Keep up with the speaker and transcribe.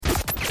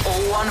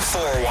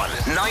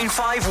0141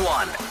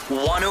 951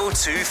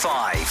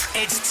 1025.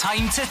 It's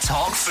time to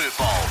talk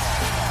football.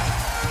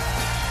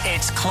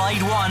 It's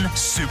Clyde One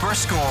Super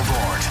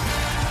Scoreboard.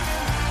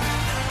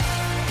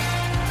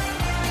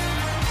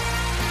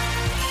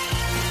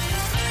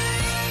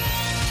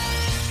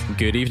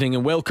 Good evening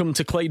and welcome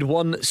to Clyde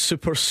One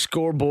Super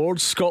Scoreboard.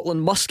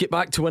 Scotland must get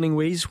back to winning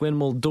ways when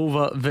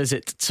Moldova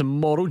visit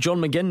tomorrow. John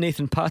McGinn,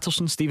 Nathan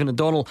Patterson, Stephen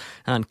O'Donnell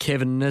and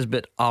Kevin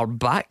Nisbet are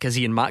back as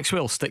Ian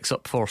Maxwell sticks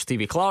up for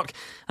Stevie Clarke,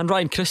 and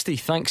Ryan Christie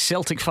thanks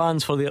Celtic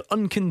fans for their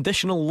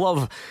unconditional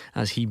love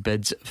as he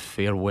bids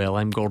farewell.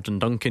 I'm Gordon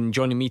Duncan.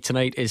 Joining me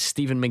tonight is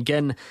Stephen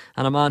McGinn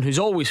and a man who's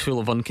always full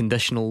of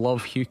unconditional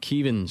love, Hugh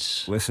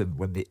Keevins. Listen,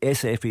 when the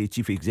SFA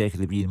Chief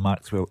Executive Ian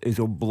Maxwell is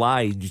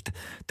obliged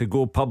to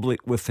go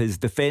public with his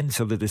defence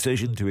of the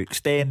decision to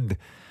extend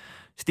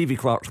Stevie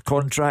Clarke's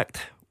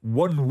contract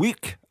 1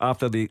 week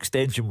after the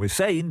extension was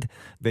signed,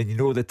 then you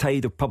know the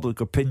tide of public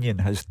opinion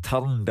has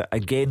turned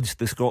against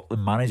the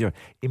Scotland manager.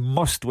 He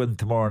must win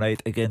tomorrow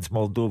night against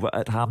Moldova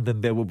at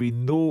Hampden. There will be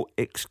no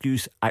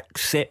excuse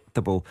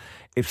acceptable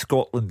if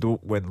Scotland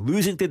don't win.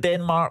 Losing to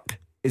Denmark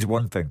is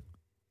one thing,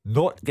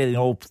 not getting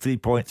all 3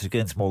 points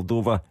against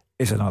Moldova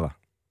is another.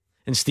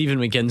 And Stephen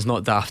McGinn's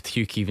not daft,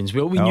 Hugh Keevins.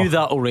 Well, we knew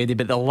that already,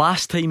 but the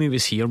last time he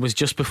was here was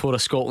just before a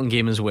Scotland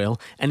game as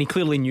well, and he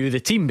clearly knew the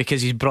team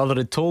because his brother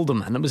had told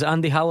him. And it was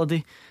Andy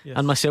Halliday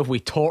and myself. We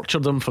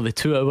tortured him for the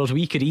 2 hours.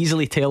 We could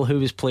easily tell who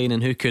was playing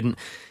and who couldn't.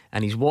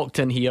 And he's walked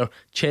in here,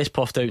 chest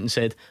puffed out, and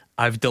said,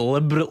 I've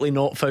deliberately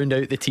not found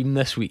out the team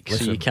this week.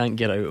 Listen, so you can't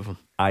get out of him.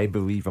 I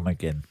believe him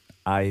again.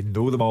 I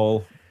know them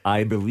all.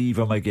 I believe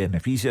him again.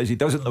 If he says he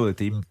doesn't know the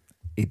team,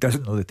 he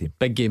doesn't know the team.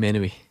 Big game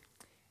anyway.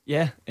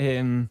 Yeah.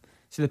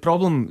 So the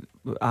problem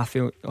I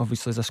feel,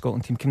 obviously, as a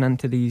Scotland team coming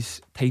into these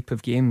type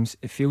of games,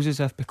 it feels as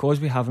if because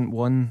we haven't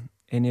won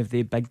any of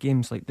the big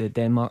games like the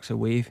Denmark's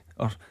away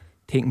or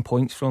taking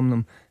points from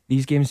them,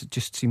 these games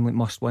just seem like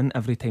must win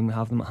every time we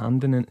have them at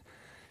Hampden, and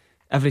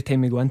every time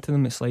we go into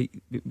them it's like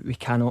we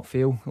cannot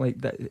fail. Like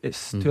that,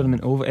 it's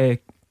tournament over,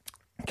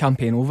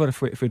 campaign over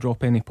if we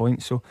drop any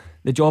points. So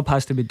the job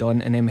has to be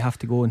done, and then we have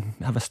to go and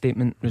have a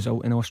statement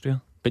result in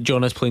Austria. But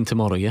John is playing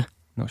tomorrow, yeah?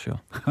 Not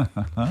sure.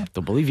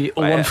 Don't believe you.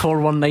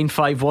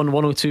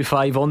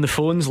 01419511025 on the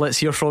phones. Let's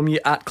hear from you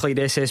at Clyde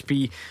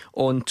SSB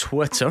on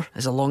Twitter.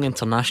 It's a long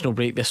international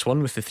break, this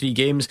one, with the 3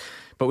 games,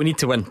 but we need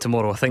to win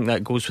tomorrow. I think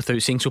that goes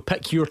without saying. So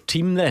pick your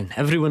team then.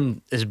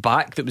 Everyone is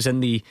back that was in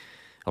the,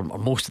 or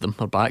most of them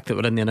are back that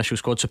were in the initial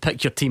squad. So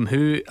pick your team.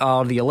 Who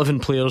are the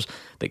 11 players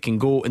that can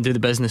go and do the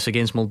business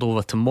against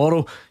Moldova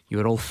tomorrow? You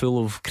were all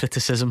full of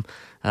criticism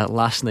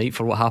last night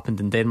for what happened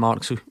in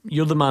Denmark. So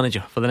you're the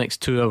manager for the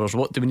next 2 hours.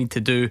 What do we need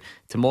to do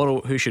tomorrow?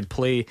 Who should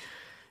play?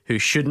 Who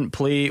shouldn't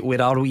play?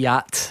 Where are we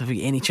at? Have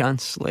we any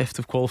chance left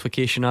of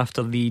qualification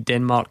after the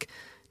Denmark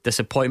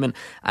disappointment?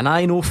 And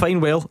I know fine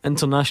well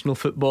international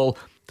football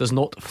does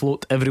not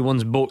float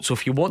everyone's boat. So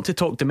if you want to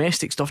talk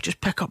domestic stuff,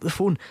 just pick up the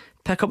phone.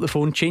 Pick up the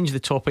phone, change the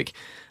topic,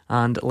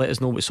 and let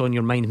us know what's on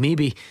your mind.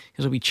 Maybe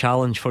there's a wee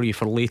challenge for you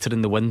for later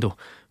in the window.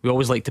 We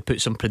always like to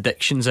put some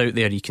predictions out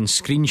there. You can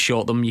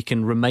screenshot them. You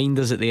can remind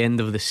us at the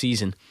end of the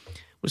season,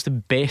 what's the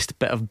best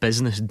bit of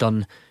business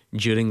done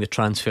during the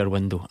transfer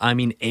window? I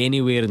mean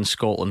anywhere in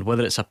Scotland,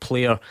 whether it's a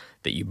player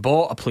that you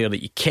bought, a player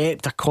that you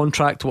kept, a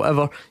contract,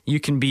 whatever. You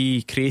can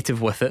be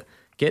creative with it.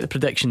 Get the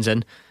predictions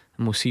in,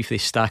 and we'll see if they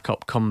stack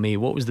up come May.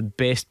 What was the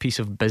best piece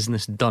of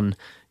business done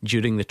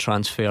during the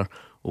transfer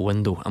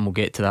window? And we'll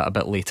get to that a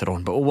bit later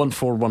on. But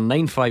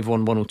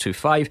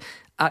 01419511025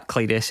 at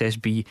Clyde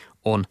SSB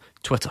on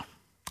Twitter.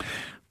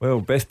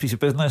 Well, best piece of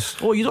business.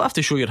 Oh, you don't have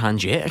to show your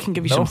hand yet. I can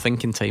give you some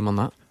thinking time on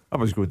that. I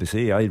was going to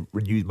say I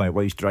renewed my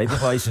wife's driving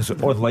licence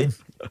online.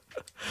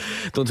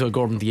 Don't tell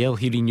Gordon DL.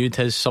 He renewed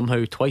his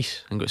somehow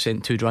twice and got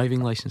sent 2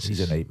 driving licences.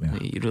 He's a nightmare.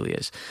 He really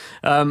is.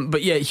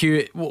 But yeah,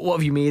 Hugh, what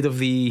have you made of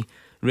the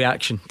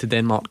reaction to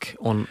Denmark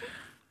on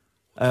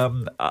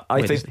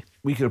I think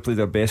we could have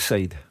played our best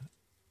side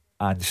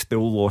and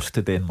still lost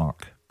to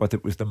Denmark, but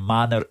it was the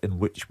manner in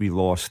which we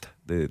lost.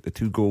 The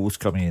 2 goals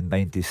coming in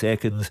 90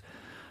 seconds,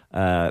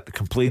 the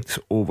complaints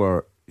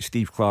over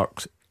Steve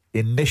Clarke's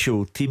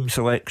initial team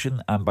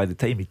selection, and by the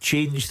time he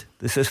changed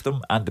the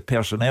system and the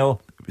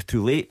personnel, it was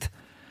too late.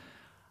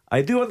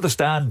 I do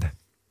understand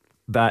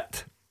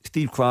that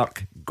Steve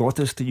Clarke got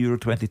us to Euro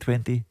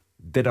 2020,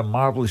 did a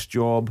marvellous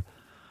job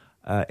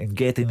in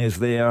getting us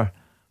there,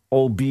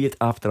 albeit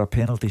after a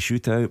penalty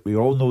shootout. We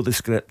all know the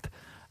script.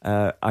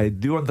 I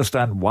do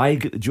understand why he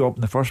got the job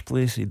in the first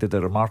place. He did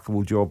a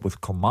remarkable job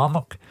with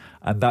Kilmarnock,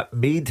 and that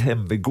made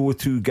him the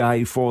go-to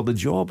guy for the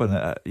job.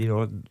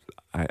 And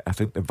I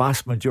think the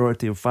vast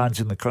majority of fans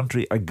in the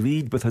country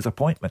agreed with his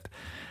appointment.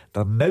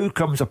 There now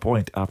comes a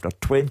point after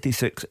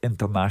 26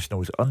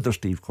 internationals under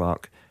Steve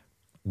Clarke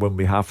when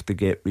we have to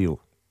get real.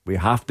 We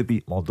have to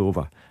beat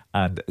Moldova,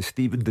 and as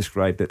Stephen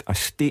described it, a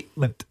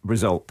statement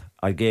result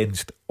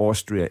against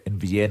Austria in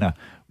Vienna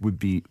would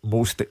be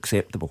most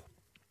acceptable.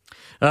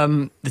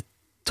 The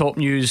top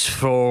news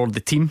for the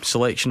team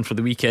selection for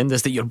the weekend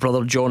is that your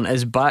brother John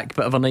is back.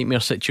 Bit of a nightmare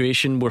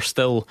situation. We're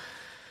still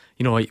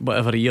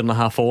whatever, a year and a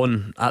half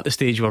on, at the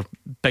stage where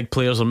big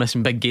players are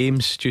missing big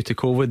games due to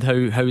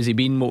COVID. How has he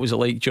been? What was it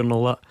like during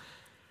all that?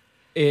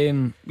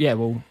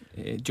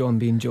 John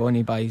being John,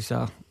 he buys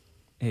a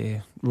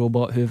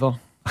robot Hoover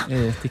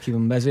to keep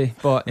him busy.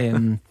 But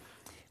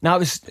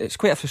it's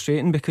quite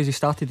frustrating because he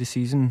started the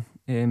season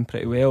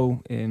pretty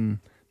well.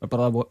 My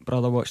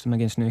brother watched him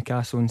against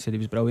Newcastle and said he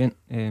was brilliant,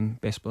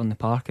 best player in the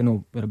park. I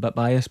know we're a bit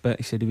biased, but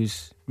he said he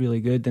was really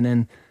good. And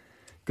then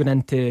going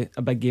into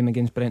a big game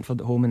against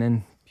Brentford at home, and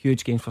then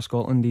huge games for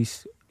Scotland,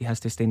 he has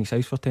to stay in his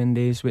house for 10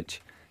 days,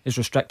 which is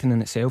restricting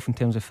in itself in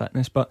terms of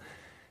fitness. But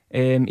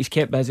he's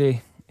kept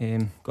busy,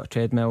 got a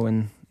treadmill,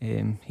 and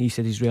he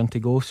said he's raring to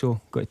go,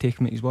 so got to take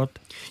him at his word.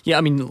 Yeah,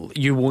 I mean,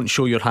 you won't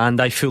show your hand.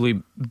 I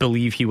fully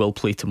believe he will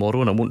play tomorrow,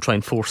 and I won't try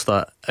and force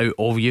that out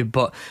of you.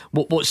 But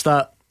what's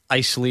that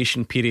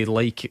isolation period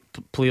like,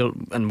 player?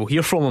 And we'll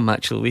hear from him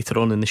actually later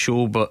on in the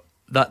show, but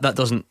that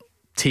doesn't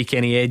take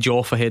any edge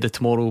off ahead of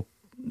tomorrow.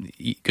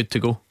 Good to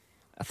go?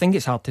 I think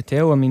it's hard to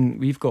tell. I mean,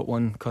 we've got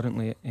one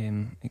currently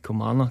at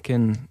Kilmarnock,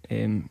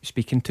 and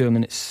speaking to him,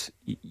 and it's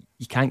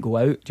you can't go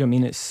out. Do you know what I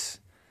mean? It's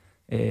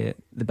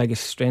the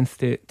biggest strength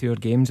to your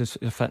games is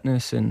your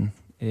fitness, and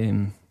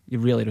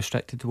you're really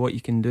restricted to what you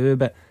can do.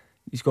 But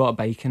he's got a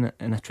bike and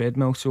a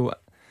treadmill,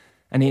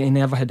 and he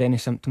never had any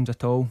symptoms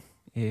at all.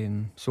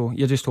 So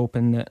you're just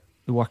hoping that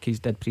the work he's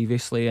did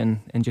previously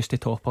and just to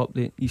top up,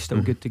 that he's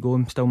still good to go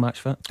and still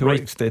match fit. To what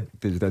extent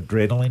does the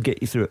adrenaline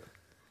get you through it?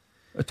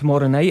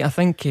 Tomorrow night, I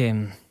think,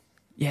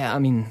 I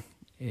mean,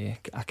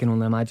 I can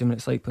only imagine what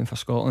it's like playing for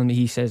Scotland.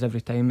 He says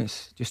every time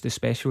it's just as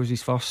special as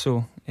his first,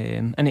 so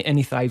and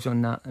he thrives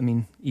on that. I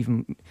mean,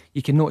 even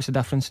you can notice the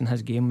difference in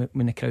his game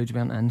when the crowds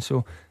weren't in,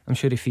 so I'm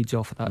sure he feeds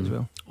off of that as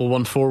well.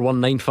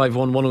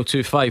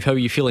 01419511025. How are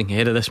you feeling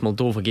ahead of this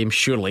Moldova game?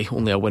 Surely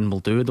only a win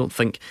will do. I don't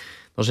think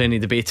there's any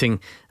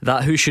debating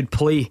that. Who should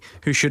play,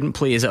 who shouldn't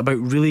play? Is it about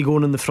really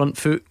going on the front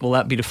foot? Will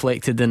that be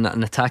reflected in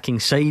an attacking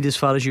side as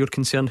far as you're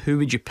concerned? Who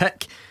would you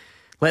pick?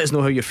 Let us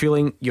know how you're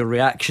feeling, your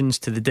reactions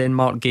to the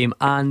Denmark game,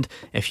 and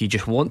if you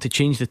just want to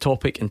change the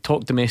topic and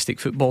talk domestic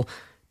football,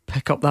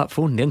 pick up that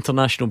phone. The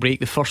international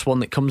break, the first one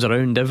that comes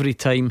around every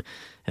time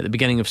at the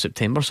beginning of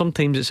September.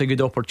 Sometimes it's a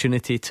good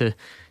opportunity to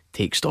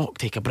take stock,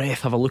 take a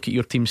breath, have a look at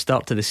your team's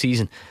start to the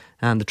season,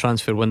 and the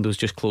transfer window's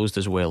just closed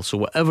as well. So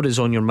whatever is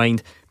on your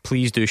mind,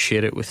 please do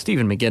share it with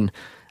Stephen McGinn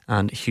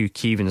and Hugh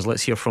Keevins.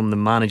 Let's hear from the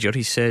manager.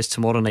 He says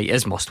tomorrow night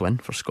is must win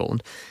for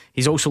Scotland.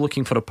 He's also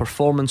looking for a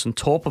performance on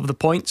top of the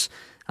points,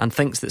 and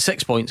thinks that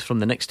 6 points from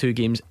the next 2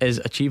 games is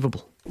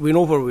achievable. We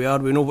know where we are,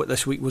 we know what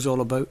this week was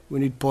all about. We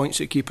need points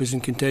that keep us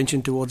in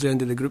contention towards the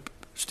end of the group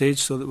stage,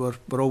 so that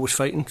we're always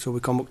fighting. So we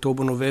come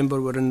October,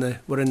 November, we're in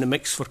the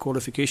mix for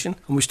qualification,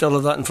 and we still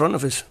have that in front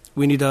of us.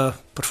 We need a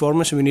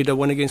performance, and we need a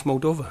win against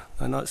Moldova,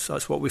 and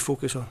that's what we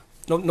focus on.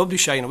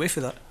 Nobody's shying away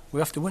from that. We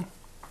have to win,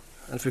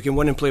 and if we can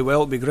win and play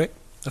well, it'll be great.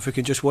 If we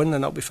can just win,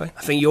 then that'll be fine.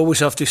 I think you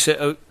always have to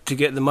set out to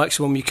get the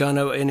maximum you can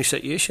out of any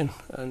situation,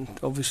 and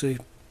obviously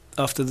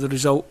after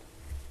the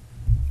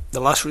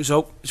last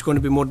result, it's going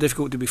to be more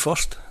difficult to be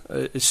first.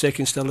 Is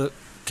second still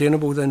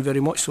attainable? Then very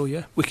much so,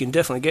 yeah. We can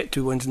definitely get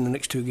 2 wins in the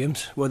next 2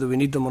 games. Whether we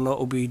need them or not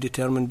will be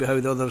determined by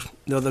how the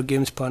other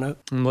games pan out.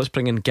 And let's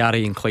bring in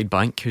Gary in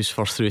Clydebank, who's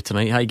first through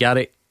tonight. Hi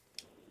Gary.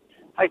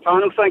 Hi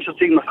panel, thanks for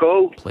taking my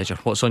call. Pleasure.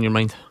 What's on your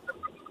mind?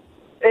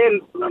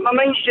 My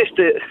mind's just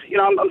that,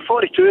 I'm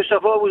 42, so I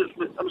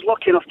was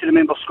lucky enough to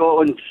remember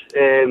Scotland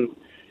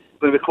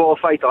when we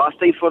qualified the last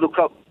time for the World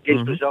Cup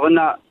against Brazil, and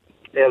that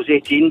I was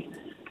 18.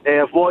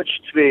 I've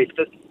watched with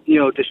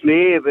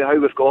dismay about how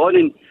we've gone,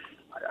 and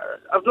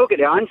I've not got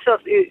the answer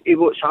to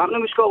what's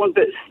happening with Scotland,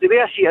 but the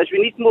way I see it is we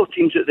need more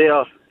teams out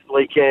there,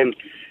 like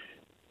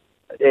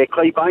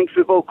Clydebank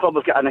Football Club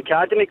have got an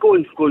academy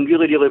going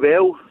really, really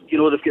well. They've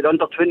got the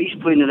under-20s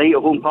playing tonight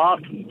at home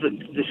park.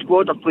 The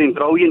squad are playing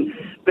brilliant,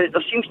 but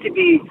there seems to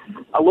be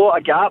a lot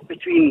of gap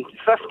between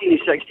 15 and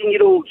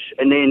 16-year-olds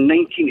and then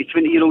 19 to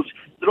 20-year-olds.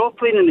 They're all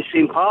playing in the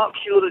same parks.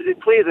 They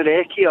play at the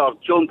Recce or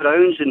John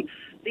Brown's, and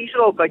these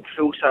are all big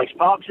full-size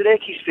parks. The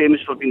Recce's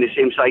famous for being the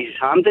same size as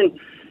Hampden.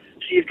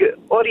 So you've got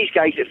all these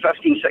guys at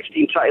 15,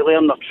 16 trying to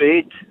learn their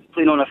trade,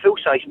 playing on a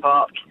full-size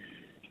park.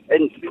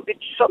 And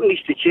something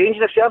needs to change.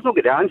 And I say, I've not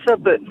got the answer,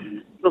 but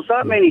there's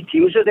that many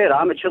teams out there,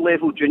 amateur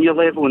level, junior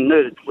level, and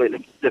now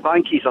the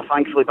Bankies are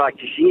thankfully back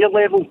to senior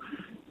level.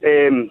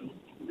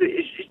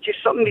 It's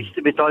just something needs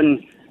to be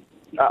done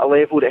at a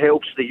level that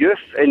helps the youth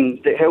and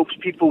that helps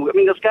people. I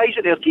mean, there's guys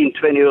out there doing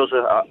 20 hours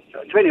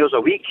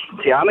a week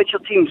to amateur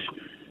teams,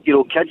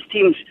 kids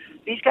teams.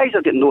 These guys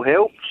are getting no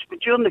help.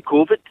 But during the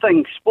COVID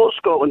thing, Sports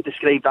Scotland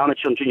described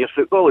amateur and junior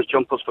football as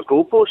jumpers for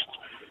goalposts.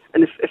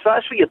 And if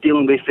that's what you're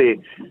dealing with at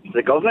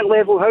the government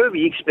level, how are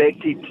we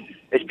expected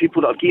as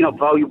people that are getting up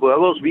valuable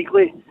hours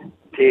weekly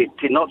to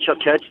nurture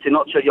kids, to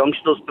nurture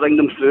youngsters, bring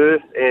them through?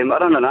 I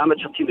run an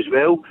amateur team as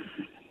well.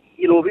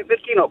 We're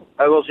getting up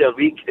hours a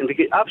week and we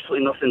get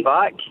absolutely nothing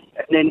back.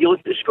 And then you look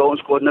at the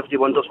Scotland squad and everybody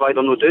wonders why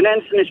they're not doing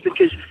anything. It's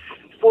because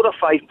 4 or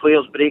 5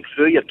 players break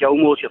through, your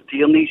Gilmores, your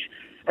Tierneys,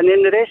 and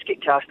then the rest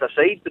get cast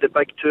aside by the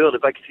big 2 or the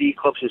big 3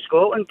 clubs in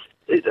Scotland.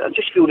 I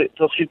just feel that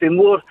there should be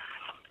more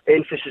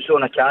emphasis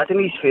on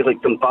academies for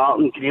like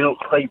Dumbarton, Greenock,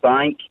 Clyde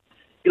Bank.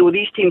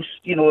 These teams,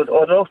 are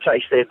all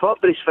trying to step up,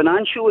 but it's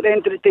financial at the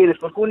end of the day. And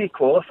if we're going to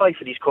qualify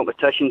for these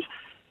competitions,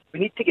 we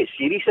need to get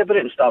serious about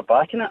it and start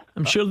backing it.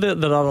 I'm sure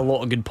there are a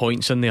lot of good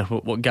points in there,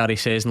 what Gary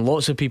says, and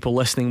lots of people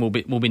listening will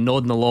be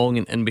nodding along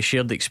and be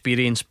shared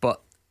experience.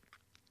 But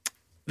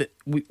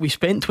we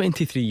spent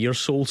 23 years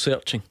soul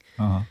searching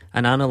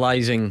and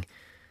analysing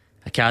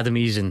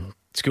academies and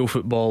school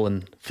football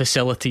and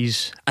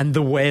facilities and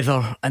the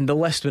weather, and the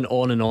list went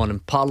on,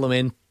 and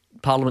Parliament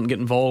get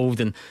involved,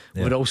 and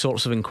with all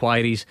sorts of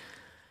inquiries.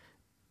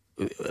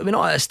 We're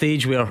not at a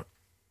stage where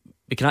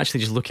we can actually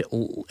just look at,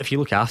 if you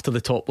look after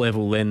the top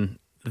level, then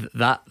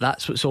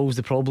that's what solves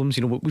the problems.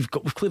 We've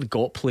clearly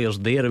got players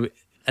there,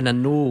 and I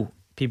know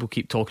people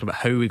keep talking about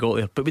how we got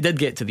there, but we did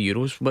get to the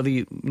Euros, whether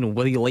you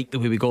like the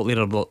way we got there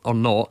or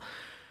not.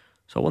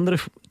 So I wonder,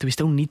 do we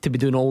still need to be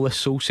doing all this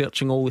soul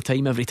searching all the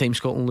time, every time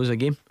Scotland lose a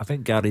game? I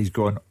think Gary's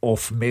gone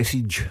off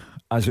message,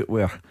 as it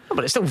were. No,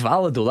 but it's still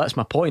valid though, that's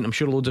my point. I'm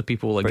sure loads of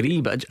people will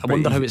agree, but I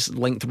wonder how it's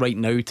linked right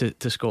now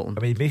to Scotland.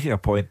 I mean, making a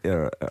point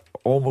there,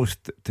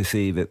 almost to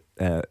say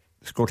that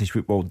Scottish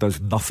football does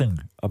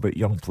nothing about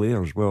young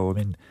players. Well, I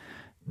mean,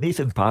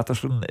 Nathan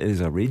Patterson is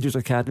a Rangers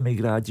Academy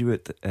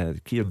graduate.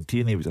 Kieran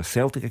Tierney was a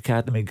Celtic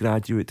Academy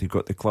graduate who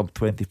got the club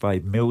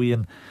 25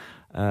 million.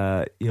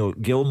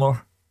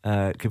 Gilmour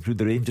came through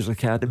the Rangers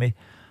Academy.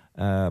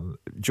 John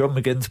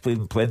McGinn's played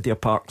in plenty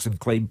of parks in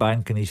Clyde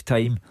Bank in his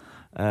time.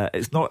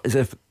 It's not as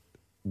if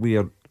we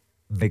are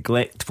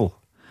neglectful.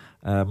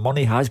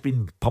 Money has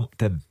been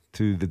pumped in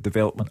to the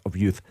development of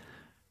youth.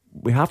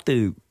 We have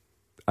to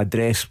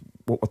address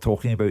what we're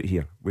talking about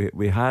here.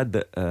 We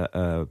had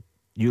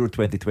Euro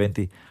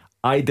 2020.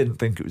 I didn't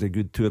think it was a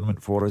good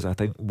tournament for us. I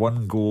think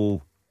 1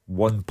 goal,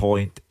 1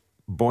 point,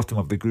 bottom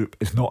of the group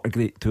is not a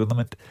great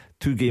tournament.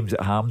 2 games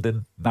at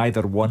Hampden,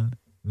 neither won.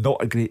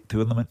 Not a great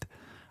tournament.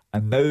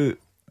 And now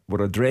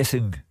we're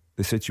addressing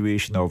the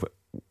situation of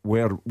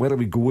where are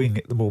we going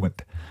at the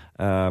moment.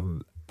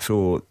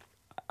 So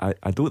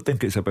I don't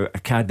think it's about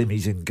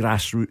academies and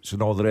grassroots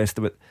and all the rest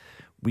of it.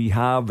 We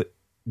have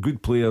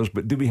good players,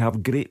 but do we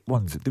have great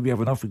ones? Do we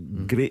have enough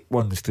great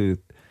ones to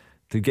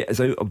get us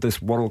out of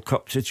this World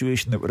Cup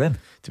situation that we're in?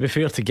 To be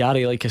fair to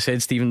Gary, like I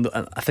said, Stephen,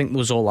 I think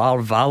those all are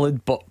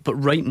valid, but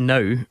right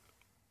now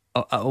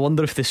I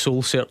wonder if the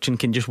soul searching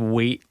can just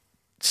wait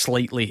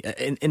slightly.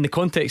 In the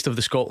context of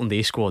the Scotland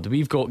A squad,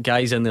 we've got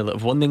guys in there that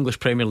have won the English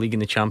Premier League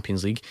and the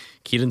Champions League.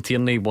 Kieran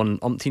Tierney won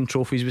umpteen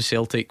trophies with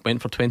Celtic,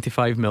 went for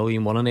 25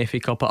 million, won an FA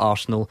Cup at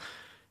Arsenal.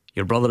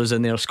 Your brother is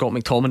in there. Scott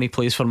McTominay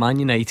plays for Man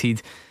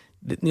United.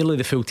 Nearly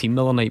the full team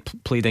Miller Knight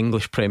played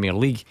English Premier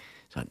League.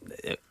 So,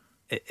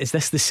 is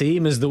this the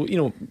same as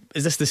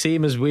is this the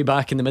same as way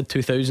back in the mid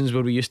 2000s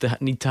where we used to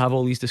need to have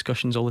all these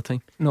discussions all the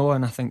time? No,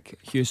 and I think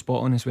Hugh's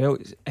spot on as well.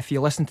 If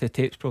you listen to the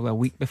tapes probably a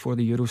week before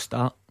the Euros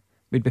start,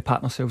 we'd be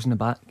patting ourselves in the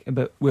back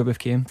about where we've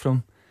came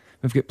from.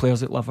 We've got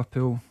players at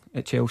Liverpool,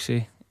 at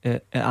Chelsea,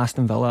 at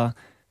Aston Villa,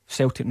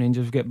 Celtic,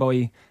 Rangers. We've got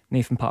boy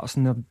Nathan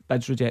Patterson, their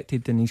bid's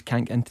rejected and he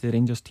can't get into the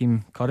Rangers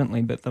team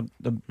currently, but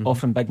they're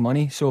offering big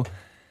money. So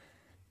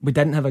we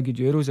didn't have a good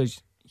Euros,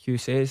 as Hugh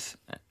says,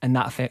 and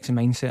that affects the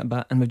mindset a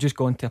bit. And we've just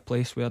gone to a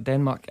place where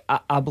Denmark,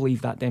 I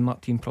believe that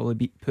Denmark team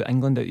probably put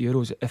England out of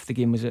Euros if the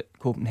game was at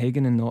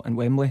Copenhagen and not in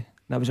Wembley.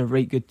 That was a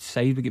right good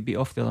side. We got beat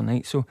off the other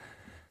night. So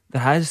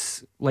there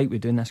has, like we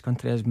do in this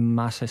country, is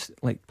mass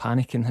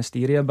panic and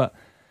hysteria. But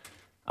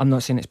I'm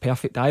not saying it's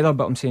perfect either,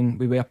 but I'm saying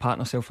we were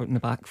patting ourselves out in the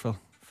back for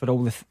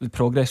all the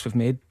progress we've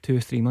made 2 or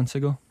 3 months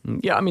ago.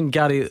 Yeah, I mean,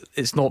 Gary,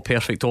 it's not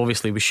perfect.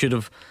 Obviously, we should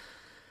have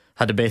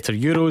had a better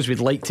Euros. We'd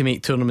like to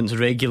make tournaments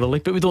regularly,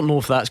 but we don't know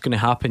if that's going to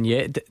happen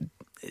yet. Do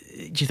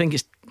you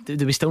think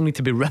do we still need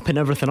to be ripping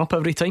everything up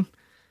every time?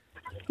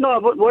 No,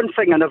 one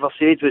thing I never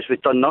said was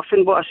we'd done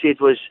nothing. What I said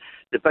was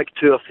the big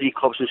 2 or 3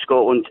 clubs in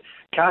Scotland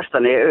cast a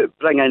net out,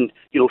 bring in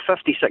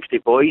 50, 60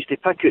 boys, they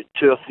pick out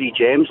 2 or 3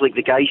 gems like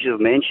the guys you have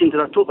mentioned,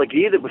 and I totally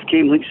agree that we've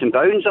came leaps and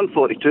bounds. I'm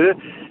 42.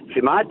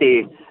 For my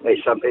day,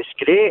 it's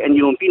great, and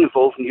being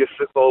involved in youth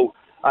football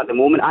at the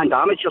moment and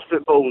amateur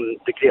football in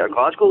the Greater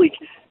Glasgow League,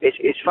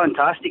 it's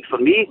fantastic for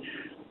me.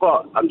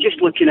 But I'm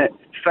just looking at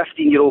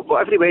 15-year-old.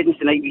 But every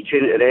Wednesday night we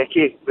train at the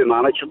Recce with my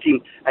amateur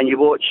team, and you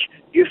watch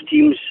youth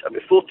teams,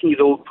 about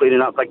 14-year-old playing in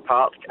that big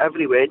park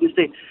every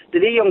Wednesday. The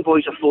young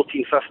boys are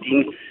 14,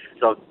 15.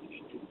 They're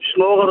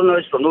smaller than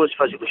us, they're not as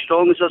physically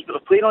strong as us, but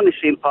they're playing on the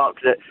same park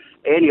that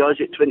any of us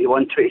at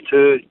 21,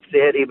 22,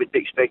 30 would be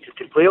expected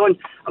to play on.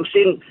 I'm not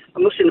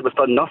saying that we've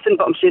done nothing,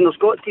 but I'm saying there's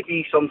got to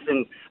be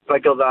something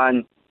bigger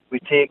than we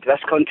take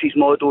this country's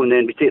model and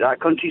then we take that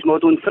country's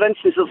model. And for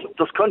instance,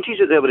 there's countries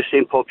out there with the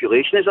same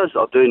population as us that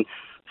are doing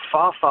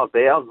far, far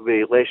better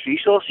with less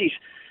resources.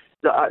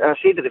 I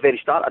said at the very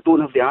start, I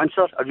don't have the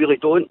answer, I really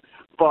don't,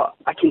 but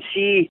I can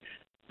see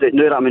that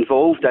now that I'm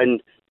involved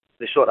in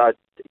the sort of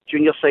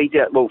junior side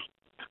there, well,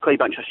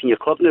 Clydebank's a senior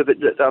club now, but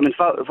I'm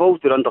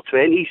involved with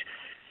under-20s,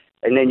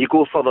 and then you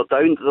go further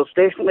down, there's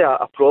definitely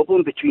a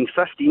problem between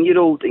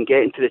 15-year-old and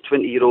getting to the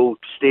 20-year-old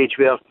stage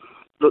where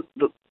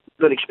the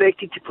they're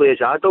expected to play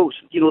as adults.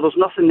 There's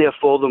nothing there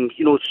for them.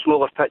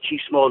 Smaller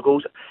pitches, smaller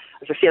goals.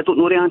 As I say, I don't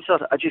know the answer.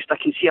 I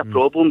can see a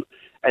problem,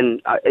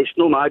 and it's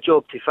not my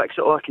job to fix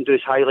it. All I can do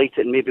is highlight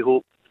it and maybe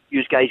hope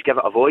you guys give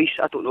it a voice.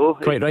 I don't know.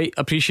 Quite right.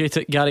 Appreciate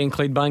it. Gary and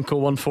Clyde Banco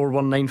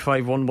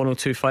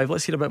 1419511025.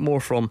 Let's hear a bit more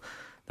from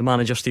the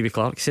manager, Stevie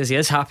Clarke. He says he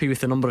is happy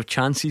with the number of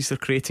chances they're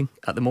creating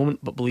at the moment,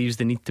 but believes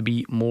they need to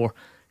be more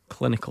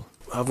clinical.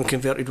 Haven't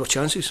converted with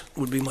chances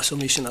would be my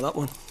summation of that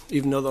one.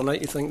 Even the other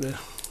night, you think that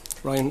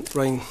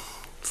Ryan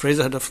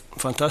Fraser had a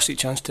fantastic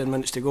chance, 10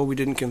 minutes to go. We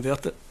didn't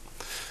convert it.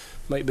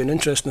 Might have been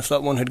interesting if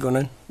that one had gone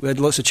in. We had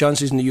lots of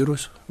chances in the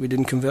Euros. We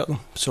didn't convert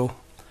them. So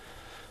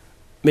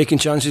making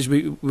chances,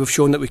 we've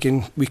shown that we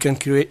can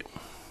create.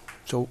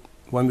 So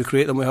when we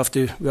create them, we have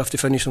to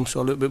finish them. So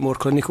a little bit more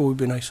clinical would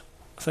be nice.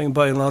 I think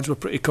by and large we're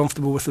pretty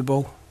comfortable with the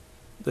ball.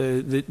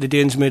 The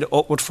Danes made it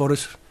awkward for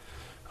us,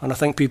 and I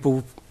think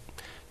people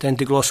tend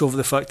to gloss over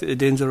the fact that the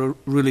Danes are a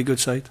really good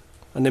side,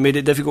 and they made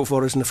it difficult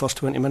for us in the first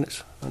 20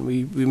 minutes, and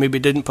we maybe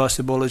didn't pass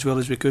the ball as well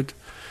as we could.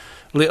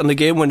 Later in the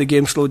game, when the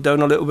game slowed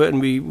down a little bit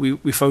and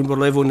we found we're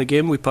level in the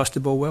game, we passed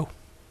the ball well.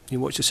 You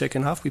watch the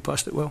second half, we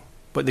passed it well,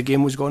 but the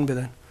game was gone by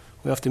then.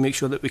 We have to make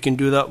sure that we can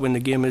do that when the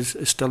game is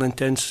still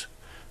intense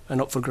and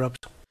up for grabs.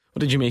 What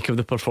did you make of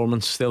the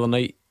performance the other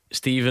night,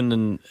 Stephen,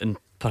 and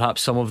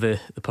perhaps some of the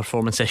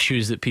performance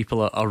issues that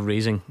people are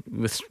raising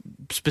with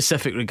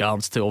specific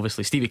regards to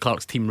obviously Stevie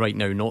Clarke's team right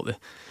now, not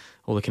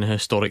all the kind of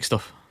historic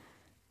stuff?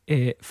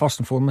 First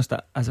and foremost,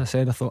 as I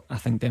said, I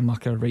think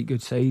Denmark are a right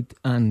good side,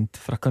 and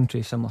for a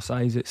country similar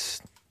size,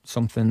 it's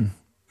something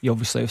you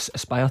obviously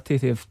aspire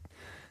to.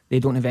 They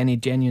don't have any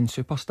genuine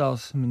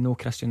superstars. I mean, no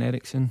Christian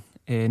Eriksen,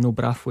 no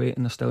Braithwaite,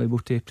 and they're still able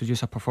to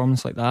produce a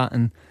performance like that.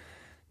 And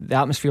the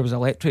atmosphere was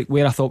electric.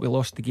 Where I thought we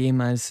lost the game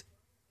is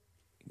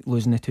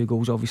losing the 2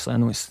 goals. Obviously, I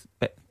know it's,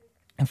 but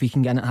if we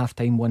can get in at half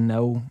time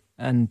 1-0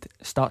 and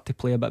start to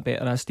play a bit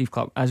better, as Steve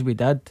Clarke, as we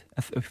did,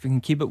 if we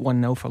can keep it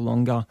 1-0 for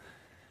longer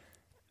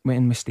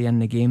when we stay in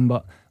the game,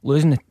 but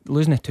losing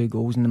the 2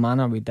 goals in the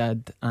manner we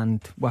did,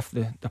 and with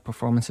the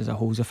performance as a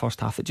whole, the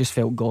first half, it just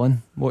felt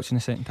gone watching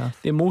the second half.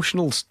 The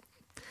emotional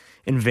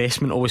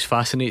investment always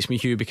fascinates me,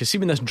 Hugh, because see,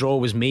 when this draw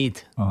was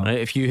made, right,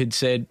 if you had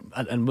said,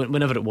 and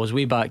whenever it was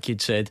way back, you'd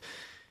said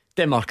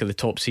Denmark are the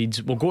top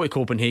seeds, we'll go to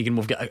Copenhagen,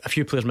 we've got a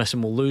few players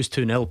missing, we'll lose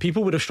 2-0,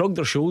 people would have shrugged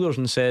their shoulders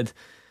and said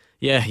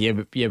yeah,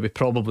 we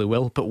probably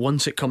will. But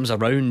once it comes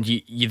around,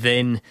 you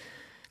then,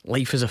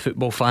 life as a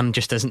football fan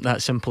just isn't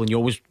that simple, and you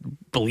always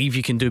believe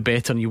you can do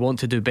better and you want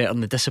to do better,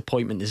 and the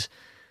disappointment is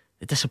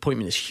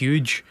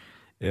huge.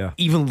 Yeah.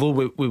 Even though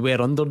we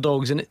were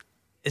underdogs, and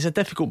it's a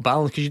difficult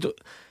balance, because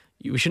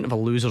we shouldn't have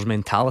a loser's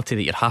mentality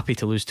that you're happy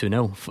to lose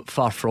 2-0.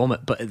 Far from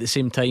it. But at the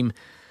same time,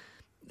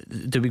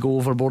 do we go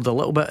overboard a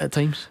little bit at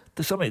times?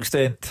 To some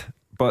extent.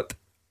 But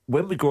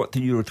when we got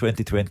to Euro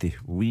 2020,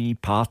 we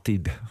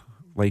partied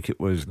like it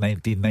was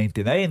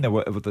 1999 or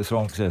whatever the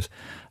song says.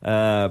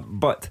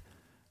 But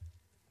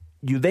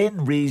you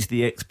then raised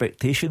the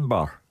expectation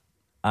bar,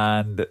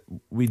 and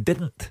we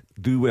didn't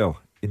do well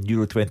in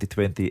Euro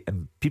 2020,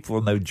 and people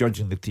are now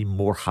judging the team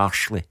more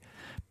harshly.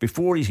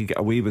 Before, you could get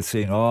away with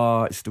saying,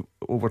 it's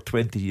over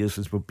 20 years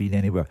since we've been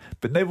anywhere.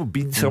 But now we've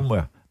been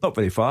somewhere. Not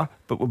very far,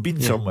 but we've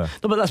been somewhere.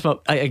 No,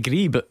 but I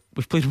agree, but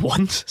we've played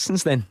once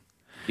since then.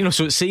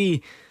 So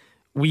say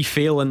we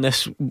fail in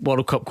this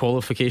World Cup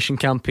qualification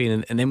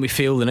campaign, and then we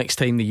fail the next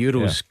time the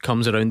Euros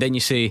comes around. Then you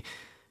say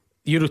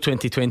Euro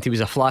 2020 was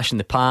a flash in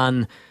the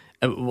pan,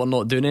 we're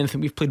not doing anything.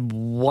 We've played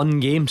one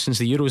game since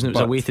the Euros, and it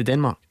was away to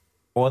Denmark.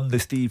 On the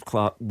Steve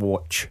Clarke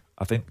watch,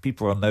 I think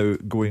people are now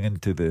going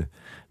into the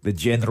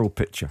general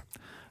picture.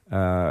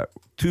 2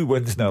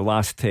 wins now,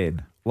 last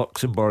 10,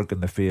 Luxembourg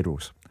and the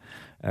Faroes.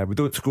 We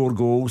don't score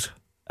goals.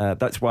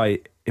 That's why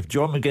if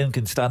John McGinn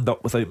can stand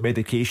up without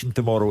medication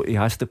tomorrow, he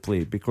has to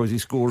play, because he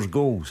scores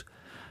goals.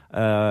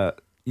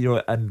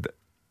 And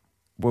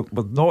we're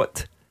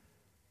not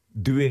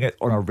doing it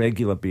on a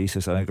regular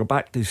basis. And I go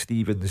back to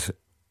Stephen's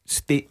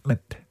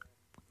statement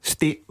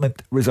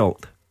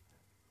result.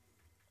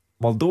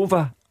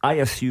 Moldova, I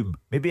assume,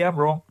 maybe I'm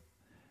wrong,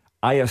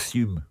 I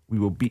assume we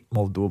will beat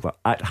Moldova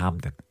at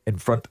Hampden in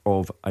front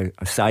of a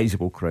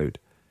sizable crowd.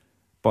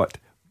 But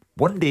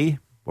one day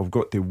we've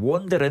got to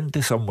wander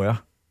into somewhere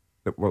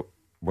that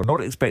we're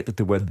not expected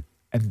to win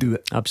and do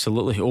it.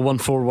 Absolutely.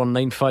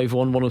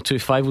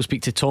 01419511025. We'll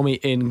speak to Tommy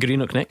in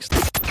Greenock next.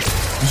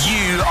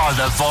 You are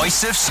the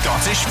voice of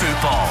Scottish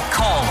football.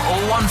 Call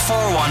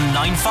 0141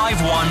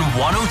 951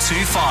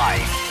 1025.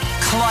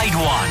 Clyde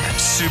One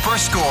Super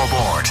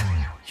Scoreboard.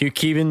 Hugh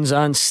Keevins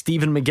and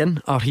Stephen McGinn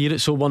are here.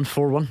 It's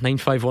 0141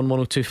 951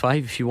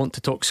 1025. If you want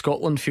to talk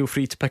Scotland, feel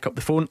free to pick up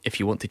the phone.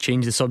 If you want to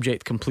change the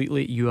subject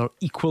completely, you are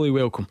equally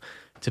welcome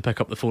to pick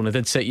up the phone. I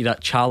did set you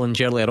that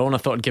challenge earlier on. I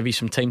thought I'd give you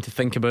some time to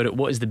think about it.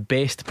 What is the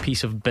best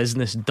piece of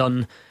business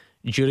done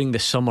during the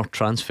summer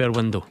transfer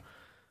window?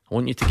 I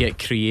want you to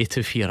get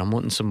creative here. I'm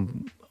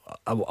wanting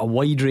a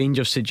wide range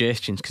of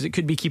suggestions, because it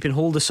could be keeping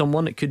hold of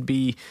someone, it could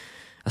be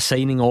a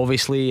signing,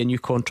 obviously, a new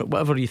contract,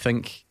 whatever you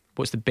think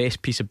What's the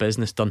best piece of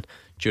business done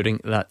during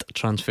that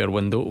transfer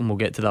window? And we'll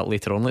get to that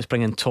later on. Let's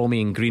bring in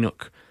Tommy in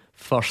Greenock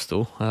first,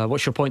 though.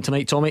 What's your point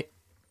tonight, Tommy?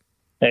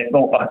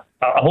 Well,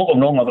 I hope I'm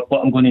wrong about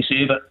what I'm going to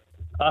say, but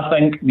I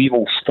think we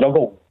will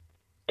struggle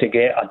to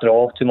get a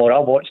draw tomorrow. I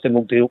watched the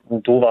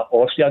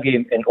Moldova-Austria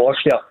game, and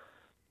Austria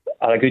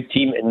are a good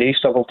team, and they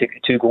struggled to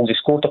get 2 goals. They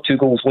scored their 2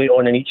 goals late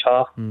on in each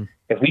half.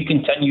 If we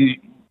continue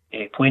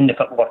playing the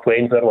football we're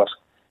playing, where we're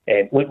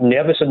looking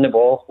nervous in the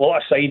ball, a lot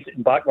of side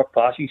and backward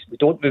passes, we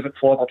don't move it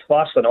forward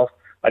fast enough,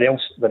 or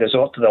else we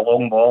resort to the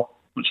long ball,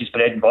 which is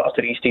bread and butter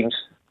to these teams.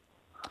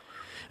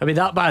 I mean,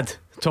 that bad,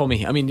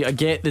 Tommy? I mean, I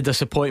get the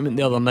disappointment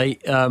the other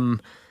night,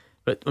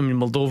 but I mean,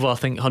 Moldova, I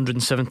think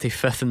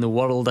 175th in the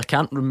world. I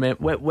can't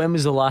remember when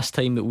was the last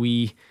time that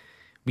we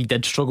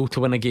did struggle to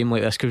win a game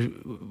like this, because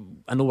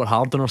I know we're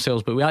hard on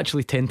ourselves, but we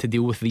actually tend to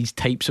deal with these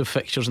types of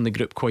fixtures in the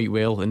group quite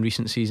well in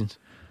recent seasons.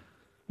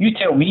 You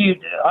tell me.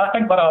 I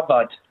think we're that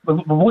bad.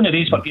 We've won a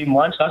race for game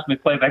once. That's we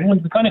play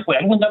England. We can't play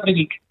England every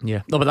week.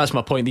 Yeah, no, but that's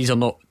my point. These are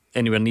not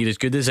anywhere near as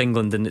good as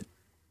England, and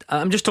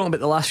I'm just talking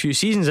about the last few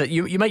seasons. That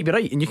you might be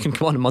right, and you can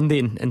come on Monday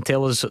and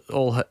tell us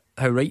all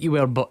how right you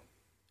were, but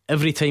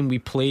every time we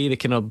play the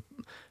kind of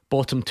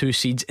bottom 2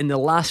 seeds in the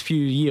last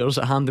few years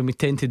at Hampden, we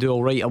tend to do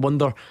all right. I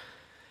wonder,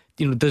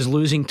 does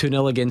losing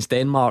 2-0 against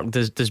Denmark,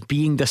 does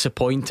being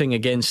disappointing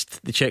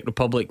against the Czech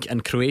Republic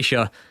and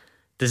Croatia,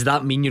 does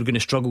that mean you're going to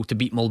struggle to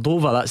beat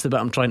Moldova? That's the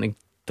bit I'm trying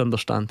to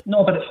understand.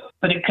 No,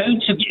 but it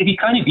counts. If you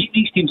can't beat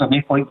these teams, there's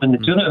no point in the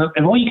tournament.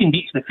 If all you can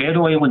beat is the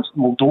Faroe Islands,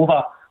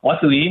 Moldova,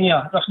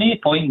 Lithuania, there's no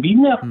point in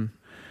being there.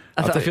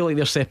 I feel like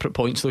they're separate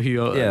points, though,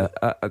 Hugh. Yeah,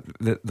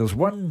 there's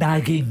one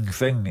nagging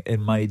thing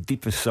in my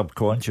deepest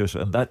subconscious,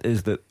 and that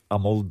is that a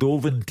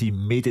Moldovan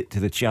team made it to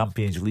the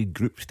Champions League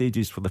group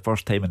stages for the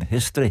first time in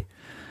history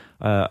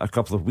a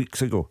couple of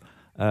weeks ago,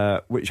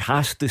 which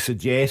has to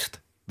suggest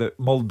that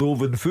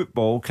Moldovan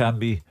football can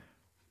be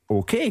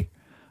okay.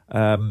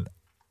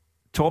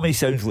 Tommy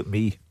sounds like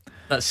me.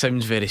 That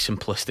sounds very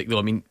simplistic, though.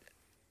 I mean,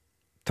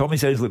 Tommy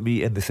sounds like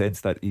me in the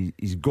sense that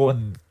he's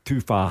gone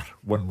too far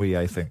one way,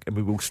 I think, and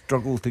we will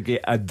struggle to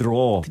get a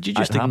draw. Did you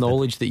just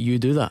acknowledge that you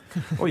do that?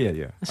 Oh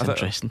yeah. That's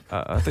interesting.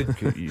 I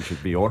think you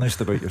should be honest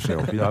about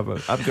yourself.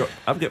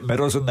 I've got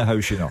mirrors in the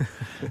house,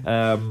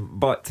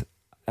 but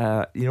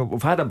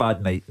we've had a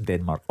bad night in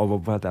Denmark, or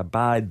we've had a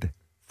bad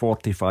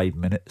 45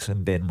 minutes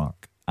in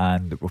Denmark,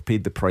 and we've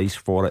paid the price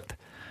for it.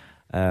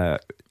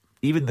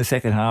 Even the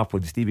second half,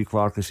 when Stevie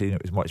Clark was saying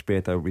it was much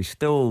better, we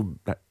still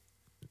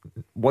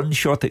one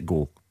shot at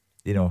goal,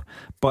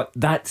 but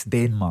that's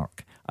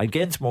Denmark.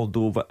 Against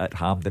Moldova at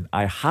Hampden,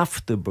 I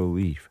have to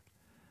believe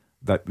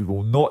that we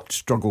will not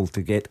struggle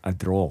to get a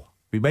draw.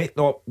 We might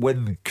not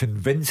win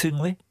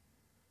convincingly,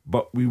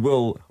 but we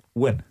will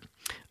win.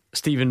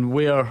 Stephen,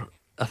 where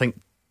I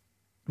think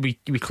we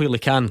clearly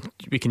can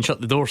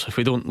shut the doors if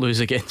we don't lose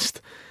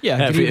against.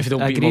 Yeah, if we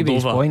don't beat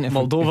Moldova.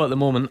 Moldova at the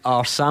moment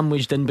are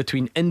sandwiched in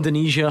between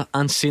Indonesia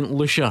and St.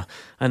 Lucia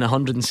and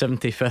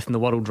 175th in the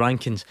world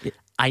rankings. Yeah.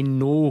 I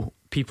know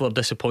people are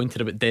disappointed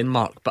about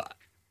Denmark, but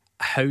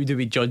how do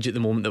we judge at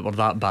the moment that we're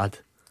that bad?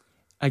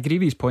 I agree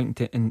with his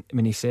point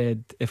when he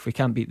said if we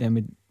can't beat them,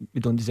 we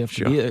don't deserve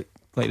to beat it.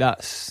 Like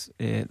that's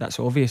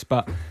obvious,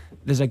 but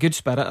there's a good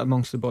spirit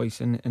amongst the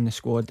boys in the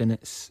squad, and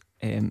it's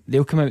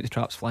they'll come out the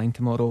traps flying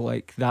tomorrow.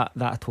 Like that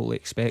I totally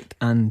expect.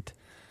 And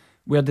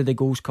where did the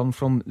goals come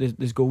from?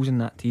 There's goals in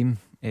that team.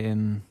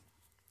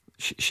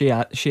 Shea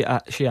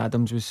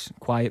Adams was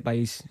quiet by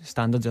his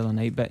standards the other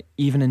night, but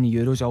even in the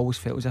Euros I always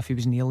felt as if he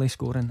was nearly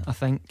scoring. I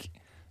think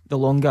the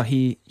longer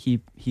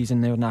he's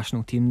in their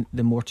national team,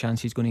 the more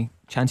chances he's going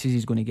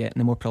to get,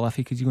 and the more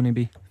prolific he's going to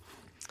be.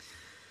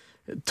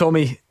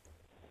 Tommy,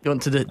 you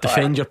want to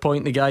defend your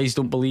point? The guys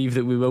don't believe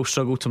that we will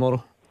struggle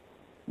tomorrow.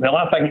 Well,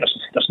 I think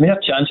there's more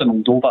chance of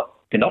Moldova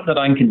getting up the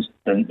rankings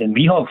than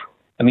we have.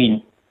 I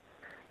mean,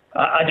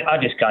 I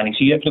just can't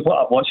see it.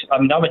 What I've watched, I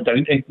went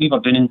down to, we were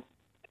doing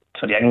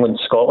for the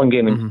England-Scotland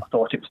game, and I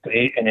thought it was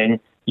great, and then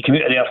you come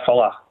out of there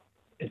full of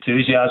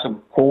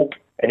enthusiasm, hope,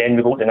 and then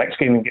we go to the next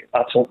game and get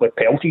absolutely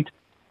pelted.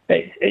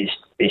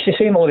 It's the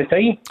same all the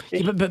time.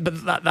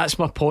 But that's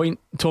my point,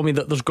 Tommy,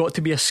 that there's got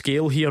to be a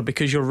scale here,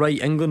 because you're right,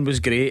 England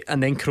was great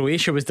and then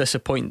Croatia was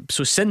disappointing.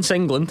 So since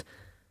England,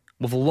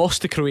 we've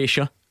lost to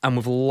Croatia and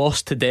we've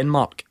lost to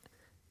Denmark,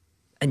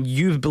 and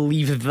you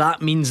believe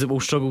that means that we'll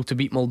struggle to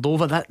beat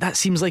Moldova. That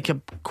seems like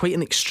quite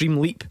an extreme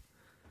leap.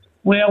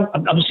 Well,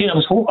 I'm saying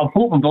I'm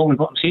hoping wrong with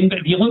what I'm saying, but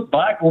if you look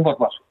back over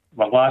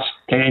the last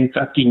 10,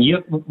 15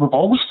 years, we've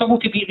always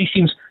struggled to beat these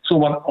teams, so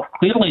we're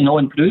clearly not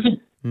improving.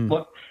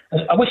 But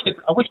I wish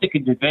they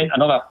could invent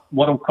another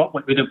World Cup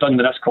like we'd have done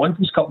with this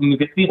Conference Cup. We've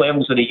got 3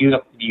 levels of the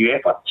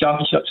UEFA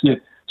Championships now,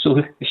 so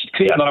they should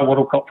create another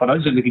World Cup for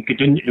us, and we could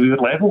get down to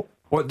our level.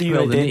 What do you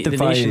identify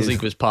the Nations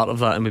League was part of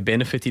that, and we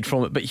benefited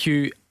from it. But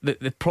Hugh,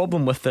 the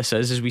problem with this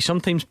is we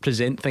sometimes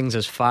present things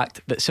as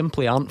fact that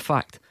simply aren't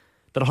fact.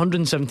 They're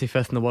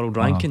 175th in the world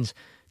rankings.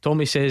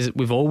 Tommy says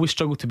we've always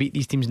struggled to beat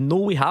these teams. No,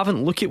 we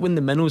haven't. Look at when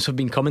the minnows have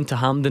been coming to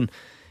Hampden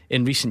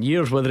in recent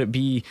years, whether it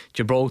be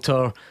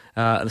Gibraltar,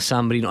 the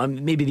San Marino.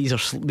 Maybe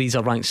these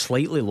are ranked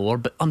slightly lower,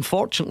 but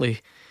unfortunately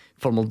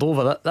for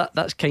Moldova,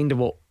 that's kind of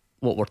what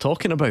we're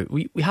talking about.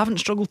 We haven't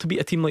struggled to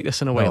beat a team like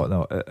this in a while.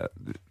 No.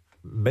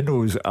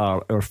 Minnows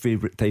are our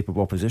favourite type of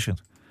opposition.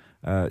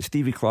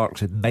 Stevie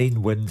Clarke's had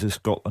 9 wins as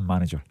Scotland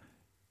manager.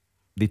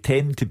 They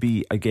tend to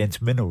be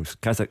against minnows: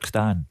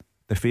 Kazakhstan,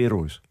 the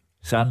Faroes,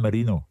 San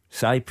Marino,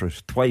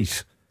 Cyprus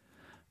twice.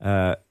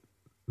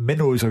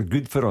 Minnows are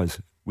good for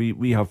us.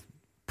 We have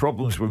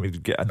problems when we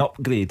get an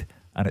upgrade,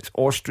 and it's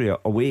Austria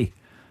away.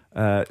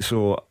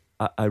 So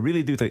I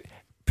really do think,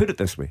 put it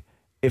this way,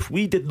 if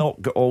we did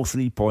not get all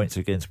 3 points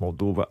against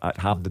Moldova at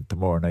Hampden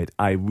tomorrow night,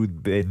 I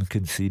would then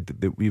concede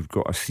that we've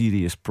got a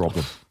serious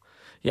problem.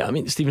 Yeah, I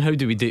mean, Stephen, how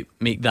do we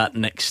make that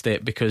next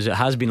step? Because it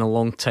has been a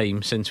long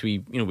time since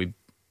we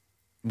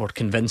were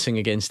convincing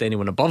against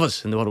anyone above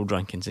us in the world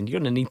rankings, and you're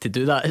going to need to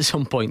do that at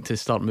some point to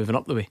start moving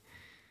up the way.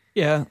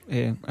 Yeah,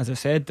 as I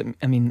said,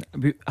 I mean,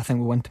 I think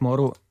we'll win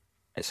tomorrow.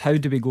 It's how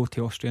do we go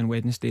to Austria on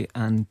Wednesday,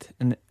 and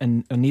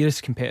our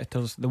nearest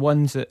competitors, the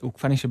ones that will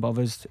finish above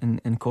us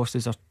and cost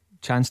us our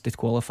chance to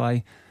qualify,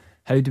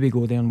 how do we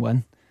go there and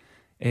win?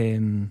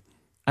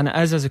 And it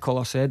is, as the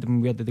caller said,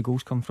 where did the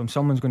goals come from?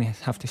 Someone's going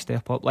to have to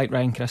step up, like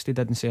Ryan Christie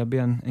did in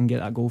Serbia, and get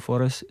that goal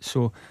for us.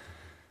 So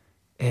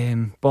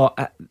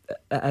but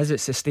as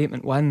it's a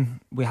statement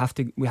win, we have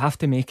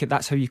to make it.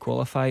 That's how you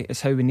qualify.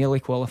 It's how we nearly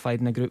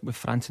qualified in a group with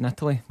France and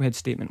Italy. We had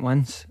statement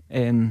wins.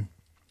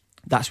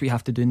 That's what you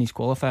have to do in these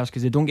qualifiers,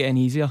 because they don't get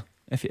any easier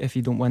if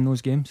you don't win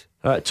those games.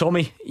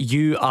 Tommy,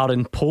 you are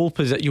in pole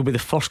position. You'll be the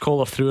first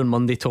caller through on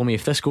Monday, Tommy.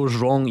 If this goes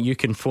wrong, you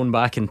can phone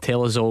back and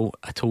tell us all,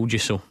 I told you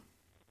so.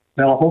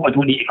 Well, I hope I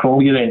don't need to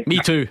call you then. Me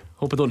too.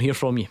 Hope I don't hear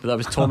from you. But that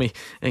was Tommy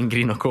in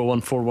Greenock.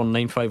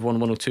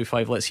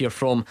 01419511025. Let's hear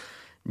from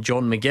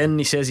John McGinn.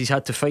 He says he's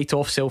had to fight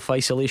off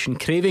self-isolation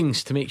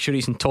cravings to make sure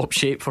he's in top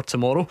shape for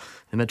tomorrow.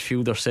 The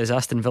midfielder says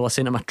Aston Villa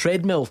sent him a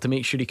treadmill to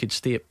make sure he could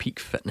stay at peak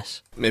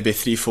fitness. Maybe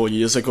 3-4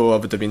 years ago I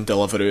would have been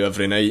Deliveroo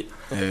every night.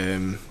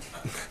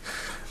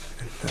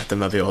 I'd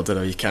maybe order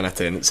a wee can of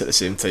Tennent's at the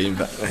same time,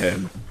 but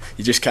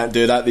you just can't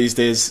do that these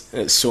days.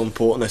 It's so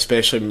important,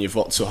 especially when you've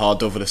worked so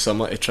hard over the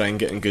summer to try and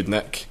get in good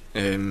nick.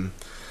 You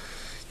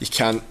just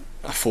can't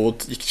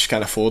afford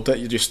it.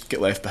 You just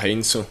get left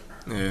behind. So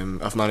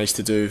I've managed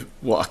to do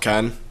what I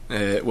can.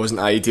 It wasn't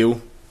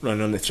ideal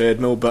running on the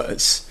treadmill, but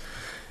it's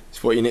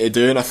what you need to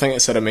do, and I think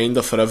it's a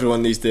reminder for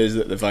everyone these days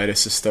that the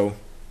virus is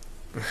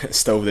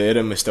still there,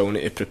 and we still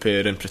need to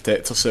prepare and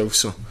protect ourselves.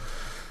 So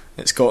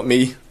it's got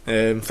me.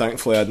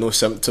 Thankfully I had no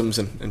symptoms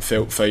and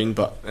felt fine,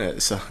 but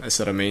it's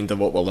a reminder of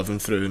what we're living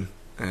through,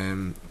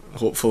 and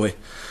hopefully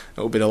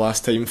it'll be the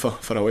last time for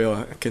a while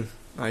I can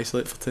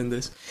isolate for 10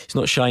 days. He's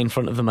not shy in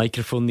front of the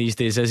microphone these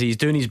days, is he? He's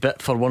doing his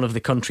bit for one of the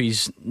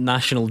country's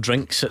national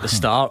drinks at the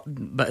start,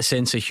 bit of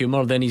sense of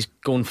humour, then he's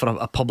going for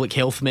a public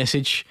health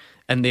message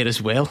in there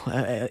as well.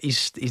 He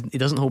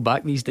doesn't hold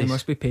back these days. He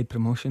must be paid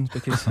promotions,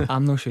 because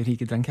I'm not sure he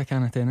could drink a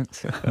can of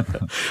Tennent's.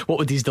 What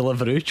would his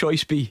Deliveroo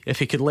choice be if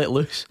he could let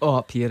loose? Oh,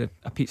 up here,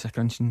 a pizza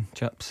crunch and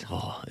chips.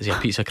 Oh, is he a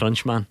pizza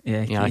crunch man?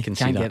 Yeah, I can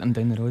see can't that. get him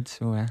down the road,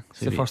 so it's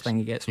the first thing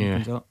he gets when he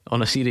comes up.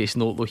 On a serious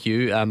note though,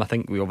 Hugh, I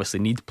think we obviously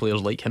need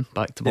players like him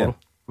back tomorrow.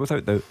 Yeah,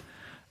 without doubt,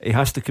 he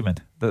has to come in.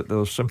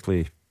 There's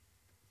simply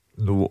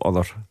no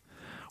other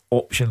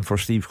option for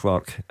Steve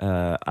Clarke,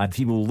 and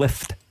he will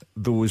lift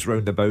those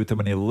round about him,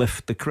 and he'll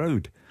lift the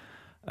crowd.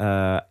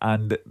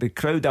 And the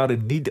crowd are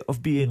in need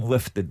of being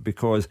lifted,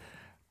 because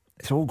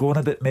it's all going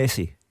a bit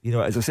messy. You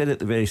know, as I said at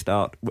the very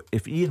start,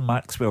 if Ian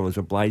Maxwell is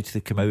obliged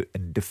to come out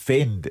and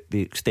defend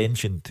the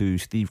extension to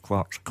Steve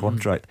Clarke's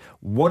contract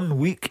 1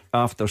 week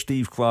after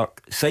Steve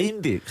Clarke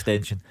signed the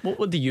extension,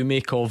 what do you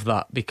make of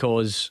that?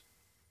 Because,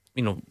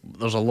 you know,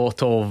 there's a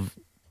lot of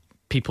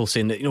people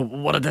saying that, you know,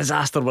 what a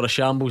disaster, what a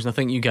shambles, and I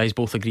think you guys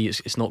both agree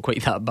it's not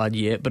quite that bad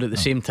yet. But at the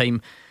same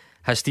time,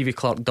 has Stevie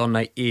Clarke done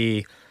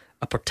a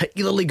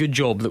particularly good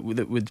job that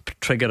would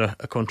trigger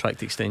a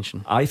contract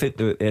extension? I think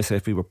the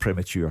SFA were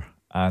premature,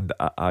 and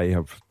I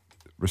have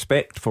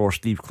respect for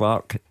Steve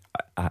Clarke.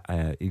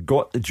 He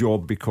got the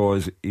job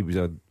because he was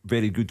a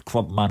very good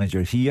club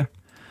manager here,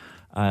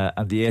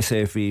 and the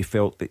SFA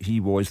felt that he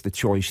was the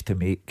choice to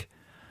make.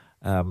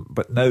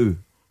 But now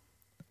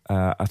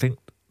I think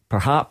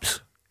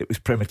perhaps it was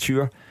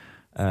premature.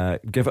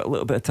 Give it a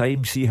little bit of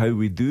time, see how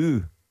we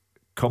do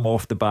come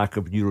off the back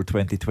of Euro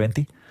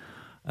 2020.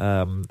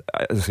 As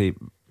I say,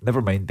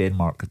 never mind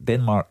Denmark.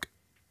 Denmark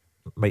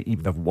might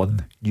even have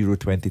won Euro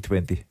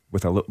 2020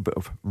 with a little bit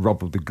of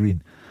rub of the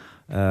green.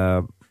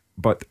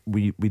 But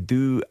we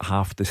do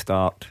have to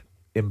start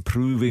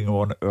improving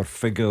on our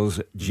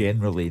figures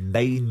generally.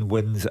 9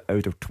 wins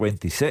out of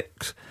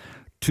 26,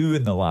 2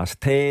 in the last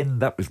 10.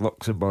 That was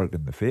Luxembourg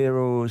and the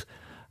Faroes.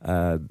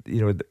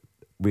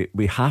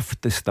 We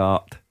have to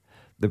start.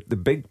 The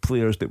big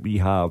players that we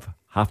have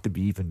to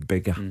be even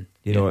bigger.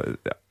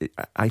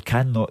 I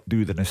cannot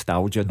do the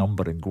nostalgia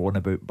number and go on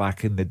about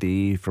back in the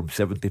day from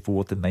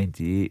 74 to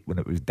 98 when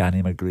it was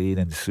Danny McGrain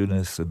and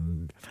Souness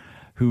and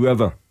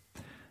whoever.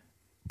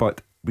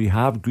 But we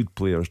have good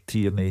players,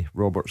 Tierney,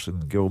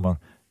 Robertson, Gilmer.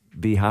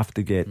 They have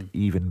to get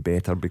even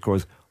better,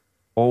 because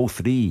all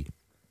three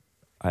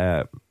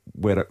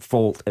were at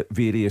fault at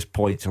various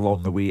points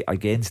along the way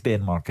against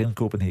Denmark in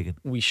Copenhagen.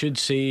 We should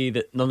say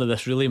that none of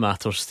this really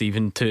matters,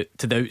 Stephen, to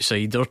the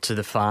outsider, to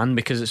the fan,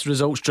 because it's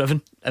results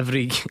driven.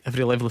 Every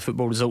level of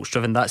football, results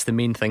driven. That's the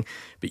main thing.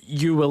 But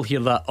you will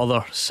hear that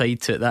other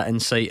side to it, that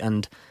insight,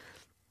 and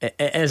it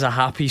is a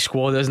happy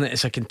squad, isn't it?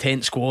 It's a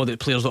content squad.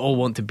 It's players that all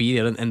want to be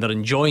there and they're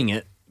enjoying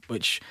it,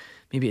 which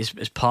maybe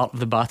it's part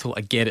of the battle.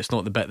 I get it's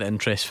not the bit that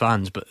interests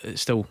fans, but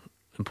it's still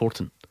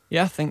important.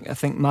 Yeah, I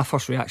think my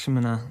first reaction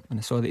when I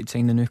saw that he'd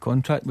signed the new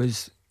contract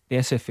was the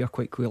SFA are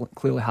quite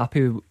clearly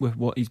happy with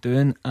what he's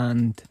doing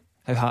and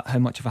how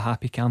much of a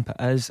happy camp it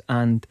is.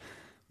 And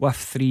with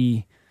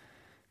 3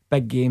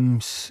 big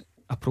games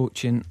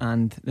approaching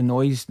and the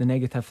noise, the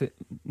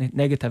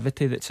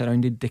negativity that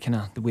surrounded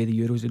the way the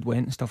Euros had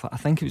went and stuff, I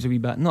think it was a wee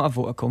bit, not a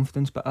vote of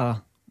confidence,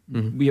 but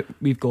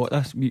we've got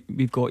this,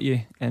 we've got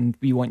you, and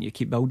we want you to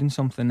keep building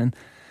something. And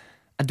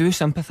I do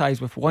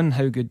sympathise with, one,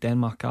 how good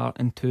Denmark are,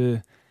 and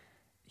 2,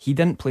 he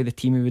didn't play the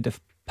team he would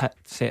have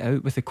set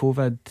out with the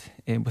COVID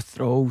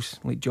withdrawals,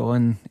 like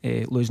John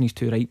losing his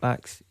 2 right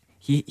backs.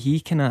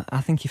 He I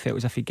think he felt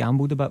as if he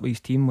gambled a bit with his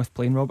team with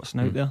playing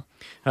Robertson out there.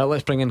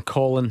 Let's bring in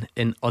Colin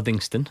in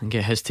Uddingston and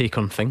get his take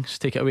on things.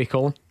 Take it away,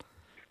 Colin.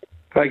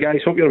 Hi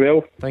guys, hope you're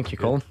well. Thank you,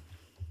 Colin.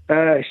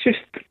 It's just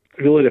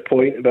really the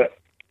point that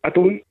I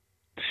don't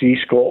see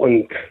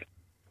Scotland,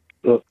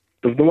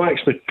 they've not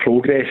actually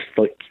progressed.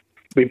 Like,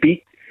 we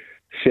beat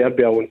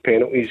Serbia on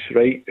penalties,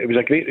 right? It was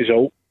a great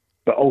result,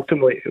 but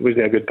ultimately it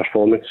wasn't a good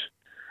performance.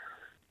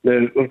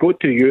 Now, we've got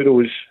to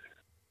Euros,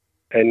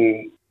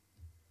 and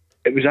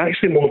it was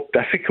actually more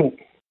difficult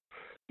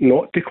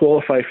not to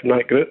qualify from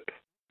that group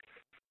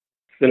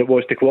than it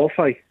was to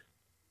qualify.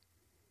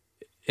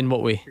 In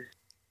what way?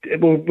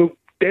 Well,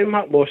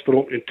 Denmark lost their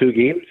opening 2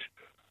 games,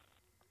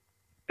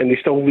 and they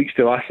still reached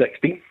the last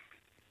 16.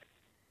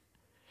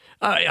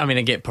 I mean,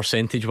 I get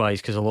percentage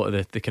wise, because a lot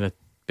of the kind of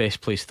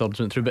best placed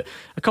thirds went through, but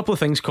a couple of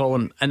things,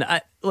 Colin, and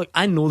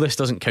I know this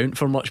doesn't count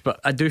for much,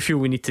 but I do feel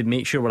we need to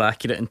make sure we're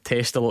accurate and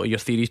test a lot of your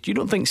theories. Do you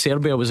don't think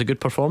Serbia was a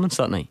good performance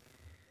that night?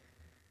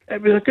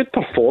 It was a good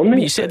performance. I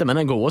mean, you said a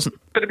minute ago it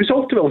wasn't, but it was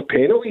ultimately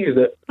penalties.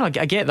 That no,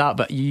 I get that,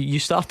 but you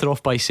started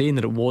off by saying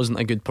that it wasn't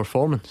a good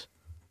performance.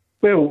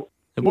 Well,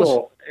 it was.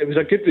 No, it was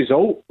a good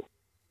result,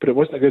 but it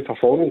wasn't a good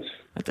performance.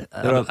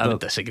 I would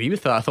disagree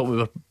with that. I thought we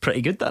were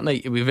pretty good that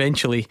night. We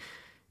eventually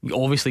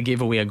obviously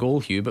gave away a goal,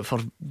 Hugh, but for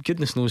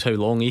goodness knows how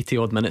long, 80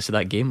 odd minutes of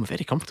that game, we're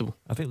very comfortable.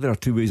 I think there are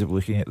 2 ways of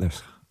looking at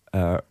this.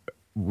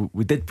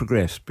 We did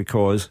progress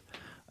because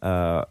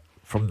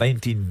from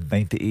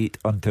 1998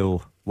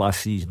 until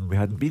last season we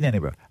hadn't been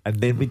anywhere, and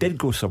then we did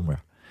go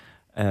somewhere,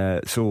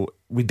 so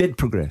we did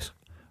progress.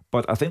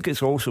 But I think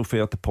it's also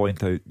fair to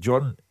point out,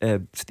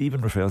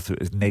 Stephen refers to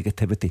it as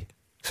negativity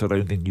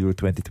surrounding Euro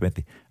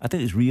 2020. I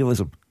think it's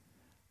realism.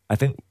 I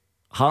think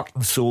heart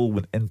and soul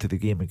went into the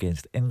game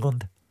against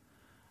England,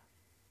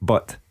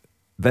 but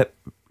that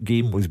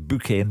game was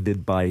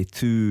bookended by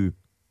 2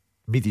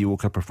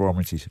 mediocre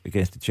performances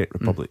against the Czech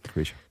Republic.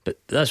 But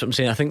that's what I'm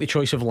saying. I think the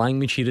choice of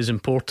language here is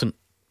important.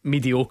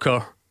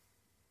 Mediocre,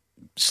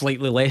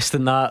 slightly less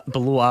than that,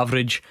 below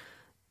average.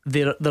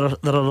 There are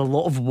a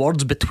lot of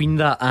words between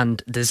that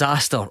and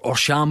disaster or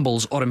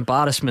shambles or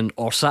embarrassment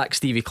or sack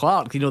Stevie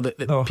Clarke,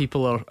 that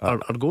people are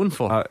going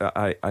for.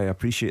 I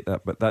appreciate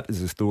that, but that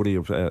is the story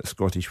of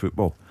Scottish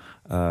football.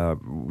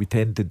 We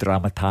tend to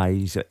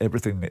dramatise.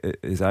 Everything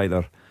is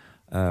either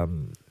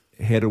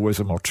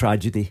heroism or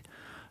tragedy.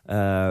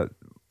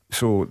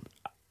 So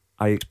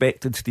I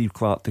expected Steve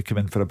Clarke to come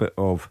in for a bit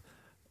of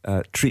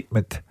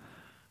treatment,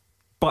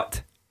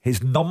 but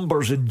his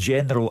numbers in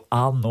general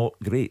are not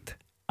great,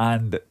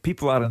 and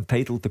people are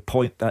entitled to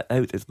point that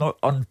out. It's not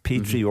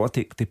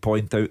unpatriotic to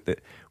point out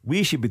that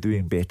we should be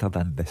doing better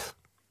than this.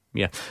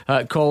 Yeah,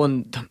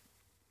 Colin,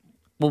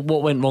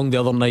 what went wrong the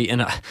other night?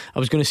 And I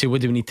was going to say,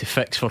 what do we need to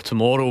fix for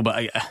tomorrow?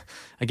 But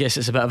I guess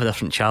it's a bit of a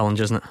different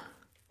challenge, isn't it?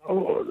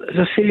 Oh, as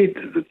I say,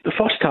 the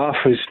first half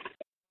was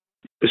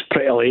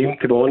pretty lame,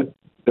 to be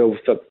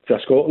honest, from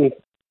a Scotland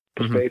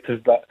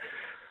perspective. But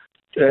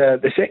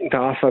the second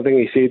half, I think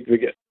he said we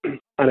get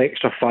an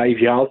extra 5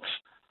 yards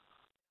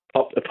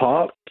up the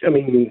park. I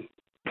mean,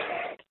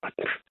 I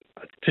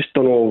just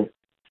don't know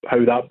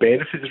how that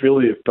benefits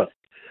really, but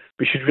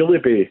we should really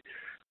be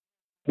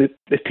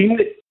the team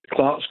that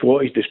Clark's got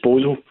at his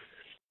disposal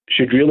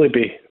should really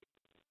be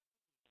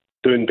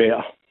doing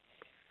better.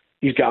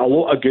 He's got a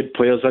lot of good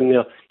players in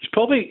there. He's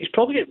probably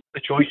got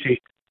the choice of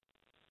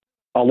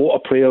a lot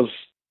of players,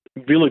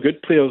 really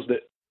good players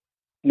that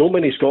not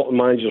many Scotland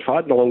managers have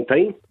had in a long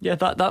time. Yeah,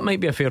 that might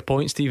be a fair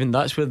point, Stephen.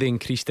 That's where the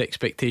increased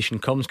expectation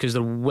comes, because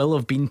there will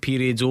have been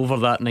periods over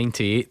that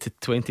 98 to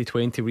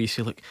 2020 where you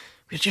say, look,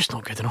 we're just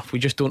not good enough, we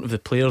just don't have the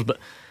players. But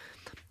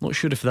I'm not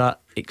sure if that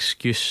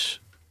excuse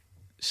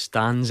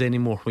stands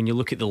anymore when you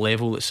look at the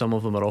level that some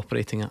of them are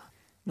operating at.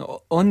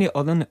 No, on the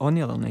other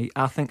night,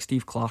 I think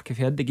Steve Clarke, if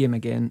he had the game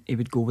again, he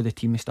would go with the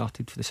team he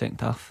started for the second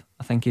half.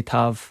 I think he'd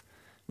have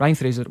Ryan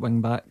Fraser at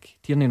wing back,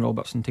 Tierney and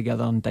Robertson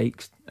together, and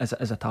Dykes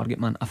as a target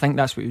man. I think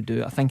that's what he would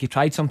do. I think he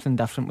tried something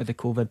different with the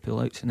COVID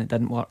pullouts and it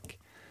didn't work.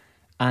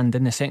 And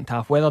in the second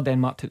half, whether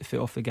Denmark took the foot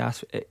off the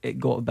gas, it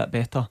got a bit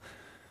better.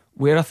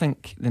 Where I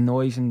think the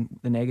noise and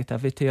the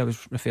negativity I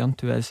was referring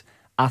to is,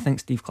 I think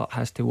Steve Clarke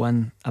has to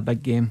win a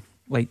big game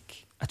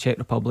like a Czech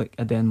Republic,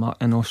 a Denmark,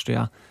 and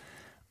Austria,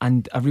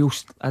 and a real,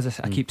 as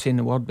I keep saying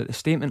the word, but the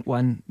statement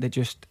win. They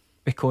just,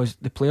 because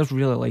the players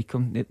really like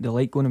him, they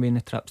like going away on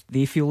the trips.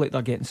 They feel like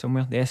they're getting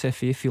somewhere. The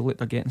SFA feel like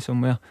they're getting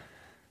somewhere.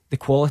 The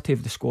quality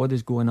of the squad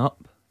is going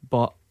up,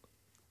 but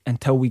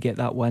until we get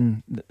that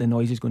win, the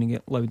noise is going to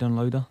get louder and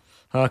louder.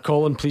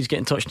 Colin, please get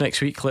in touch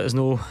next week. Let us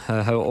know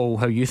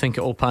how you think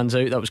it all pans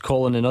out. That was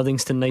Colin in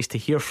Uddingston. Nice to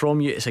hear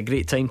from you. It's a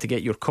great time to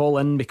get your call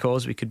in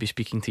because we could be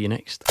speaking to you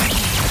next.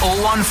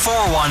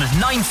 0141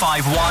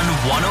 951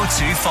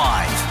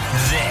 1025.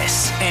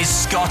 This is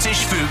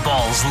Scottish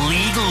football's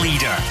league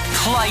leader,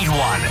 Clyde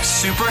One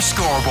Super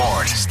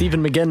Scoreboard.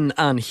 Stephen McGinn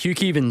and Hugh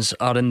Keevins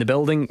are in the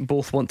building.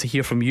 Both want to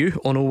hear from you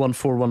on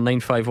 0141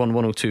 951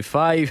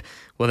 1025,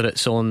 whether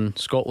it's on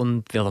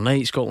Scotland the other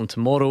night, Scotland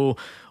tomorrow,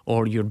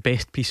 or your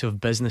best piece of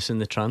business in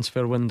the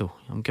transfer window.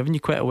 I'm giving you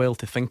quite a while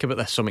to think about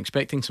this, so I'm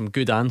expecting some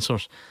good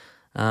answers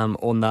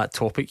on that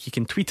topic. You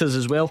can tweet us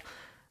as well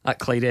at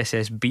Clyde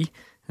SSB.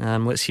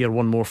 Let's hear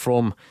one more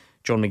from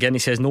John McGinn. He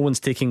says no one's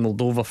taking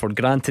Moldova for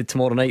granted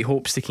tomorrow night.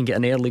 Hopes they can get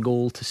an early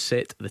goal to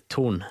set the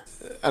tone.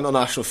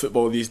 International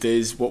football these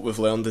days, what we've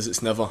learned is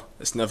it's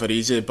never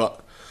easy,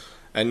 but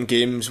in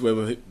games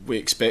where we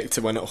expect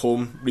to win at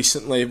home,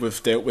 recently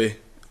we've dealt with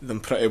them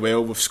pretty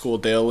well. We've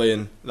scored early,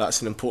 and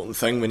that's an important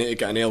thing. We need to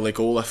get an early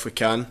goal if we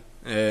can,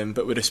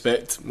 but we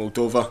respect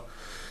Moldova.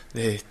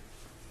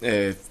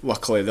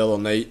 Luckily the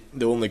other night,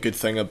 the only good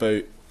thing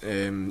about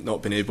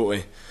not being able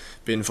to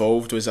be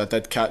involved was I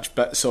did catch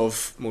bits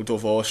of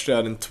Moldova Austria,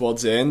 and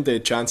towards the end they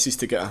had chances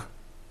to get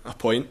a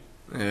point.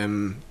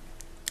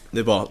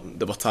 They were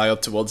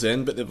tired towards the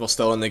end, but they were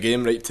still in the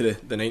game right to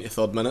the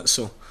 93rd minute,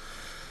 so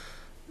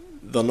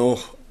they're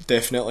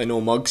definitely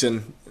no mugs,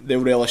 and they'll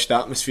relish the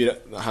atmosphere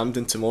at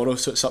Hampden tomorrow.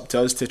 So it's up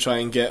to us to try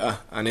and get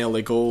an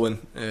early goal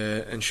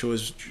and show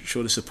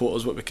the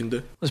supporters what we can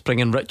do. Let's bring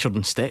in Richard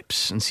in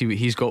Steps and see what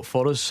he's got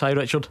for us. Hi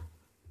Richard.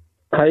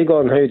 Hi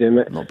Gordon, how you doing,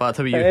 mate? Not bad,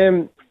 how are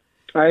you?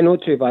 I know,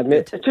 too bad,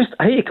 mate. It's just,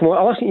 I hate to come on,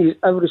 I listen to you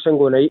every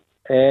single night.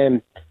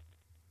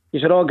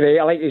 You're all great.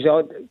 I like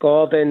you,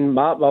 Gordon,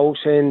 Matt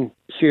Wilson,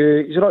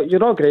 Hugh.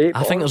 You're all great.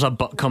 I think there's a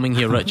but coming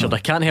here, Richard. I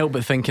can't help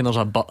but thinking there's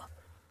a but.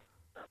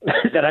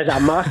 There is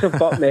a massive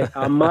but, mate.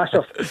 A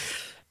massive.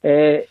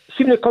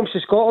 See, when it comes to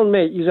Scotland,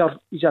 mate,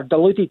 you're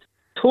deluded.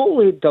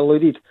 Totally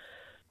deluded.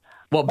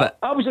 What bit?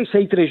 I was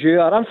excited as you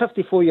are. I'm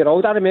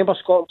 54-year-old. I remember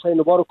Scotland playing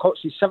the World Cup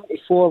since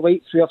 74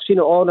 right through. I've seen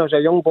it all when I was a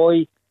young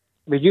boy.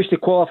 We used to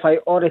qualify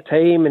all the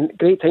time and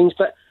great times,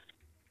 but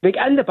we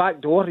get in the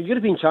back door,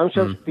 European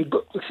Championship.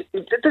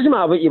 It doesn't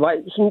matter what you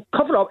want. You can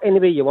cover it up any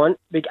way you want.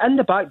 We get in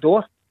the back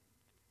door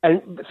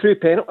and through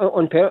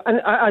on penalty.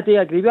 And I do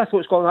agree with you. I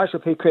thought Scotland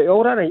actually played quite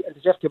well that night and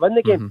deserved to win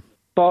the game.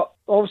 But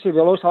obviously we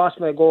lost the last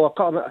minute goal,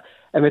 and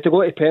we had to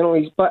go to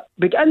penalties. But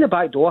we get in the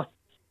back door.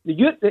 In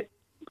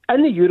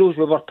the Euros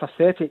we were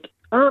pathetic,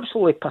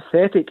 absolutely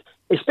pathetic,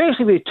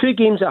 especially with 2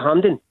 games at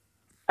Hampden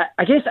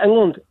against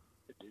England.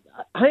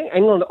 I think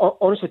England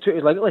honestly took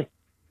it lightly,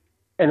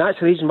 and that's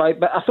the reason why.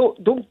 But I thought,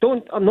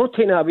 I'm not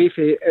taking that away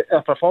from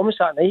our performance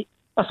that night.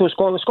 I thought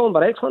Scotland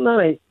were excellent that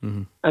night,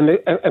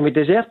 and we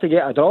deserved to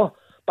get a draw.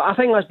 But I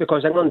think that's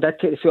because England did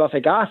take the foot off the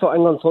gas. I thought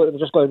England thought they were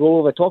just going to roll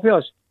over the top of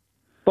us.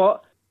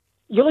 But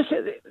you look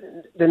at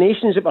the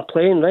nations that were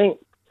playing, right?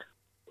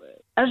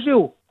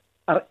 Israel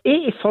are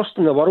 81st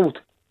in the world,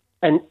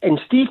 and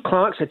Steve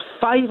Clarke's had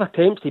 5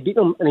 attempts to beat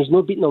them, and he's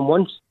not beaten them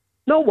once.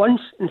 Not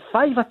once, in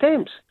 5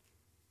 attempts.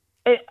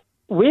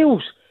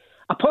 Wales,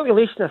 a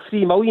population of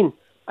 3 million,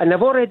 and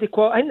they've already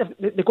I think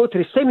they go to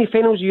the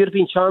semi-finals of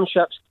European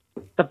Championships.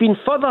 They've been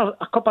further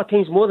a couple of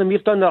times more than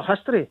we've done in our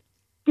history.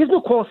 We've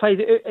not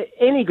qualified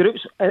any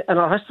groups in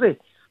our history.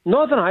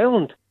 Northern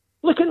Ireland,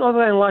 look at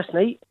Northern Ireland last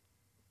night.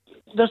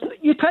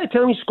 You try to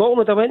tell me Scotland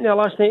would have went there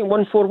last night and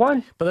won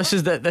 4-1. But this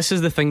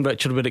is the thing,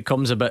 Richard, where it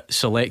comes a bit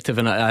selective,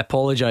 and I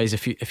apologise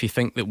if you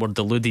think that we're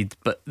deluded,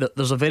 but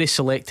there's a very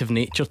selective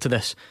nature to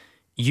this.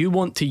 You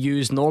want to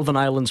use Northern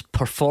Ireland's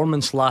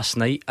performance last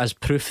night as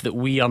proof that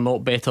we are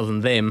not better than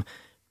them,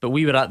 but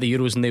we were at the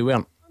Euros and they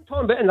weren't. I'm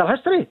talking about in their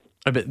history.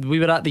 But we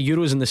were at the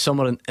Euros in the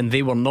summer and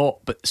they were not,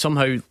 but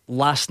somehow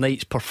last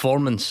night's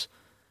performance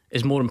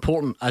is more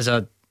important as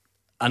an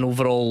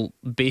overall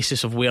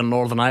basis of where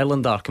Northern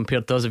Ireland are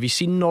compared to us. Have you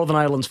seen Northern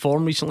Ireland's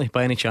form recently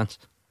by any chance?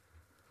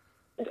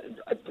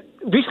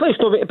 Recently it's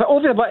not,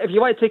 but if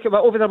you want to take it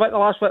over about the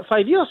last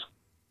 5 years,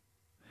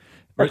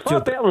 it's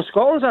far better than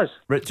Scotland's is.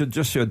 Richard,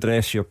 just to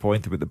address your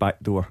point about the back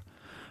door,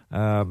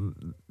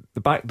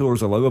 the back door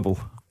is allowable.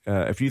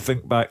 If you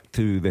think back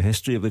to the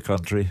history of the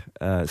country,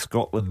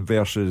 Scotland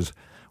versus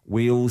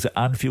Wales at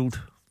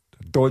Anfield,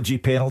 dodgy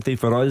penalty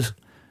for us,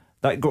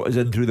 that got us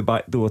in through the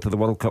back door to the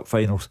World Cup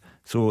finals.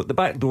 So the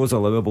back door is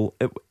allowable.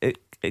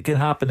 it can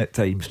happen at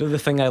times. So the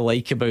thing I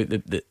like about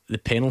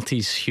the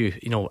penalties, Hugh,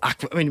 you know, I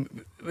mean,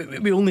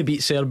 we only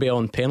beat Serbia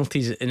on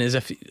penalties, and as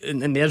if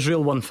in the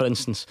Israel one, for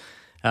instance,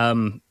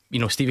 you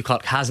know, Stevie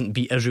Clarke hasn't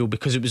beat Israel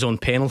because it was on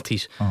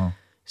penalties.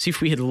 See,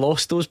 if we had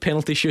lost those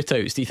penalty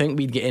shootouts, do you think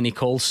we'd get any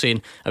calls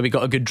saying, we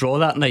got a good draw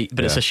that night,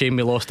 but it's a shame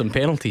we lost on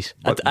penalties?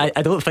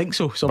 I don't think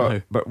so,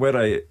 somehow. But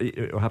where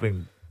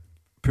having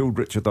pulled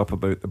Richard up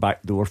about the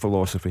backdoor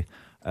philosophy,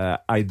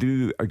 I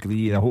do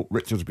agree, and I hope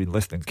Richard's been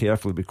listening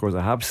carefully, because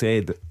I have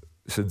said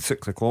since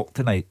 6 o'clock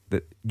tonight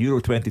that Euro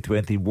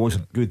 2020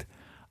 wasn't good.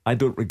 I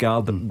don't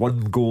regard that 1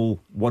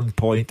 goal, 1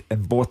 point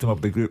and bottom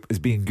of the group as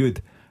being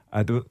good.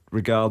 I don't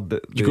regard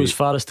that. Would you go as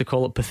far as to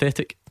call it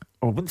pathetic?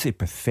 I wouldn't say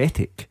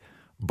pathetic,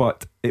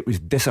 but it was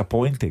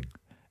disappointing.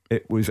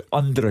 It was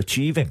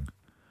underachieving,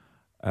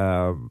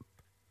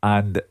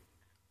 and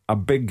a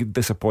big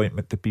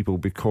disappointment to people,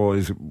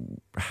 because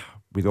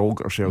we'd all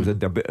got ourselves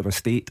into a bit of a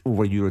state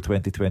over Euro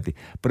 2020.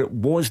 But it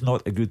was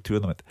not a good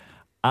tournament.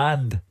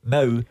 And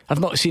now, I've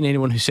not seen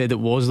anyone who said it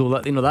was, though.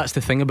 That, you know, that's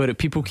the thing about it.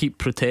 People keep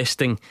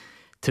protesting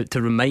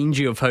to remind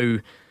you of how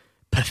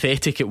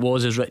pathetic it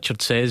was, as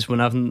Richard says,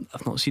 when I've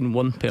not seen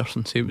one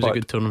person say it was a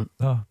good tournament.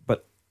 No,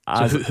 but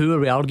so who are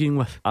we arguing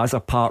with? As a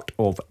part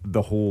of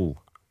the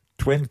whole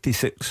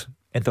 26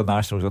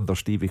 internationals under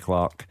Stevie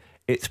Clarke,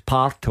 it's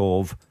part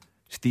of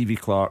Stevie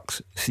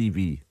Clarke's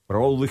CV.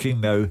 We're all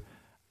looking now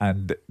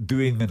and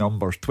doing the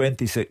numbers.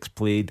 26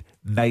 played,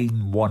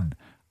 9 won.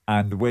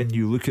 And when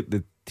you look at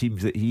the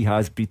teams that he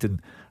has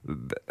beaten,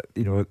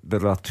 you know,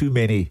 there are too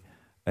many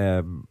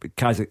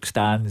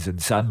Kazakhstans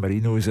and San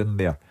Marinos in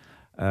there,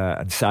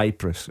 and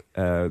Cyprus.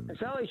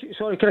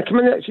 Sorry, can I come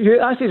in there?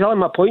 That's exactly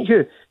my point,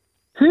 Hugh.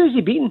 Who is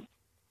he beating?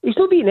 He's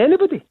not beating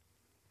anybody.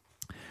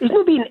 He's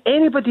not beating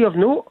anybody of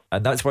note.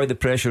 And that's why the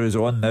pressure is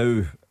on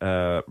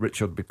now,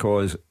 Richard,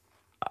 because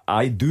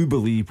I do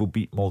believe we'll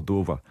beat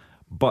Moldova.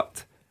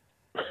 But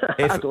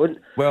if, I don't.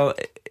 Well,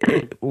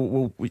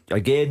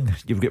 again,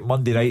 you've got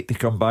Monday night to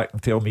come back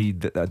and tell me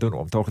that I don't know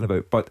what I'm talking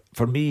about. But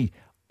for me,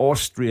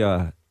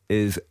 Austria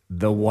is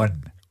the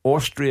one.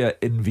 Austria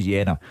in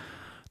Vienna.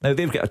 Now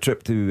they've got a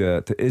trip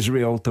to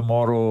Israel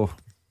tomorrow.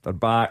 They're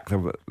back.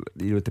 They're,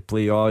 you know, to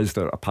play us.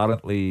 They're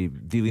apparently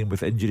dealing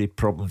with injury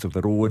problems of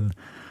their own.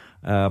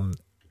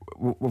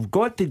 We've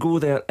got to go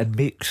there and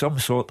make some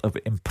sort of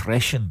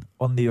impression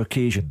on the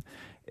occasion.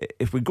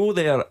 If we go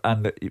there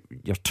and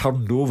you're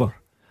turned over,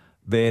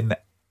 then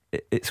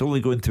it's only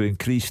going to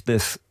increase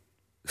this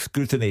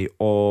scrutiny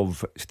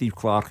of Steve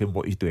Clarke and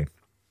what he's doing.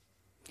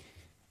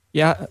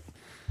 Yeah,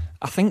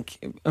 I think,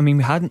 I mean,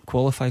 we hadn't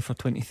qualified for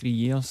 23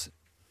 years,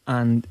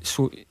 and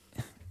so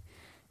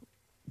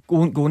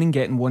going and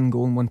getting 1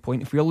 goal and 1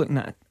 point, if we're looking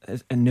at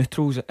it in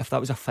neutrals, if that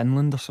was a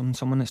Finland or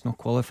someone that's not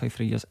qualified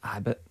for years,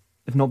 but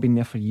they've not been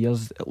there for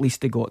years, at least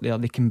they got there,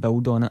 they can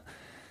build on it.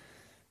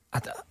 I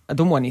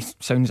don't want to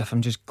sound as if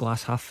I'm just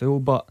glass half full,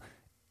 but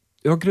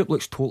our group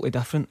looks totally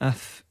different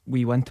if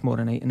we win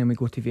tomorrow night and then we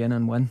go to Vienna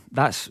and win.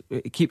 I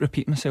keep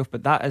repeating myself,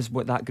 but that is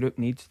what that group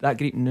needs. That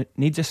group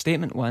needs a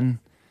statement win.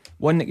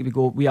 One that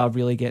we are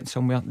really getting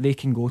somewhere. They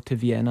can go to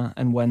Vienna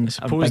and win. I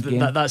suppose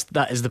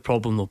that is the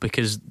problem, though,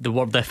 because the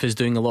word if is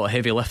doing a lot of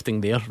heavy lifting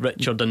there.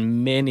 Richard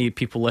and many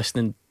people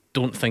listening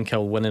don't think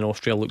I'll win in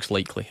Austria looks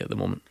likely at the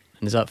moment.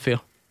 And is that fair?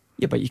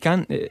 Yeah, but you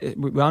can't.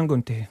 We aren't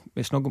going to.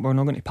 We're not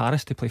going to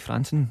Paris to play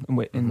France, and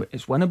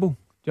it's winnable.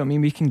 Do you know what I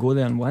mean? We can go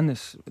there and win.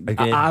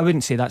 I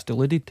wouldn't say that's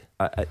deluded.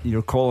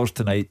 Your callers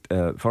tonight,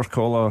 first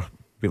caller,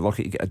 be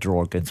lucky to get a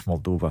draw against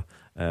Moldova.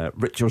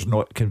 Richard's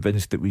not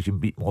convinced that we can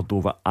beat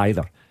Moldova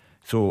either.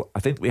 So I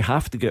think we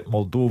have to get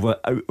Moldova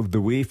out of the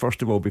way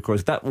first of all,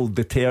 because that will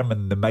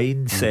determine the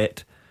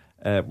mindset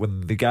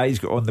when the guys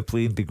get on the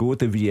plane to go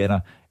to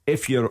Vienna.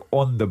 If you're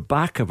on the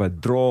back of a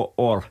draw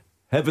or,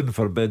 heaven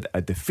forbid, a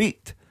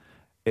defeat,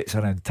 it's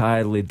an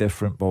entirely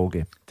different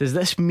ballgame. Does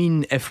this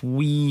mean if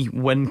we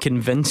win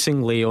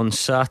convincingly on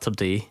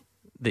Saturday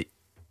that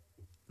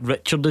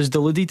Richard is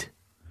deluded?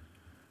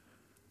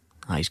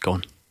 He's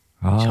gone.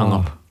 He's hung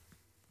up.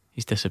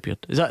 He's disappeared.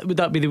 Would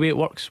that be the way it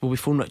works? Will we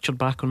phone Richard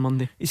back on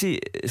Monday? You see,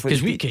 it's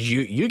like because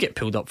you get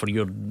pulled up for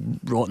your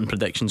rotten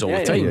predictions all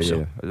the time.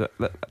 Yeah.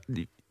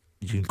 You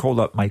can call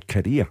that my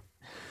career.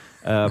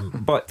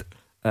 But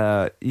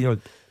you know,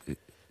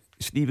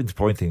 Stephen's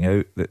pointing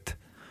out that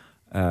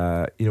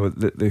you know,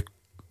 the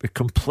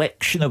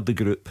complexion of the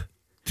group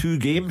 2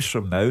 games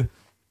from now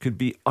could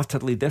be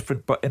utterly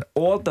different. But in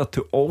order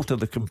to alter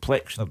the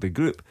complexion of the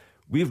group,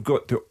 we've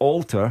got to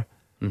alter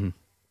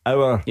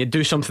our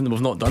do something that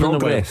we've not done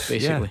progress. In a way,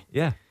 basically.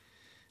 Yeah.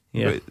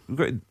 We've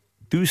got to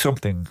do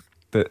something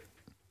that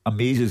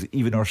amazes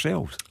even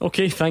ourselves.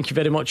 Okay, thank you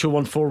very much.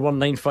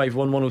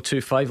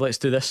 01419511025. Let's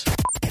do this.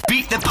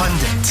 Beat the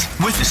Pundit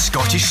with the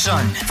Scottish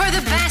Sun. For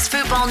the best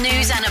football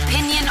news and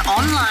opinion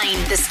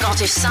online,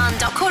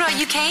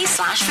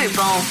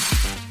 thescottishsun.co.uk/football.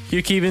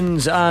 Hugh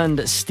Keevins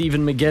and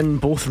Stephen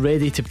McGinn both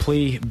ready to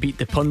play Beat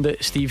the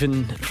Pundit.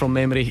 Stephen, from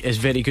memory, is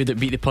very good at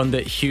Beat the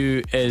Pundit.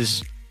 Hugh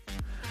is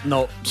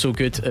not so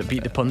good at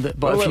Beat the Pundit.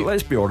 But well,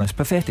 let's be honest,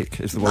 pathetic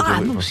is the word.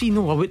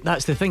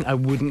 That's the thing. I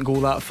wouldn't go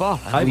that far.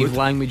 I believe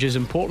language is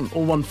important.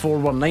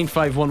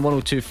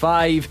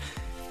 01419511025.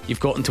 You've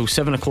got until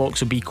 7 o'clock,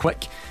 so be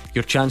quick.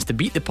 Your chance to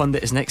Beat the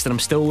Pundit is next, and I'm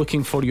still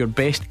looking for your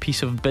best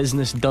piece of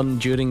business done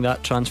during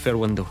that transfer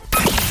window.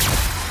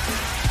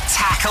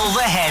 Tackle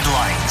the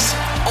headlines.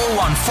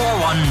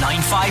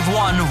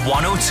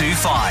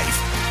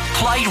 01419511025.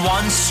 Clyde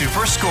 1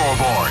 Super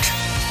Scoreboard.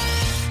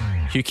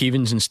 Hugh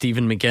Keevins and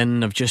Stephen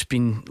McGinn have just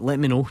been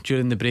letting me know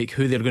during the break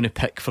who they're going to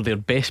pick for their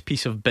best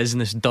piece of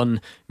business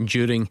done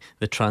during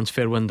the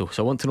transfer window.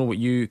 So I want to know what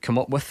you come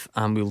up with,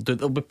 and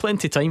there'll be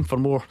plenty of time for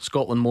more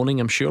Scotland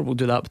morning, I'm sure. We'll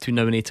do that between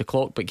now and 8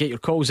 o'clock, but get your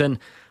calls in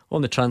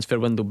on the transfer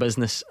window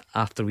business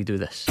after we do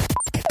this.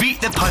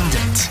 Beat the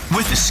Pundit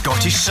with the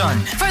Scottish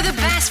Sun. For the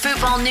best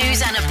football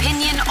news and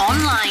opinion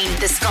online,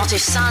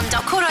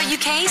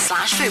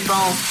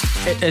 thescottishsun.co.uk/football.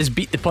 It is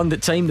Beat the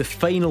Pundit time, the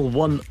final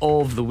one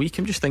of the week.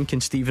 I'm just thinking,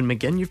 Stephen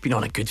McGinn, you've been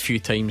on a good few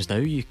times now.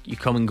 You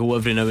come and go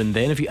every now and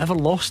then. Have you ever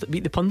lost at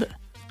Beat the Pundit?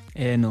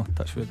 No,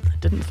 touch wood. I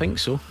didn't think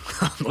so.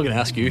 I'm not going to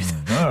ask you.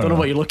 Don't know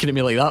what you're looking at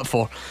me like that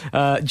for.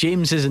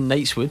 James is in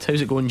Knightswood. How's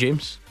it going,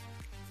 James?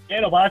 Yeah,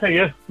 not bad, how are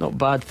you? Not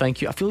bad,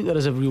 thank you. I feel like there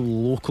is a real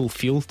local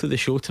feel to the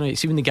show tonight.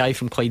 See, when the guy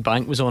from Clyde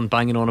Bank was on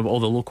banging on about all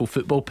the local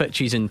football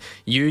pitches, and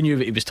you knew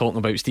what he was talking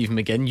about, Stephen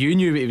McGinn. You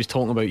knew what he was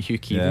talking about, Hugh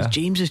Keevins.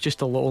 James is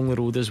just along the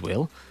road as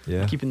well,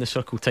 keeping the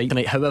circle tight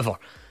tonight. However,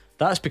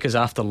 that's because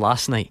after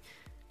last night.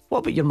 What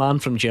about your man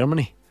from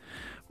Germany?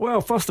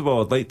 Well, first of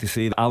all, I'd like to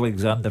say that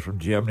Alexander from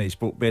Germany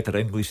spoke better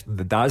English than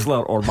the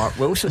Dazzler or Mark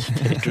Wilson.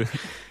 True.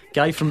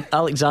 Guy from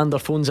Alexander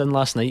phones in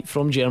last night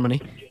from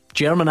Germany.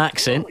 German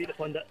accent,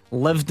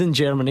 lived in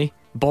Germany,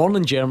 born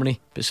in Germany,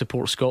 but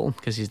supports Scotland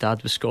because his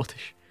dad was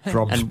Scottish.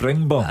 From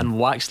Springburn. And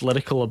waxed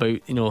lyrical about,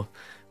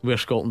 where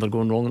Scotland are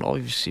going wrong, and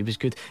obviously he was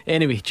good.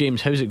 Anyway,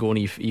 James, how's it going?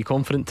 Are you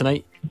confident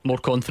tonight? More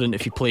confident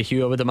if you play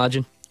Hugh, I would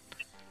imagine.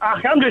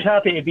 I'm just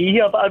happy to be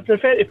here, but I'd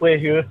prefer to play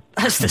Hugh.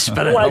 That's the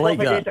spirit. I like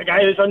that. A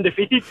guy who's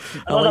undefeated.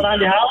 Another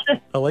Andy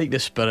Halliday. I like the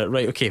spirit.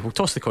 Right, okay, we'll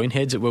toss the coin.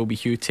 Heads it will be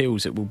Hugh,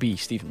 tails it will be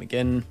Stephen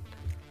McGinn.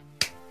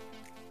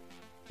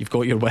 You've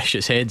got your wish.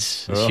 It's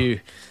heads. It's Hugh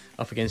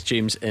up against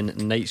James in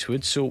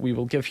Knightswood. So we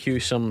will give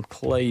Hugh some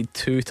Clyde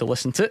 2 to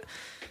listen to,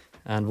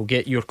 and we'll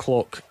get your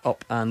clock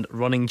up and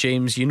running.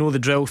 James, you know the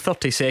drill.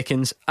 30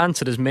 seconds.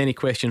 Answer as many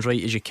questions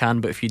right as you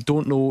can, but if you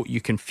don't know,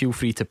 you can feel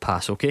free to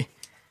pass, okay?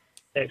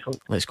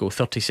 Excellent. Let's go.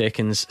 30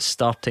 seconds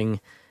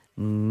starting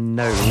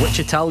now. Which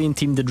Italian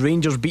team did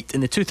Rangers beat in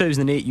the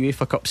 2008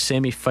 UEFA Cup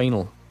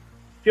semi-final?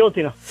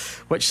 Fiorentina.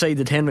 Which side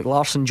did Henrik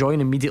Larsson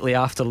join immediately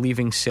after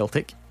leaving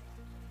Celtic?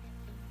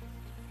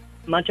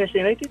 Manchester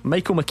United.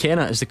 Michael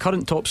McKenna is the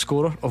current top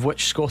scorer of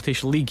which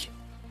Scottish league?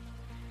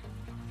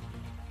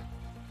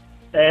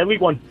 League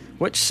One.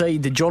 Which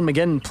side did John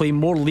McGinn play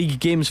more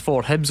league games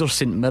for, Hibs or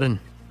St Mirren?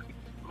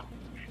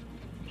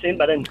 St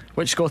Mirren.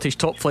 Which Scottish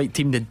top flight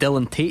team did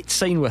Dylan Tate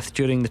sign with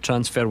during the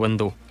transfer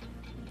window?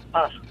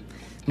 Pass.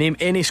 Name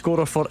any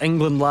scorer for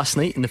England last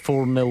night in the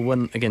 4-0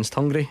 win against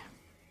Hungary.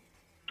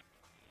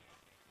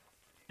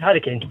 Harry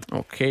Kane.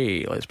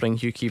 Okay, let's bring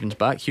Hugh Keevins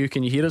back. Hugh,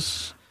 can you hear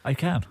us? I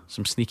can.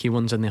 Some sneaky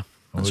ones in there.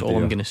 That's all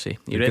I'm going to say.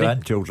 You ready?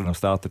 Grandchildren have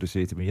started to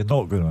say to me, "You're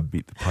not going to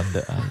beat the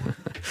Pundit."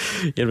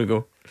 Here we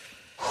go.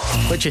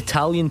 Which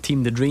Italian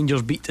team did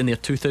Rangers beat in their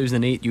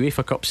 2008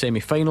 UEFA Cup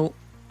semi-final?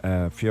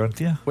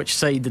 Fiorentina. Which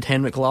side did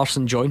Henrik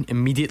Larsson join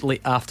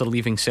immediately after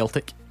leaving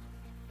Celtic?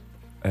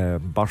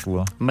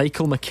 Barcelona.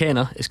 Michael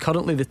McKenna is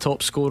currently the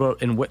top scorer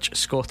in which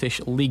Scottish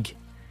league?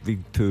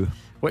 League 2.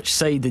 Which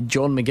side did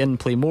John McGinn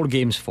play more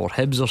games for,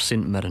 Hibs or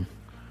St Mirren?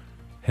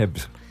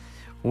 Hibs.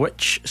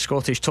 Which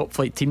Scottish top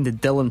flight team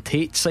did Dylan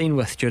Tate sign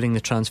with during the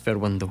transfer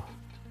window?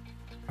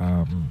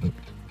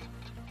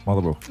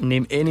 Motherwell.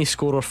 Name any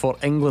scorer for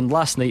England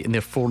last night in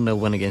their 4-0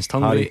 win against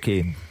Hungary. Harry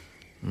Kane.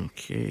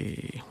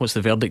 Okay, what's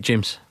the verdict,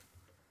 James?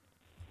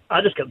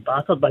 I just got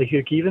battered by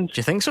Hugh Keevins. Do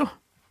you think so?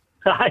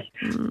 Aye.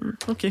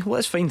 Okay, well,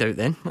 let's find out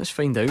then. Let's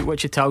find out.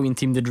 Which Italian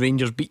team did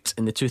Rangers beat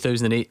in the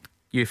 2008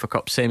 UEFA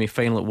Cup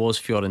semi-final? It was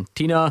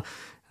Fiorentina.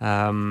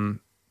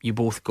 You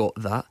both got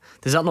that.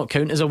 Does that not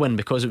count as a win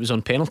because it was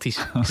on penalties?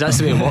 Because that's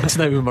the way it works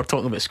now when we're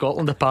talking about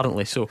Scotland,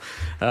 apparently. So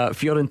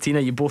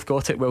Fiorentina, you both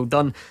got it. Well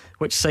done.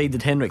 Which side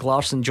did Henrik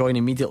Larsson join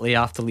immediately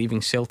after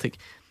leaving Celtic?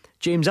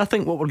 James, I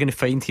think what we're going to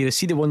find here is,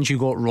 see the ones you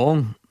got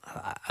wrong,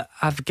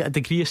 I've got a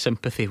degree of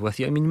sympathy with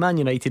you. I mean, Man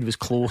United was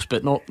close,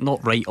 but not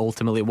right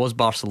ultimately. It was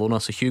Barcelona,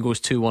 so Hugo's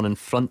 2-1 in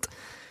front.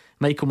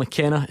 Michael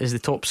McKenna is the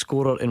top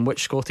scorer in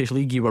which Scottish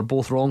league? You were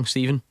both wrong,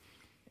 Stephen.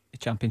 The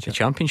Championship. The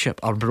Championship,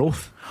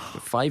 Arbroath.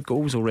 5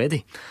 goals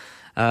already.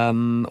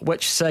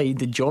 Which side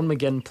did John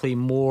McGinn play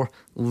more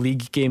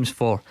league games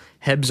for,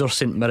 Hibs or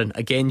St Mirren?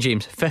 Again,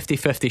 James,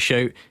 50-50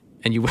 shout,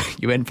 and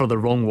you went for the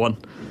wrong one.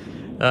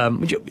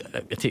 Would you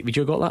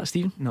have got that,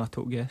 Stephen? No,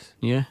 total guess.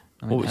 Yeah.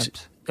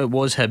 It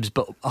was Hibs,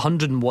 but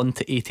 101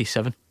 to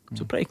 87.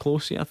 So pretty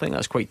close. Yeah, I think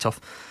that's quite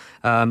tough.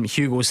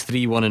 Hugo's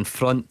 3-1 in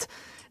front.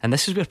 And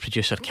this is where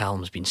producer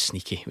Callum's been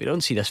sneaky. We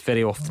don't see this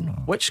very often.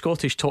 Which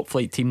Scottish top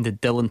flight team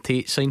did Dylan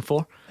Tate sign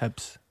for?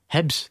 Hibs.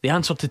 Hibs, the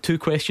answer to 2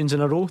 questions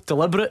in a row.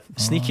 Deliberate,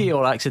 sneaky,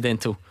 or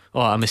accidental?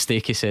 Oh, a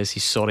mistake, he says.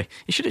 He's sorry.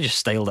 He should have just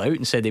styled it out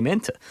and said he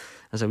meant it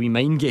as a wee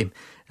mind game.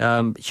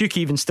 Hugh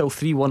Keevins still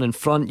 3-1 in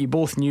front. You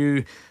both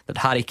knew that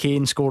Harry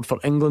Kane scored for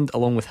England,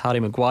 along with Harry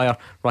Maguire,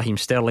 Raheem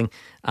Sterling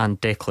and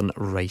Declan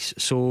Rice.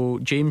 So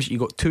James, you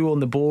got 2 on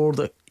the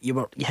board.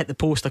 You hit the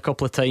post a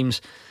couple of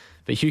times,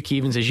 but Hugh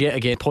Keevins is yet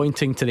again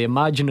pointing to the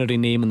imaginary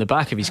name on the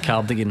back of his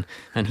cardigan,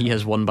 and he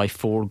has won by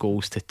 4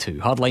 goals to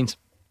 2. Hard lines.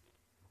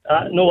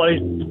 No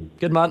worries.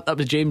 Good man. That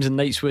was James in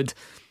Knightswood.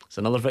 It's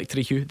another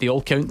victory, Hugh. They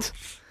all count.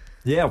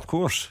 Yeah, of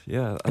course.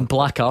 Yeah. And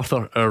Black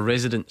Arthur, our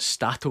resident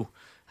Stato,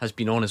 has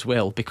been on as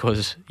well,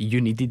 because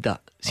you needed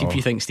that. See if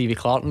you think Stevie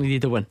Clark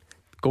needed a win.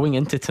 Going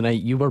into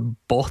tonight, you were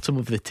bottom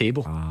of the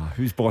table.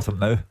 Who's bottom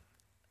now?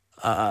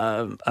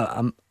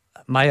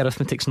 My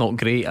arithmetic's not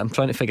great. I'm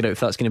trying to figure out if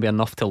that's going to be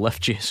enough to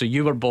lift you. So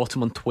you were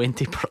bottom on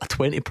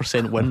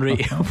 20% win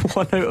rate.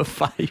 1 out of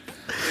 5.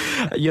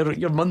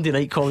 Your Monday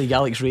night colleague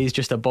Alex Ray is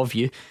just above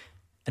you.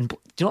 And do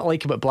you know what I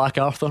like about Black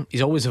Arthur?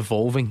 He's always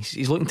evolving.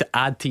 He's looking to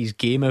add to his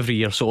game every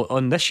year. So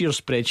on this year's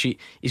spreadsheet,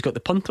 he's got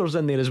the punters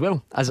in there as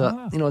well as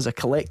a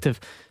collective.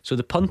 So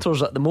the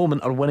punters at the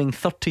moment are winning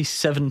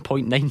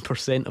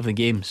 37.9% of the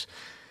games.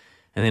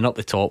 And then up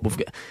the top we've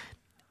got,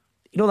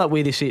 you know that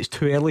way they say it's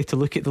too early to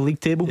look at the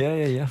league table?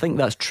 Yeah. I think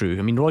that's true.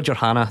 I mean, Roger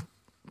Hanna,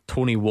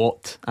 Tony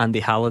Watt,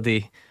 Andy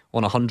Halliday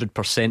on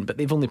 100%, but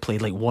they've only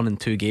played like 1 and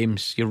 2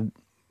 games. Your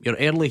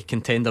early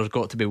contenders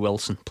got to be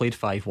Wilson, played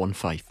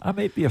 5-1-5. That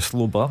might be a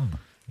slow burn.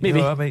 Maybe.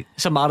 You know,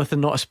 it's a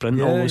marathon, not a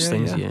sprint. All those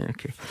things. Yeah.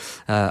 Okay.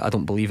 I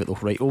don't believe it though.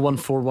 Right.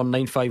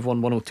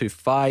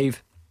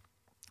 01419511025.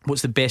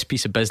 What's the best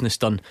piece of business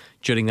done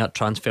during that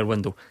transfer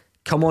window?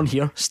 Come on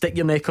here, stick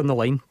your neck on the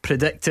line,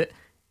 predict it,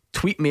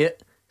 tweet me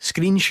it,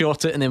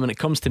 screenshot it, and then when it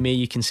comes to me,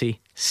 you can say,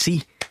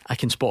 "See, I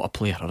can spot a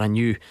player," or "I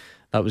knew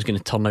that was going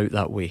to turn out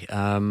that way."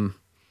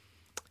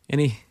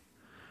 Any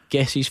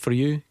guesses for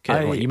you?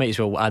 You might as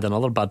well add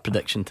another bad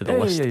prediction to the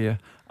list.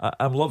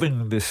 I'm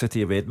loving the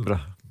city of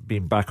Edinburgh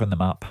being back on the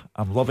map.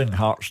 I'm loving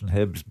Hearts and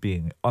Hibs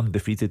being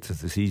undefeated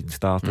since the season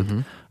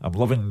started. I'm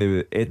loving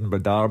the Edinburgh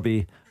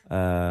Derby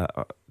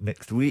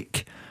next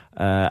week,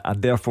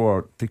 and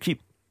therefore to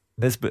keep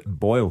Nisbet and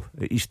Boyle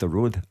at Easter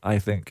Road, I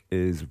think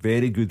is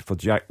very good for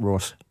Jack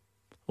Ross.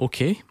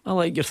 Okay, I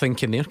like your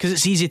thinking there, because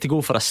it's easy to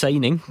go for a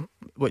signing,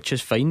 which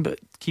is fine, but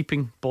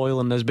keeping Boyle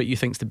and Nisbet you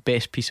think is the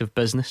best piece of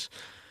business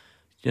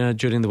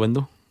during the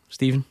window.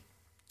 Stephen?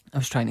 I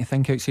was trying to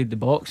think outside the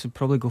box. I'd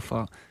probably go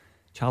for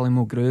Charlie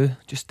Mulgrew,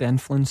 just the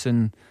influence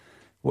and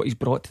what he's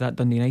brought to that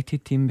Dundee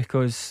United team,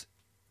 because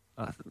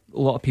a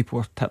lot of people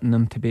were tipping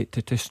them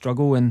to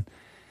struggle, and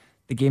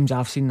the games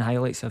I've seen, the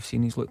highlights I've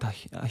seen, he's looked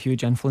a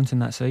huge influence in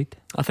that side.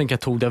 I think I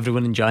told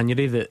everyone in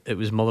January that it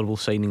was Motherwell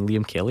signing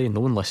Liam Kelly, and no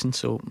one listened,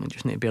 so we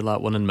just need to bear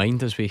that one in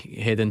mind as we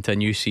head into a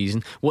new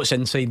season. What's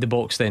inside the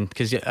box then?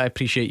 Because I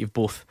appreciate you've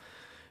both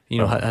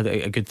had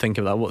a good think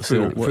of that. What's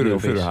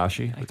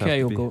Furuhashi?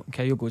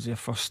 Kyle goes the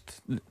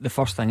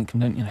first thing that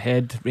came down to your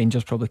head.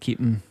 Rangers probably keep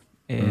him,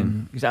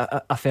 because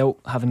I felt,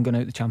 having gone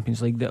out the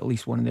Champions League, that at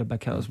least one of their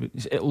big hitters,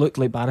 it looked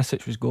like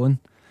Barisic was going.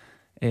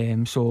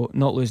 So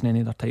not losing any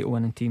of their title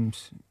winning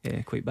teams,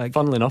 quite big.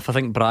 Funnily enough, I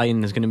think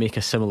Brian is going to make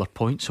a similar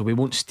point, so we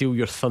won't steal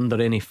your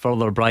thunder any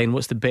further. Brian,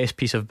 what's the best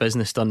piece of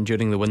business done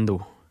during the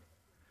window?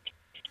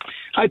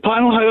 Hi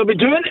panel, how are we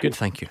doing? Good,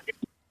 thank you.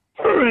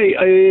 Right,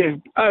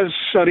 as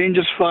a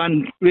Rangers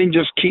fan,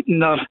 Rangers keeping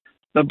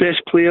their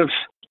best players,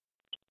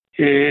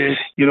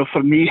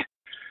 for me,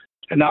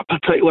 in that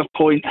particular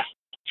point,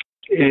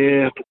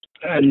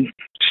 and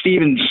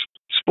Stephen's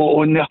spot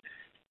on there.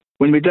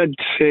 When we did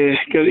get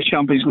out of the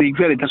Champions League,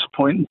 very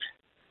disappointing.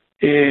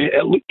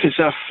 It looked as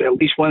if at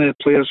least one of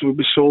the players would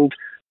be sold.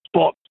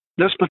 But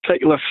this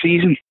particular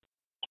season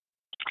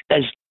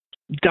is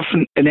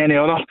different than any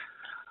other,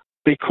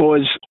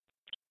 because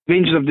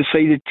Rangers have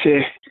decided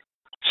to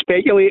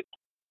speculate,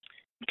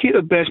 keep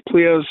their best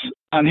players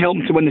and help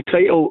them to win the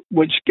title,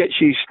 which gets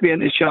you straight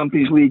into the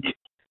Champions League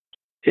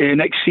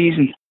next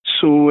season.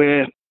 So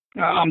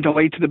I'm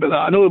delighted about that.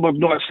 I know we're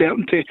not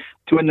certain to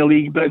win the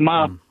league, but in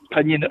my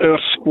opinion, our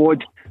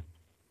squad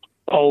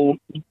will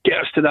get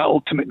us to that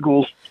ultimate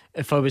goal.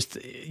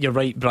 You're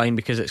right, Brian,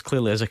 because it's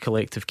clearly as a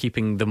collective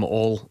keeping them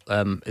all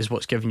is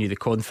what's giving you the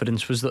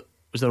confidence. Was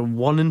there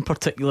one in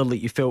particular that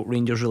you felt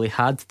Rangers really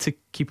had to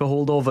keep a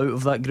hold of out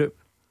of that group?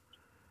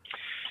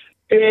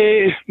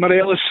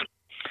 Morelos.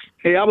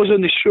 I was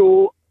on the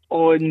show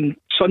on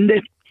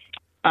Sunday,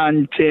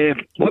 and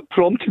what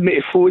prompted me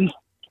to phone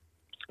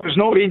was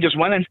not Rangers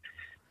winning.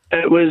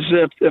 It was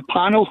the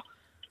panel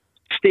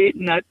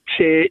stating that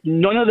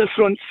none of the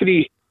front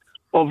three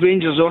of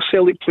Rangers or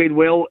Celtic played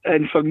well,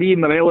 and for me,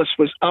 Morelos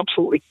was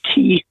absolutely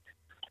key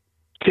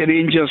to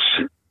Rangers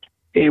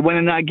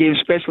winning that game,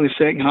 especially in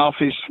the second half.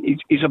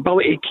 His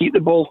ability to keep the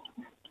ball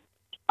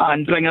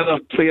and bring other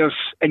players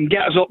and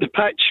get us up the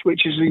pitch,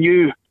 which is the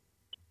new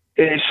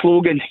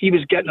slogan. He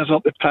was getting us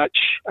up the pitch,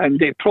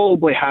 and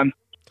probably him.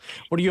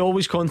 Were you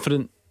always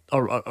confident,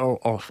 or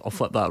I'll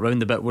flip that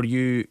around a bit, were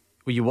you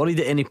were you worried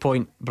at any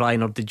point,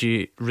 Brian, or did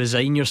you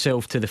resign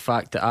yourself to the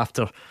fact that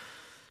after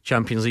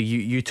Champions League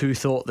you too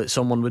thought that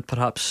someone would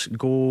perhaps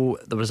go?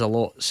 There was a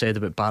lot said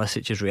about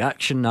Barisic's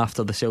reaction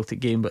after the Celtic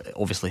game, but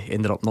obviously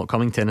ended up not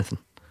coming to anything.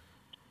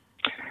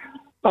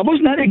 I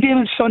wasn't at the game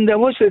on Sunday. I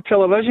was at the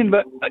television,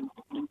 but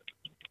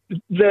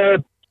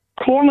the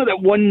corner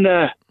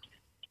that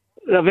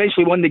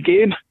eventually won the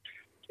game,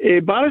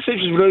 Barisic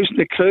was rousing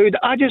the crowd.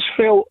 I just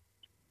felt,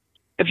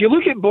 if you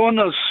look at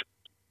Borner's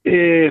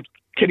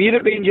career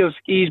at Rangers,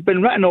 he's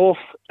been written off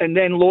and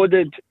then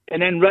loaded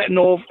and then written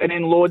off and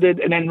then loaded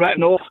and then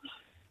written off.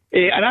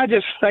 And I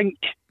just think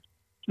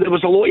there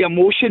was a lot of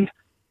emotion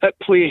at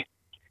play.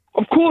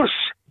 Of course,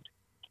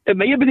 it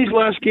might have been his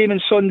last game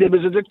on Sunday,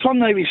 but as it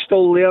turned out, he's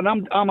still there,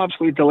 and I'm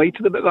absolutely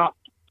delighted about that.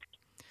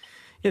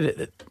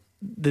 Yeah,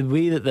 the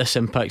way that this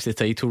impacts the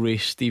title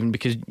race, Stephen,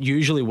 because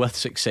usually with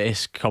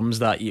success comes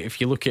that, if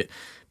you look at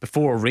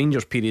before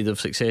Rangers' period of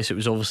success, it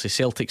was obviously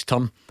Celtic's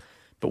turn,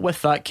 but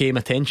with that came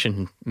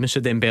attention. Moussa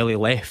Dembele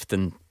left,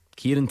 and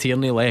Kieran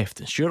Tierney left,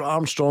 and Stuart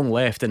Armstrong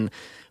left, and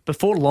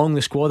before long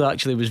the squad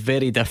actually was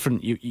very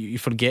different. You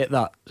forget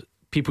that.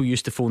 People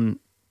used to phone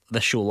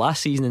this show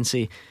last season and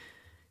say,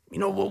 you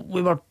know,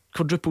 we were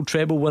quadruple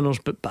treble winners,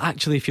 but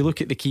actually if you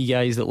look at the key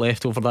guys that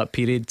left over that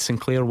period,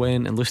 Sinclair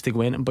went and Lustig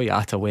went and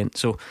Boyata went.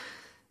 So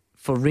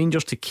for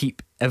Rangers to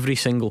keep every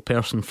single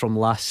person from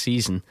last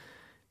season,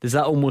 does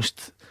that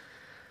almost,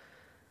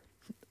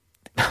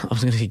 I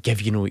was going to say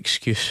give you no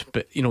excuse,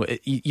 but you know,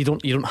 you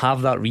don't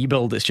have that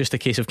rebuild. It's just a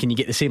case of, can you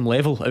get the same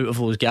level out of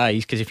those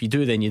guys? Because if you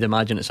do, then you'd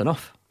imagine it's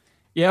enough.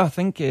 Yeah, I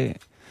think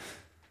if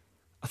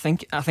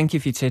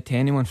you'd said to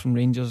anyone from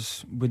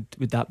Rangers, would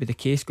that be the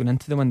case going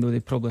into the window,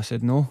 they'd probably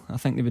said no. I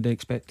think they would have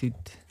expected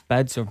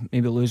bids or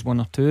maybe lose one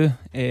or two.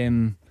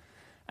 And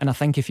I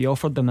think if you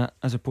offered them it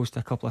as opposed to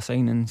a couple of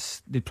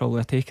signings, they'd probably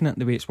have taken it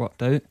the way it's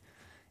worked out.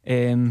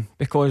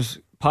 Because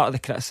part of the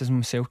criticism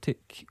of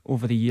Celtic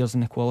over the years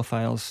in the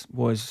qualifiers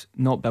was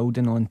not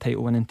building on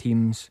title winning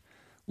teams,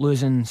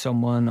 losing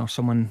someone or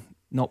someone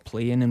not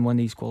playing in one of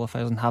these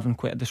qualifiers and having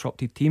quite a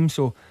disrupted team.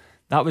 So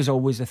that was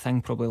always the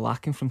thing probably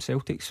lacking from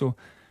Celtic. So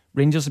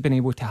Rangers have been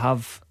able to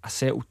have a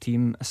settled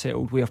team, a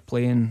settled way of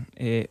playing.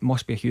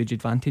 Must be a huge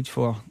advantage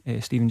for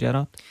Steven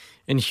Gerrard.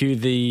 And Hugh,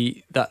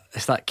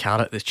 it's that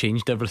carrot that's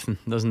changed everything,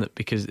 doesn't it?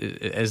 Because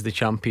it is the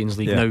Champions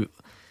League now.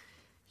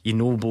 You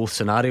know both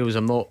scenarios.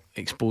 I'm not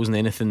exposing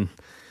anything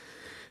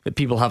that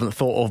people haven't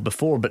thought of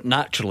before, but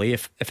naturally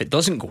if it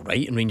doesn't go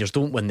right and Rangers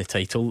don't win the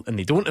title and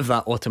they don't have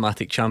that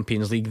automatic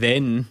Champions League,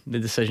 then the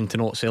decision to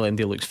not sell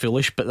MD looks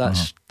foolish. But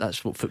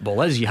that's what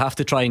football is. You have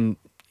to try and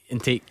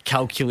take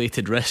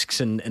calculated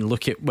risks and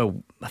look at,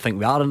 well, I think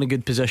we are in a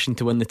good position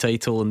to win the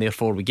title and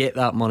therefore we get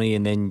that money,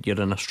 and then you're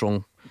in a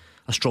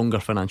stronger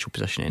financial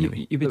position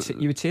anyway. You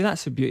would say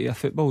that's the beauty of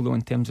football though,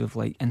 in terms of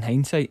like in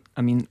hindsight.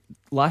 I mean,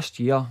 last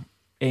year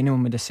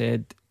anyone would have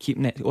said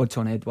keeping odds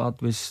on Edouard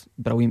was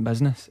brilliant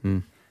business.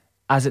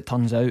 As it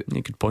turns out,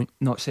 good point.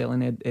 Not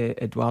selling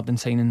Edouard and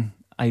signing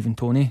Ivan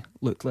Toney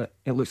looks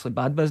like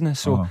bad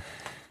business. So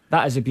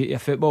that is the beauty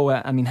of football.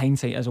 I mean,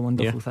 hindsight is a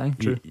wonderful thing.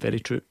 True,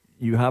 very true.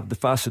 You have the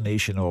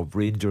fascination of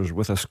Rangers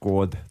with a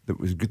squad that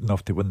was good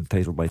enough to win the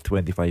title by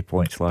 25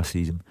 points last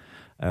season,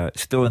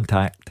 still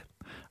intact,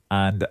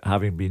 and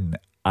having been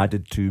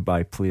added to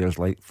by players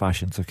like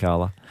Fashion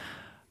Sakala,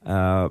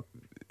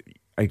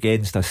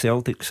 against a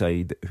Celtic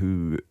side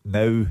who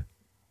now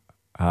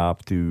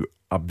have to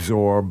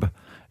absorb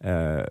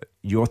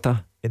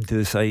Jota into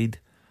the side,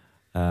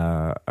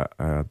 a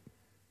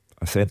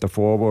centre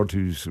forward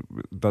who's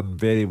done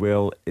very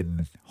well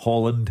in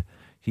Holland.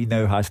 He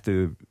now has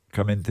to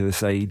come into the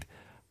side.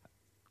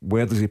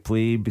 Where does he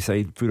play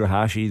beside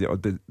Furuhashi, or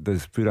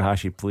does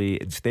Furuhashi play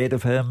instead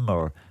of him,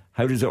 or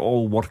how does it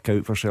all work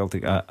out for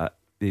Celtic?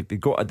 They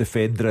got a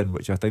defender in,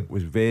 which I think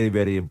was very,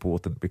 very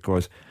important,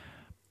 because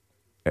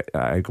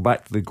I go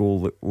back to the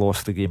goal that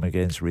lost the game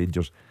against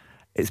Rangers.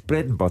 It's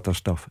bread and butter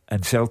stuff,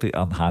 and Celtic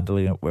aren't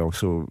handling it well.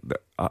 So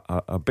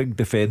a big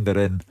defender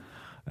in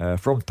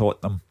from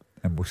Tottenham,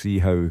 and we'll see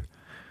how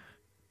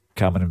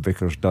Cameron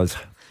Vickers does.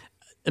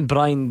 And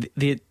Brian,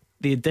 the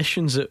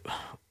additions that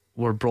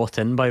were brought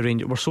in by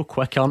Rangers were so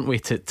quick, aren't we,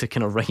 to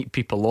kind of write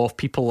people off.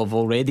 People have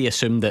already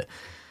assumed that,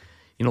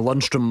 you know,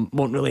 Lundstrom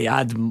won't really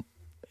add,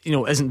 you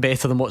know, isn't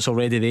better than what's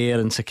already there,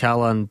 and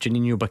Sakala and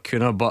Juninho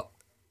Bacuna. But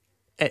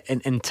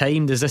in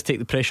time, does this take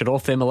the pressure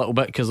off them a little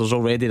bit, because there's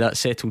already that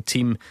settled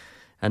team,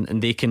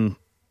 and they can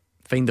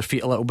find their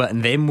feet a little bit,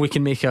 and then we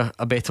can make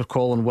a better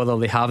call on whether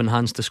they have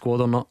enhanced the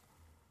squad or not?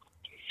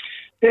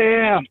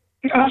 Yeah,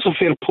 that's a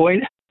fair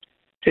point.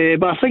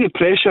 But I think the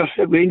pressure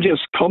at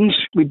Rangers comes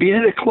with being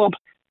at the club.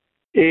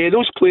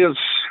 Those players,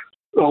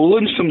 well,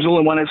 Lundstrom's the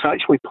only one that's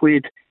actually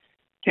played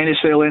any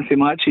lengthy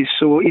matches,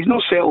 so he's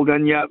not settled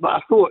in yet. But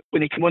I thought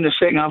when he came on the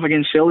second half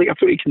against Celtic, I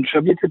thought he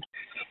contributed.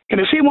 Can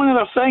I say one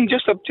other thing?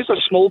 Just a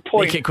small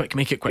point.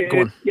 Make it quick. Go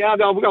on. Yeah,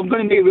 I'm going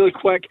to make it really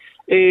quick.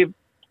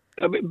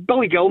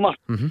 Billy Gilmour.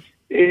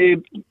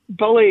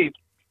 Billy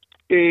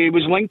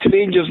was linked to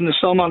Rangers in the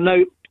summer.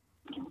 Now,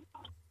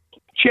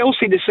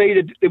 Chelsea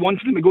decided they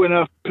wanted him to go in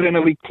a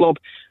Premier League club.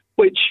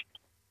 which,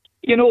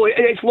 you know,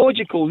 it's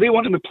logical. They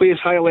want him to play as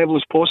high a level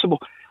as possible.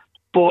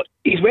 But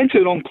he's went to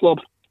the wrong club.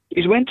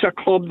 He's went to a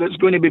club that's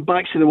going to be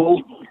backs to the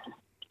wall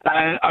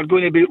and are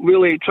going to be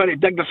really trying to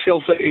dig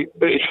themselves out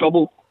of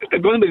trouble. They're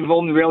going to be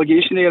involved in the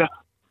relegation era.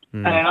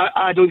 And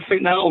I don't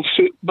think that'll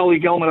suit Billy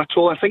Gilmour at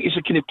all. I think he's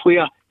a kind of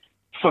player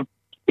for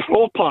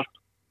proper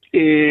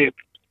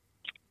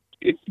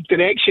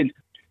direction.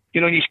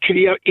 You know, in his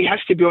career, he has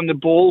to be on the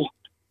ball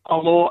a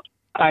lot.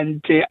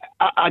 And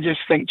I just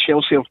think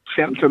Chelsea have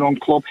sent him to the wrong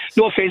club.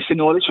 No offence to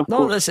Norwich, of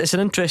course. No, it's an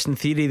interesting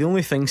theory. The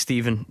only thing,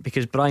 Stephen,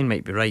 because Brian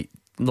might be right,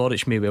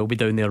 Norwich may well be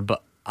down there,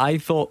 but I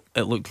thought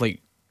it looked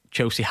like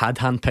Chelsea had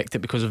handpicked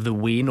it because of the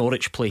way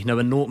Norwich play. Now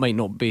I know it might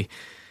not be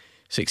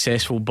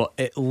successful, but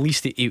at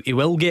least he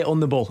will get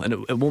on the ball, and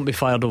it won't be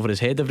fired over his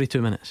head every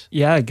 2 minutes.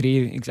 Yeah, I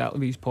agree exactly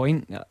with his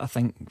point. I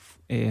think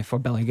for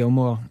Billy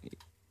Gilmour,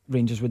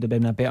 Rangers would have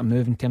been a better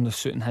move in terms of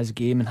suiting his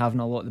game and having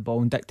a lot of the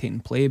ball and dictating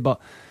play. But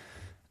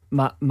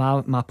my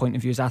point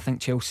of view is I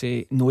think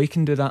Chelsea know he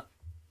can do that,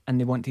 and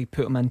they want to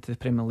put him into the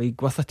Premier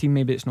League with a team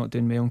maybe it's not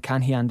doing well, and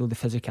can he handle the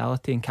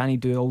physicality, and can he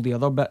do all the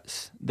other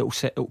bits that'll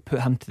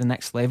put him to the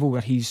next level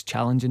where he's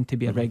challenging to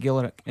be a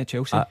regular at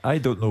Chelsea. I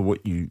don't know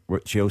what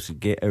Chelsea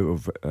get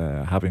out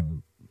of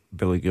having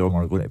Billy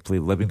Gilmour going to play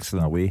Livingston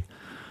away,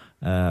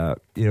 you know,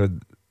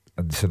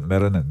 and St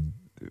Mirren and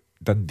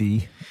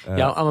Dundee.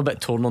 Yeah, I'm a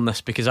bit torn on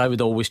this because I would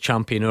always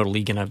champion our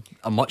league, and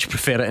I much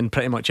prefer it in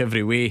pretty much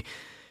every way.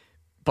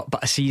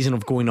 But a season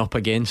of going up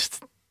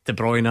against De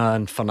Bruyne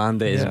and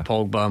Fernandes and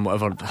Pogba and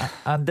whatever.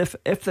 And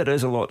if there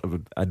is a lot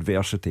of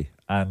adversity,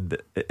 and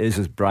it is,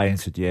 as Brian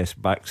suggests,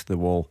 backs to the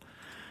wall,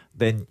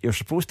 then you're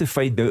supposed to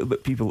find out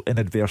about people in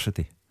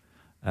adversity.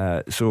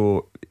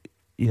 So,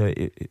 you know,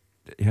 you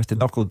have to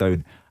knuckle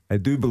down. I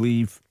do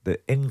believe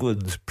that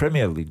England's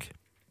Premier League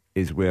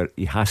is where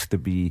he has to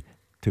be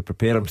to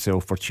prepare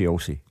himself for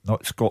Chelsea,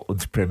 not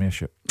Scotland's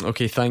Premiership.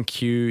 Okay,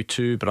 thank you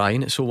to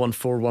Brian. It's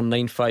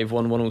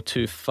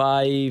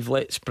 01419511025.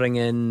 Let's bring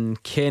in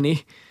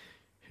Kenny,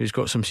 who's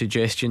got some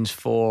suggestions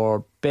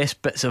for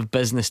best bits of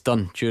business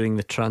done during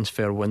the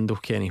transfer window.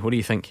 Kenny, what do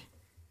you think?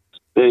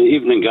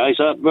 Evening, guys.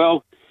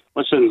 Well,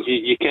 listen,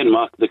 you can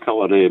mark the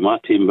colour of my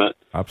team, but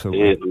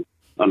absolutely,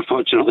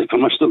 unfortunately for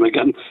Mr.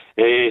 McGinn,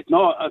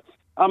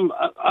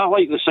 I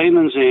like the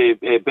signings,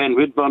 Ben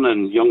Woodburn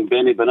and young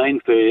Benny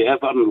Benign for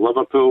Everton,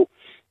 Liverpool.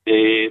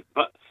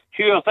 But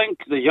Hugh, I think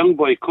the young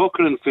boy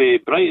Cochrane for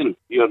Brighton,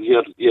 your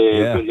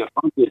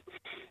family,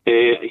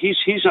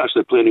 he's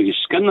actually playing with his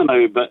skin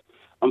now. But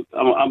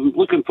I'm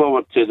looking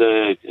forward to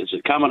is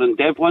it Cameron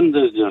Devlin,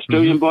 the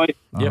Australian boy?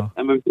 Yeah.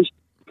 And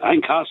I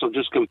think Hearts have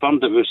just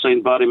confirmed that we've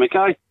signed Barry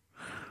Mackay.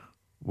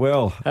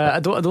 Well,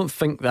 I don't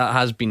think that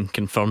has been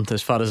confirmed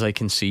as far as I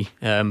can see.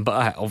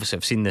 But obviously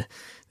I've seen the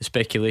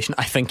speculation.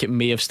 I think it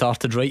may have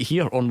started right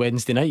here on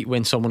Wednesday night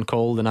when someone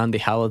called and Andy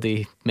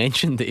Halliday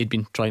mentioned that he'd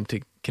been trying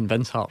to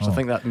convince Hearts. I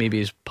think that maybe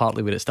is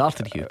partly where it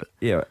started, Hugh.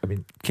 Yeah, I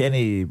mean,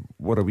 Kenny,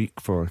 what a week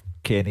for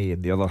Kenny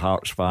and the other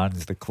Hearts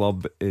fans. The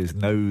club is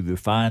now the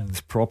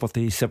fans'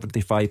 property,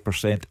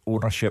 75%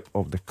 ownership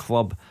of the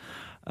club.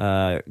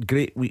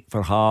 Great week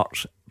for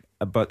Hearts,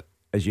 but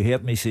as you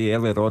heard me say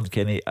earlier on,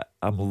 Kenny,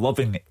 I'm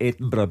loving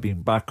Edinburgh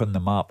being back on the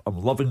map.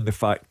 I'm loving the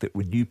fact that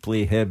when you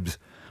play Hibs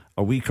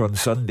a week on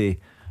Sunday,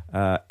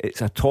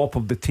 it's a top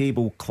of the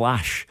table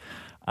clash,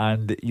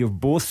 and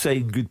you've both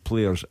signed good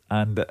players,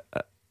 and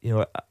you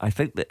know, I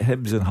think that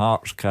Hibs and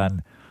Hearts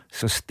can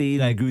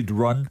sustain a good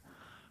run.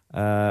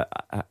 I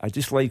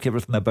just like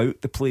everything about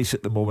the place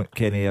at the moment,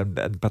 Kenny,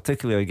 and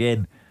particularly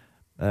again,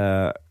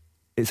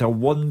 it's a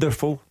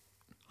wonderful,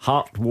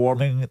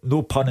 heartwarming,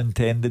 no pun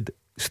intended,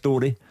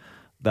 story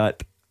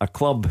that a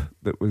club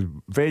that was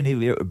very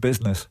nearly out of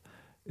business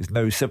is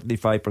now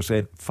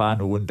 75%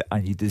 fan owned,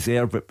 and you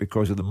deserve it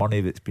because of the money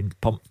that's been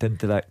pumped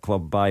into that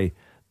club by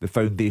the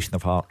foundation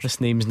of Hearts.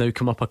 This name's now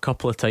come up a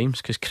couple of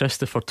times because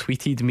Christopher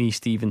tweeted me,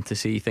 Stephen, to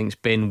say he thinks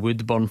Ben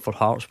Woodburn for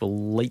Hearts will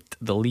light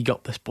the league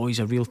up. This boy's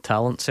a real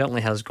talent,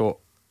 certainly has got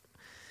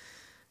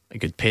a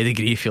good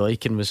pedigree, if you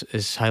like, and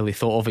is highly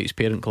thought of at his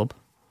parent club.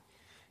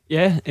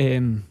 Yeah,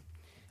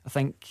 I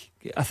think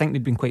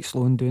they'd been quite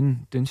slow in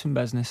doing some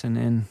business, and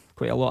then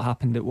quite a lot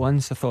happened at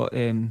once. I thought,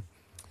 don't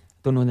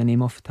know the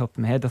name off the top of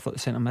my head. I thought the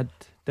centre mid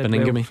did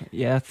well.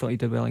 Yeah, I thought he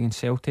did well against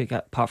Celtic.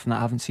 Apart from that,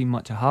 I haven't seen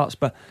much of Hearts,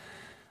 but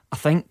I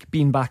think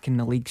being back in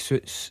the league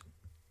suits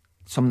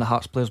some of the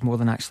Hearts players more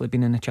than actually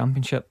being in the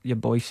Championship. Your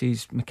boy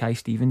says Mackay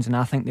Stevens, and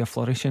I think they're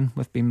flourishing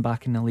with being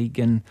back in the league,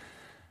 and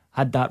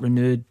had that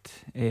renewed,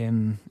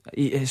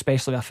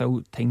 especially a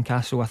Phil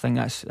Tynecastle. I think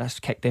that's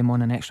kicked them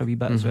on an extra wee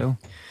bit as well.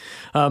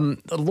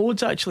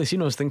 Loads actually. I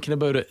was thinking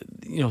about it.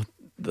 You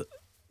know,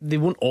 they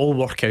won't all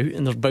work out,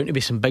 and there's bound to be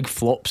some big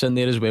flops in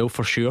there as well,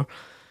 for sure.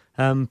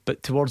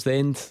 But towards the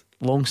end,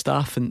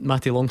 Longstaff and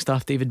Matty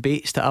Longstaff, David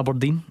Bates to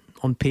Aberdeen,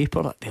 on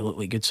paper they look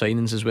like good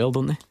signings as well,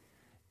 don't they?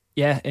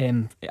 Yeah,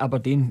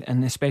 Aberdeen,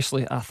 and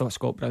especially I thought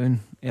Scott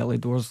Brown early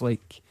doors,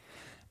 like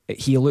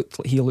he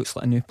looks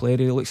like a new player.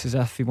 He looks as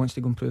if he wants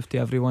to go and prove to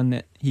everyone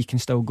that he can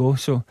still go.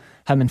 So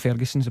him and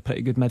Ferguson's a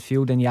pretty good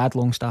midfield, and you add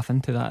Longstaff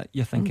into that,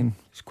 you're thinking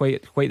it's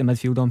quite the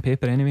midfield on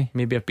paper anyway.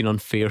 Maybe I've been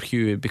unfair,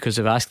 Hugh, because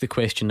I've asked the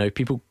question now.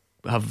 People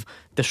have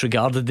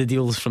disregarded the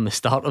deals from the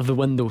start of the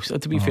window. So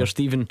to be fair,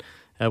 Stephen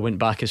went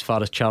back as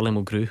far as Charlie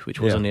Mulgrew, which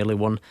was an early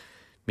one.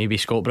 Maybe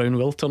Scott Brown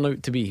will turn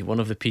out to be one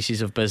of the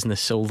pieces of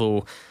business,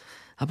 although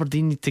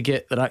Aberdeen need to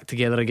get their act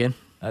together again.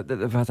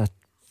 They've had a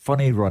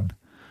funny run.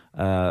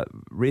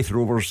 Wraith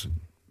Rovers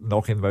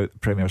knocking them out the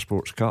Premier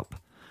Sports Cup.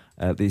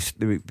 They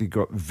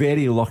got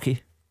very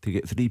lucky to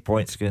get 3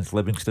 points against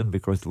Livingston,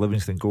 because the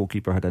Livingston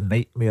goalkeeper had a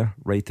nightmare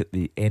right at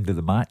the end of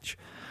the match.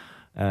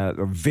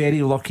 They're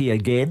very lucky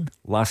again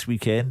last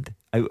weekend,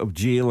 out of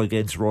jail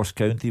against Ross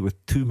County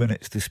with 2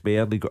 minutes to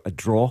spare. They got a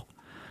draw.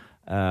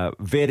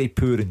 Very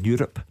poor in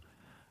Europe.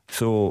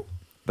 So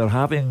they're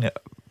having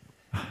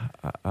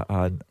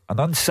an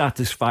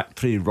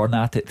unsatisfactory run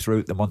at it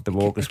throughout the month of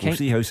August. We'll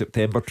see how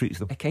September treats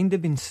them.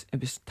 It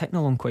was ticking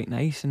along quite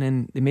nice, and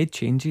then they made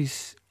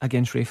changes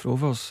against Wraith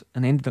Rovers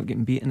and ended up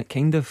getting beaten.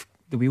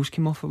 The wheels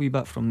came off a wee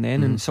bit from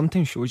then, and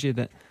sometimes shows you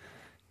that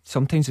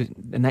sometimes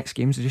the next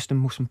games are just the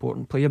most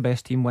important. Play your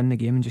best team, win the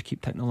game, and just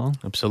keep ticking along.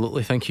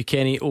 Absolutely. Thank you,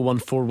 Kenny.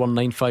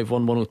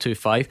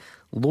 01419511025.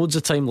 Loads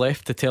of time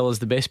left to tell us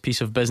the best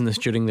piece of business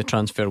during the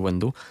transfer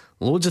window.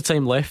 Loads of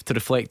time left to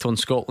reflect on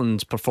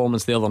Scotland's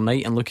performance the other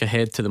night and look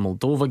ahead to the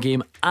Moldova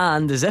game.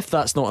 And as if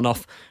that's not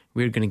enough,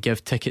 we're going to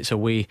give tickets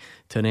away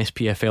to an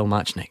SPFL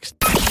match next.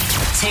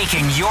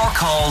 Taking your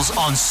calls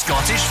on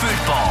Scottish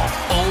football.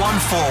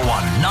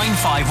 0141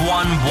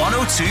 951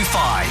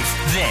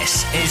 1025.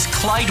 This is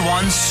Clyde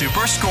One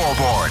Super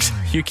Scoreboard.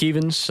 Hugh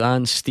Keevins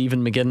and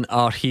Stephen McGinn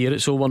are here.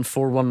 It's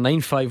 0141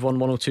 951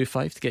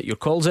 1025 to get your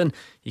calls in.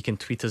 You can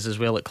tweet us as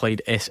well at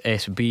Clyde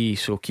SSB.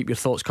 So keep your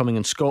thoughts coming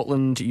in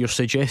Scotland, your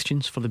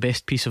suggestions for the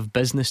best piece of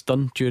business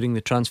done during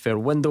the transfer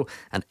window,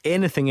 and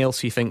anything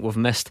else you think we've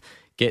missed.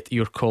 Get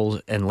your calls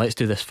in. Let's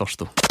do this first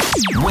though.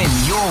 Win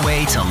your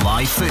way to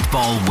live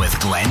football with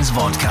Glenn's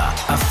Vodka,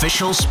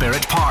 official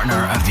spirit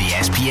partner of the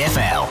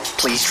SPFL.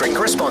 Please drink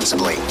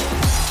responsibly.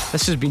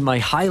 This has been my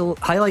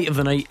highlight of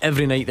the night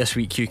every night this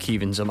week, Hugh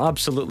Keevins. I'm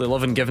absolutely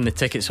loving giving the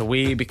tickets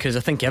away, because I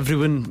think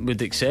everyone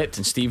would accept,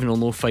 and Stephen will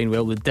know fine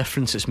well, the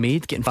difference it's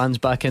made getting fans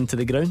back into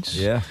the grounds.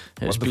 Yeah,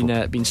 it's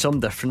been some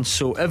difference.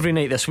 So every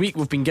night this week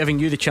we've been giving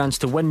you the chance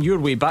to win your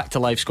way back to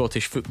live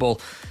Scottish football,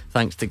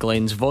 thanks to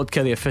Glenn's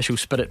Vodka, the official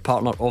spirit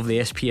partner of the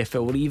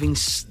SPFL. We're even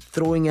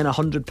throwing in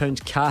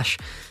 £100 cash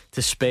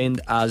to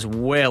spend as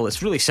well.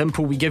 It's really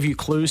simple. We give you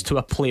clues to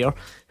a player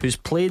who's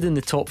played in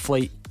the top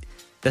flight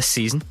this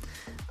season.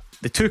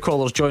 The two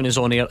callers join us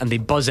on air and they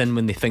buzz in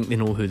when they think they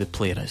know who the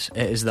player is.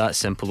 It is that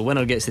simple. The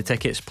winner gets the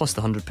tickets plus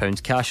the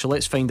 £100 cash. So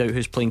let's find out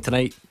who's playing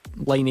tonight.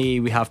 Line A,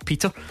 we have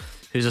Peter,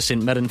 who's a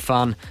St Mirren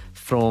fan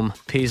from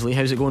Paisley.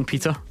 How's it going,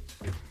 Peter?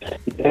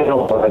 Yeah,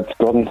 not bad,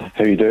 Gordon.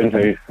 How you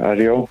doing? How are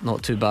you all?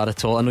 Not too bad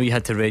at all. I know you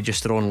had to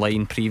register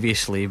online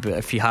previously, but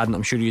if you hadn't,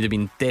 I'm sure you'd have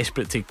been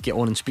desperate to get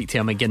on and speak to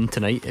him again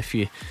tonight if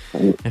it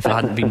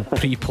hadn't been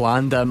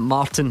pre-planned.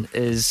 Martin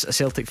is a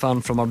Celtic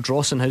fan from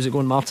Ardrossan. How's it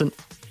going, Martin?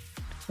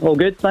 All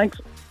good, thanks.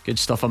 Good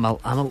stuff.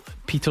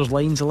 Peter's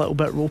line's a little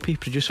bit ropey.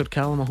 Producer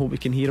Callum, I hope we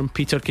can hear him.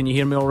 Peter, can you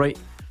hear me all right?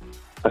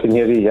 I can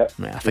hear you, yeah.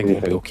 I think we'll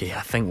be okay.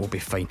 I think we'll be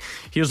fine.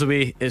 Here's the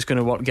way it's going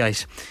to work,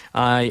 guys.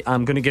 I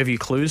am going to give you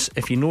clues.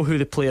 If you know who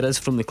the player is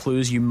from the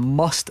clues, you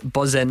must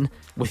buzz in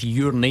with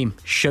your name.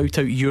 Shout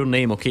out your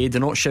name, okay? Do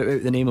not shout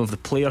out the name of the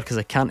player, because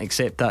I can't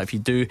accept that if you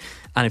do.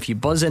 And if you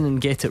buzz in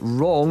and get it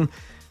wrong,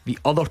 the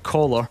other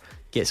caller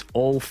gets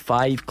all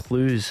 5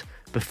 clues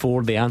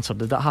before the answer.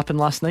 Did that happen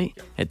last night?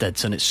 It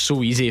did, and it's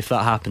so easy if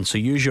that happens. So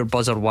use your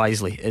buzzer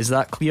wisely. Is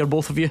that clear,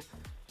 both of you?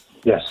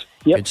 Yes.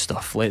 Yep. Good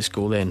stuff. Let's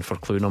go then for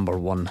clue number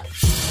 1.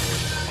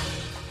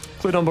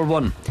 Clue number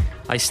 1.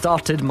 I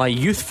started my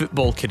youth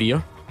football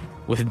career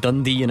with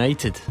Dundee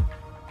United.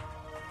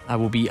 I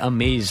will be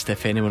amazed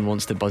if anyone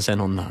wants to buzz in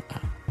on that.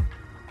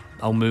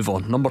 I'll move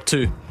on. Number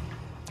 2.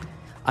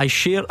 I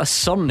share a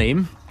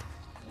surname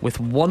with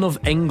one of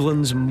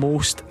England's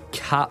most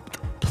capped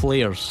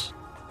players.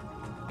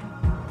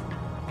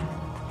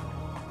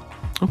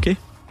 Okay,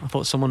 I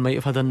thought someone might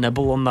have had a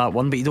nibble on that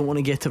one, but you don't want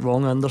to get it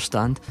wrong, I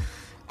understand.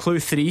 Clue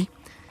 3.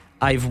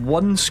 I've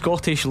won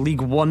Scottish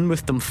League One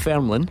with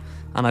Dunfermline,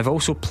 and I've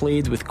also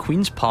played with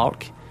Queen's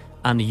Park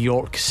and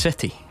York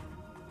City.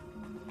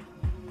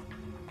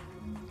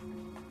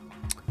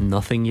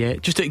 Nothing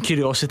yet. Just out of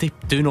curiosity,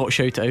 do not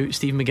shout it out.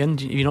 Steve McGinn,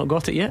 have you not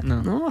got it yet?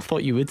 No, I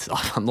thought you would.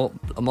 I'm not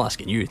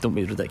asking you, don't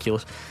be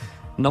ridiculous.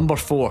 Number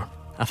 4.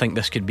 I think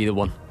this could be the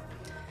one.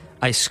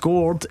 I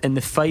scored in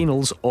the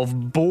finals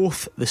of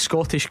both the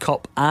Scottish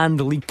Cup and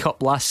the League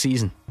Cup last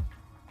season.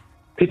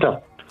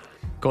 Peter.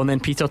 Go on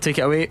then, Peter, take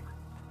it away.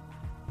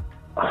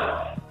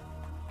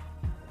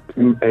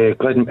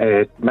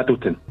 Glenn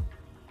Middleton.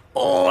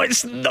 Oh,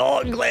 it's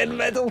not Glenn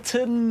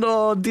Middleton.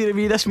 Oh, dear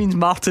me, this means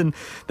Martin.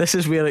 This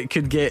is where it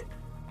could get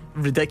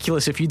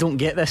ridiculous. If you don't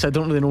get this, I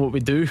don't really know what we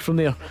do from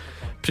there.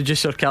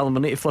 Producer Callum, I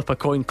need to flip a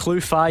coin. Clue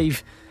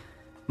 5,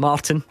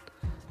 Martin,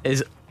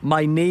 is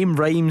My name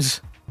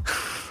rhymes.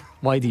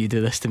 Why do you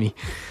do this to me?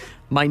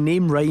 My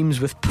name rhymes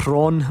with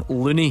prawn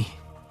loony.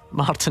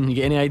 Martin, you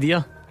get any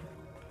idea?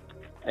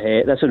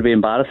 This would be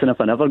embarrassing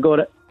if I never got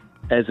it.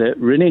 Is it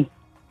Rooney?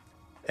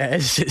 It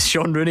is. It's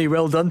Sean Rooney.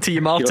 Well done to you,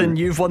 Martin.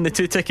 You've won the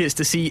 2 tickets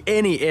to see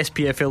any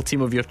SPFL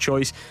team of your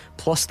choice,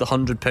 plus the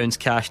 £100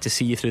 cash to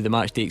see you through the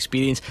matchday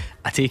experience.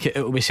 I take it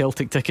will be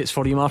Celtic tickets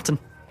for you, Martin?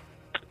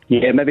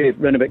 Yeah, maybe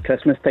round about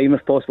Christmas time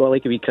if possible.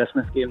 Like a wee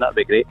Christmas game, that'd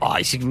be great.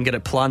 Oh, so you can get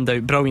it planned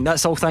out. Brilliant.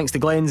 That's all thanks to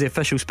Glenn's, the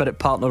official spirit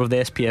partner of the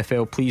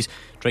SPFL. Please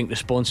drink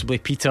responsibly.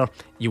 Peter,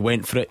 you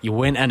went for it. You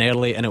went in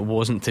early and it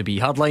wasn't to be.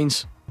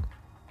 Hardlines?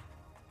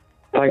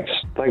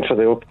 Thanks for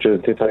the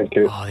opportunity. Thank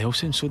you. Oh, they all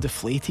sound so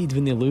deflated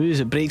when they lose.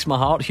 It breaks my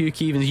heart. Hugh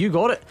Keevins, you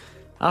got it.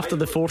 After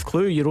the 4th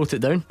clue, you wrote it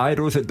down. I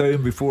wrote it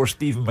down before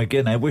Stephen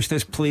McGinn. I wish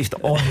this placed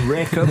on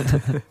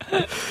record.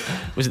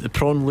 Was it the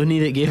prawn loony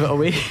that gave it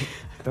away?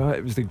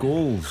 It was the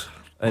goals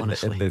in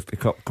the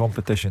cup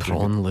competition.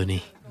 Prawn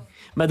loony.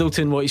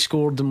 Middleton, what he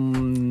scored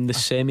in the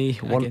semi,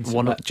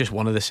 just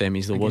one of the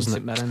semis though,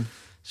 wasn't it?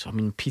 So I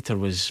mean, Peter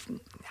was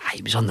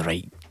he was on the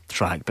right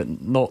track,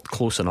 but not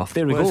close enough.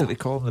 There we go. What is it they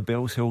call him, the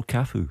Bells Hill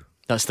Cafu?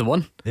 That's the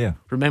one. Yeah.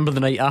 Remember the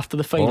night after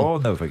the final? Oh,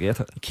 never forget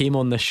it. He came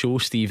on this show,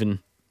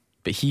 Stephen,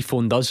 but he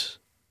phoned us.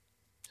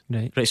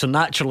 Right. So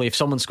naturally, if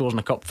someone scores in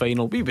a cup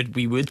final,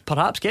 we would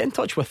perhaps get in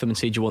touch with them and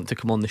say, do you want to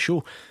come on the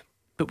show?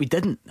 But we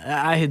didn't.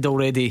 I had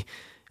already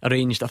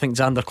arranged. I think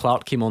Xander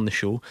Clark came on the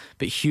show,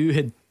 but Hugh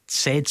had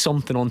said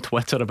something on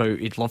Twitter about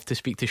he'd love to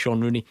speak to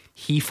Sean Rooney.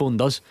 He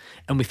phoned us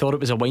and we thought it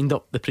was a wind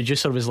up. The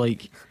producer was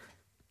like,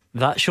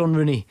 that's Sean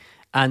Rooney.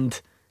 And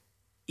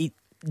we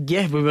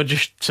were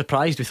just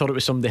surprised. We thought it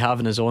was somebody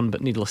having us on,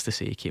 but needless to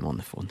say, he came on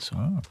the phone. So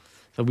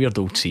it's a weird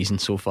old season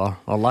so far,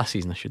 or last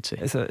season I should say.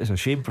 It's a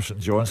shame for St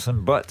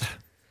Johnstone, but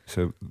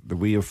so the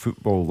way of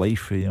football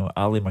life.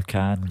 Ali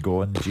McCann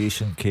gone,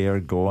 Jason Kerr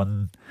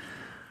gone,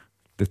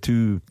 the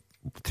two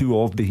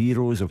of the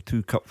heroes of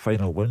 2 cup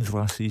final wins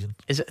last season.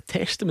 Is it a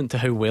testament to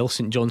how well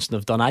St Johnstone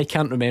have done? I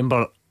can't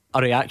remember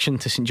a reaction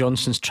to St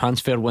Johnstone's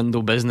transfer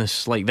window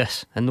business like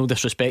this, and no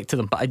disrespect to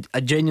them, but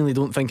I genuinely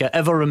don't think I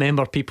ever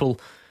remember people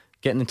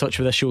getting in touch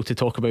with this show to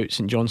talk about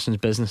St Johnstone's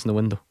business in the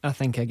window. I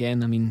think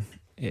again, I mean,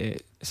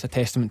 it's a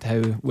testament to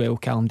how well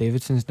Callum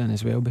Davidson's done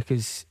as well,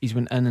 because he's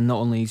went in and not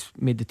only he's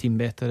made the team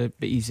better,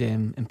 but he's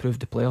improved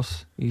the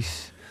players.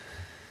 He's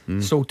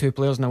sold 2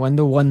 players in a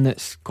window, one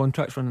that's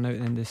contract's running out at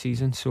the end of the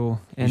season. So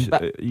are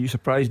you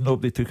surprised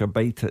nobody took a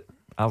bite at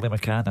Ali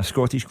McCann, a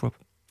Scottish club?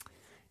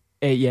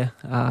 Yeah,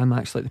 I'm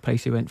actually at the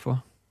price he went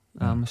for.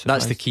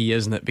 That's the key,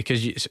 isn't it?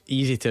 Because it's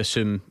easy to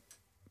assume,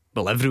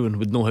 well, everyone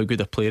would know how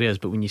good a player is,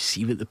 but when you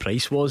see what the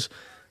price was,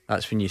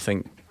 that's when you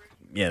think,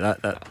 yeah,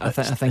 I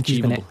think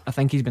he's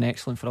been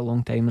excellent for a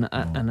long time,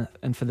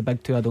 and for the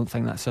big 2, I don't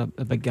think that's a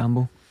big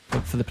gamble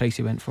for the price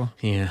he went for.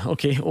 Yeah,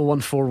 okay.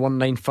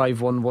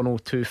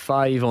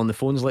 01419511025 on the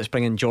phones. Let's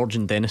bring in George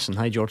and Denison.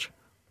 Hi, George.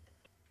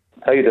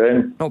 How you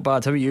doing? Not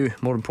bad. How are you?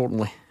 More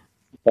importantly,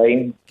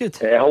 fine. Good.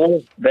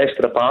 Hello, best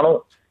of the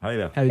panel. Hi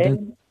there. How you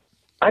doing?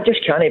 I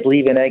just can't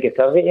believe in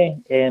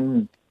negativity.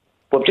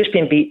 We've just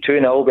been beat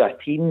 2-0 by a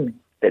team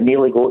that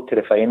nearly got to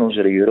the finals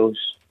of the Euros.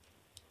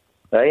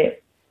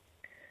 Right?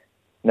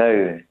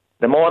 Now,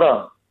 the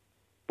Mora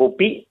will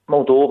beat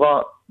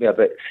Moldova with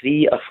about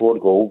 3 or 4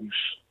 goals.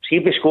 See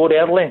if we scored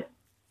early,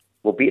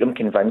 we'll beat them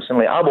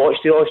convincingly. I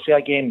watched the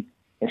Austria game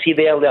and see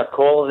the earlier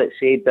caller that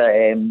said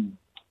that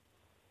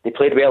they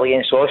played well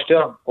against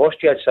Austria.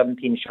 Austria had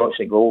 17 shots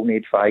at goal and they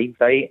had 5,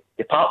 right?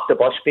 They parked the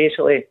bus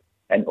basically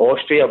in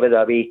Austria with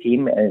their away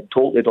team and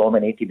totally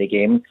dominated the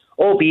game,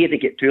 albeit they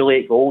get 2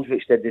 late goals,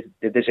 which they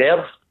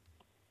deserve.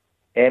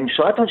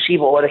 So I don't see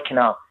what other kind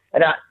of...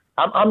 And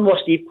I'm not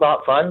a Steve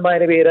Clark fan, by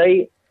the way,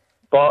 right?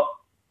 But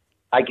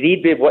I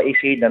agreed with what he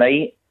said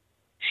tonight.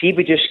 See if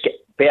we just get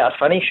better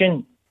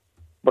finishing,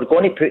 we're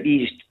going to put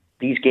these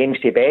games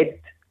to bed.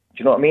 Do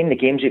you know what I mean? The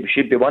games that we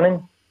should be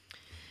winning.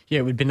 Yeah,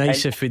 it would be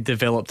nice if we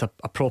developed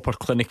a proper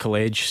clinical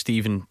edge,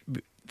 Stephen.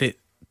 That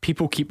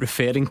people keep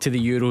referring to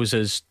the Euros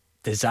as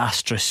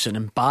disastrous and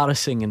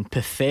embarrassing and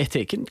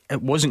pathetic, and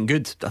it wasn't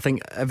good. I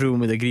think everyone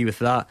would agree with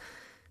that.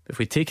 But if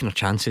we'd taken our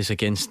chances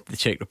against the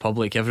Czech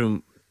Republic,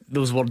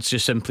 those words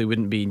just simply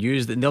wouldn't be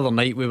used. And the other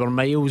night we were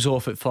miles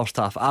off at first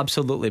half,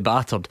 absolutely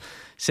battered.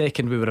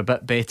 Second we were a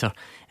bit better,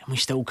 and we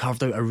still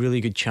carved out a really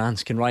good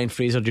chance. Can Ryan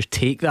Fraser just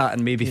take that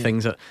and maybe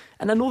things that...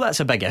 And I know that's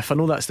a big if, I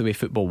know that's the way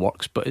football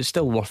works, but it's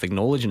still worth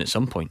acknowledging at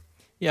some point.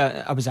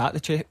 Yeah, I was at the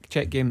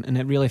Czech game and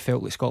it really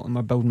felt like Scotland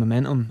were building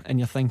momentum, and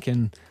you're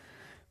thinking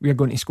we're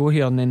going to score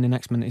here, and then the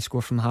next minute they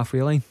score from the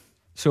halfway line.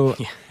 So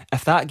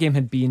if that game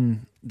had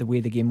been the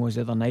way the game was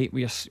the other night,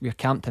 we're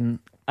camped in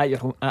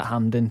at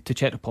Hampden to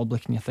Czech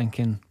Republic, and you're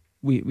thinking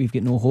we've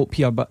got no hope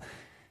here. But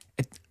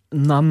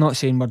I'm not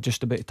saying we're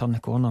just about to turn the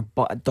corner,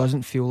 but it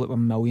doesn't feel like we're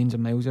millions of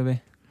miles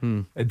away.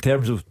 In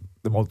terms of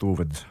the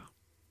Moldovans,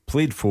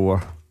 played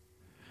 4,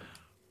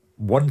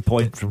 1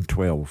 point from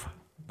 12.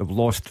 They've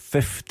lost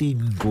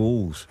 15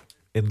 goals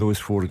in those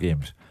 4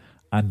 games,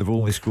 and they've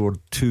only scored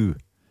 2.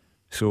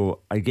 So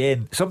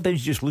again,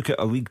 sometimes you just look at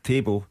a league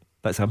table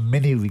That's a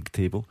mini league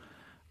table.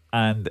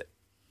 And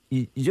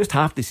you just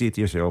have to say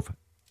to yourself,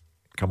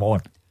 come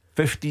on,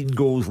 15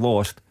 goals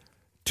lost,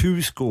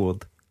 2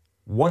 scored,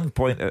 1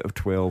 point out of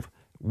 12.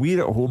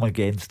 We're at home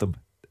against them.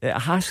 It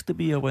has to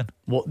be a win.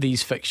 What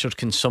these fixtures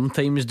can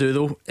sometimes do,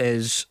 though,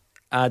 is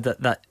add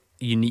that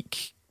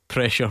unique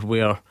pressure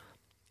where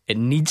it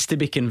needs to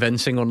be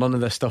convincing or none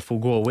of this stuff will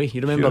go away.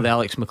 You remember the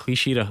Alex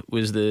McLeish era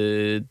was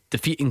the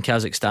defeat in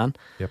Kazakhstan,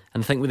 and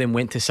I think we then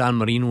went to San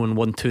Marino and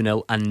won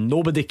 2-0 and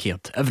nobody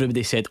cared.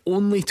 Everybody said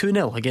only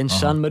 2-0 against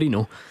San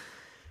Marino.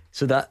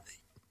 So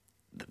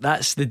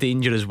that's the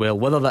danger as well.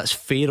 Whether that's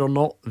fair or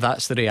not,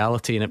 that's the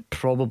reality. And it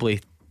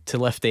probably, to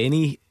lift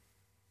any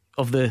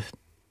of the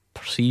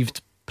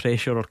perceived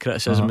pressure or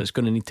criticism, it's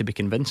going to need to be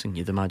convincing,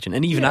 you'd imagine.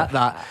 And even at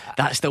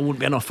that still won't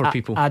be enough for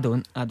people. I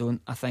don't.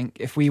 I think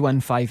if we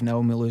win 5-0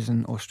 and we lose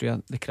in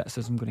Austria, the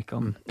criticism going to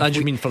come. I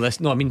do mean for this.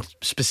 No, I mean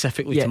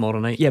specifically tomorrow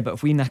night. Yeah, but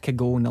if we nick a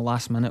goal in the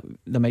last minute,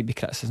 there might be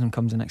criticism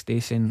comes the next day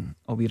saying,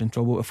 oh, we're in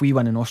trouble. If we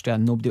win in Austria,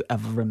 nobody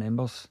ever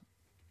remembers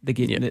the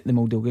game, the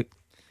Moldova.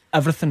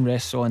 Everything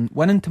rests on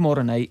winning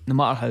tomorrow night, no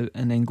matter how,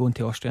 and then going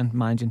to Austria and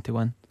managing to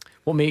win.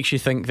 What makes you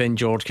think then,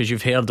 George, because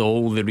you've heard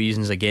all the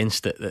reasons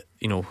against it, that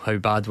you know how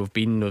bad we've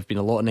been, there's been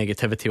a lot of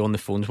negativity on the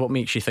phones, what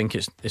makes you think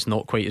it's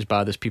not quite as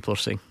bad as people are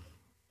saying?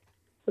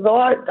 Well,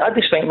 I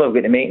just think we're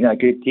going to make a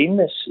good team.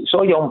 It's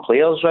all young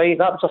players, right?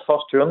 That was the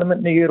first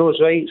tournament in the Euros,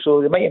 right?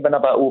 So they might have been a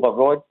bit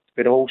overawed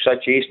with the whole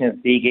situation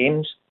in 3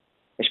 games,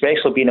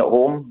 especially being at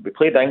home. We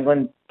played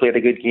England, played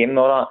a good game and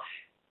all that.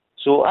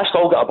 So I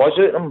still got a buzz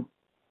out of them,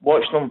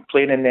 watching them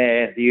playing in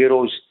the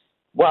Euros.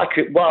 What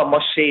I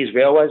must say as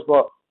well is,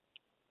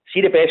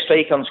 see the best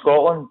striker in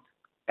Scotland,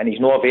 and he's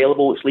not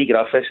available, it's Lee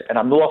Griffiths, and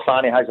I'm not a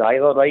fan of his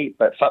either, right?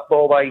 But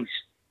football-wise,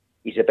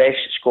 he's the best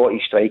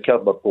Scottish striker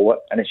we've got,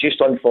 and it's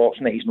just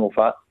unfortunate he's no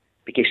fit.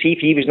 Because see if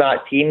he was in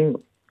that team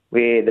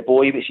with the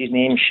boy, what's his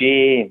name,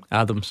 Shea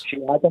Adams.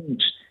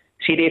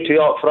 See they 2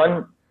 up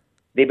front,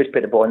 they would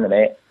put the ball in the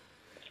net.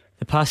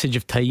 The passage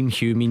of time,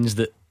 Hugh, means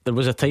that there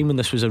was a time when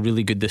this was a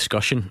really good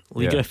discussion.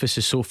 Lee Griffiths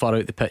is so far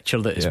out the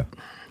picture that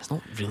it's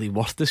not really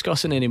worth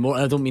discussing anymore.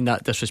 I don't mean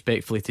that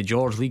disrespectfully to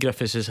George. Lee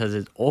Griffiths has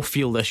his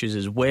off-field issues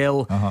as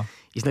well.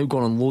 He's now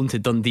gone on loan to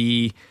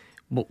Dundee.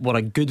 We're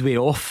a good way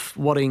off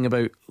worrying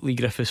about Lee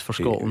Griffiths for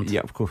Scotland.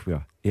 Yeah, of course we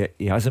are.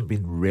 He hasn't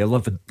been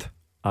relevant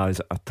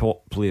as a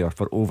top player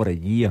for over a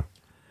year,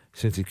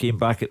 since he came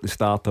back at the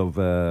start of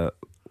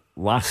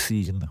last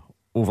season,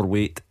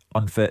 overweight,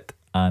 unfit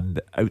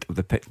and out of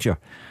the picture.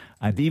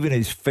 And even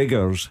his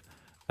figures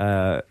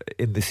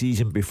in the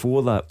season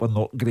before that were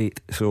not great.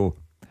 So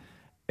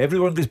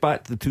everyone goes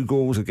back to the 2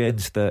 goals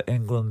against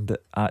England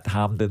at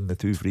Hampden, the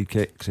 2 free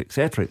kicks,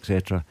 etc.,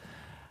 etc.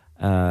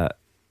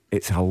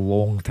 It's a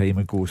long time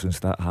ago since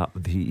that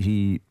happened.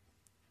 He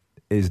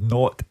is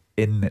not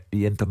in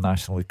the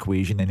international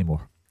equation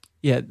anymore.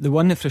 Yeah, the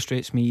one that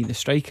frustrates me, the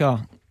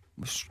striker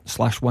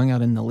 /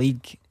 winger in the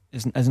league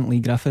isn't Lee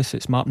Griffiths,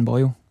 it's Martin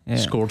Boyle.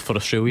 Scored for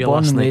Australia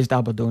born last and night. raised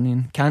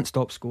Aberdonian, can't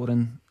stop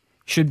scoring,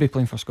 should be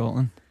playing for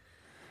Scotland.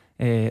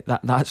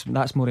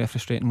 That's more of a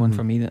frustrating one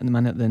for me at the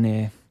minute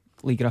than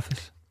Lee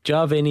Griffiths. Do you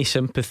have any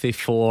sympathy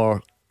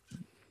for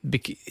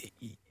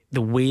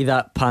the way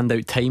that panned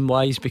out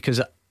time-wise?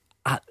 Because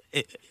a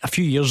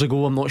few years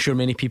ago, I'm not sure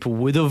many people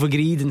would have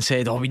agreed and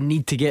said, we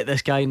need to get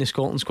this guy in the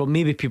Scotland squad.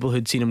 Maybe people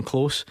who'd seen him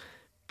close,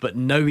 but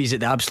now he's at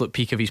the absolute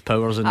peak of his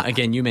powers. And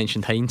again, you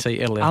mentioned hindsight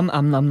earlier.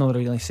 I'm not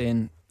really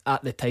saying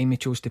at the time he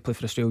chose to play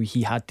for Australia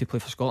he had to play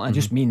for Scotland. I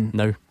just mean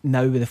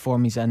now with the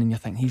form he's in, and you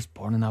think he's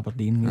born in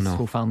Aberdeen, his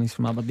whole family's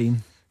from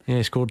Aberdeen. Yeah,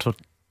 he scored for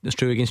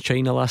Australia against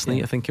China last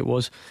night, I think it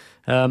was.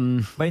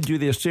 Mind you,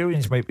 the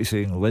Australians might be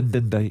saying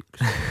Lyndon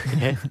Dykes.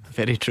 Yeah,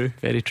 very true,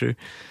 very true.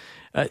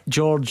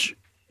 John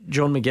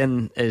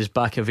McGinn is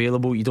back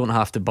available. You don't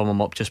have to bum him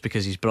up just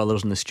because his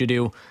brother's in the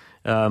studio.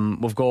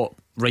 We've got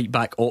right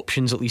back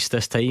options at least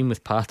this time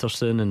with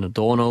Patterson and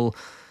O'Donnell.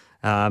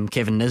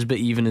 Kevin Nisbet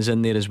even is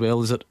in there as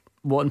well.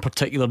 What in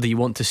particular do you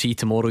want to see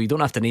tomorrow? You don't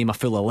have to name a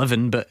full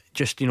 11, but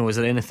just, is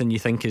there anything you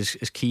think is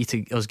key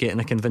to us getting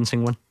a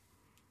convincing win?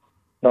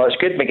 No, it's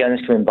good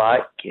McGinn's coming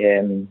back.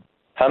 Him,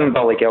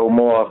 Billy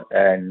Gilmore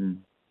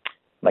and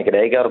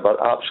McGregor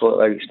were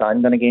absolutely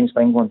outstanding against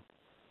England.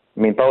 I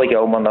mean, Billy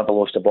Gilmore never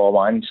lost a ball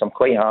once, so I'm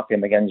quite happy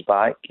McGinn's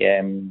back.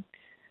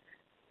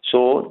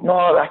 So,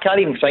 no, I can't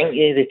even think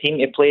of the team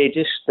to play,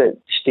 just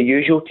the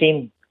usual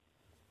team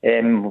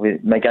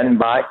with McGinn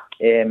back,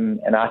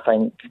 and I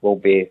think we'll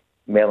be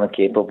more than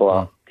capable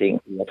of taking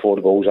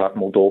 4 goals off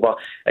Moldova.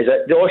 Is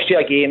it the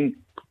Austria game?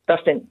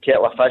 Different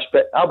kettle of fish,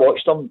 but I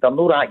watched them. They're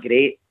not that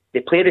great. They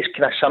play this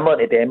kind of similar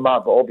to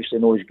Denmark, but obviously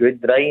not as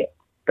good, right?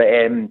 But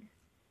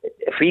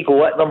if we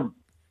go at them,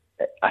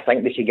 I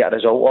think they could get a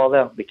result out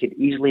there. We could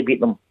easily beat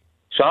them.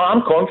 So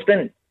I'm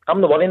confident. I'm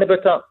not worrying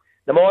about it.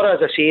 The more, as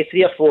I say,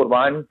 3 or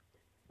 4-1.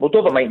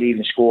 Moldova might not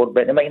even score,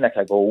 but they might nick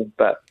a goal.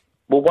 But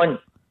we'll win.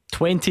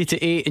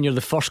 20-8, and you're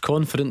the first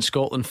confident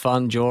Scotland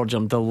fan, George.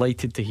 I'm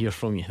delighted to hear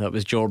from you. That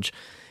was George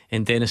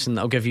in Denison.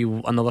 I'll give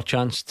you another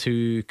chance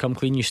to come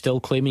clean. You still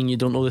claiming you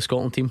don't know the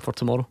Scotland team for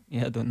tomorrow?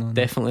 Yeah, I don't know.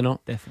 Definitely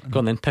not. Definitely. Go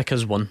on then, pick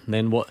us one.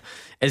 Then what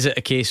is it?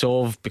 A case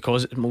of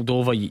because it's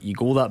Moldova, you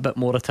go that bit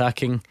more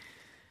attacking?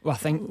 Well, I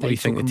think. What do you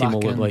think the team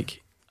will look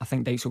like? I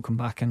think Dykes will come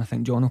back in. I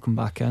think John will come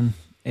back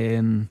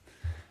in.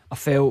 I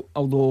felt,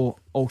 although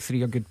all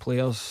three are good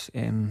players,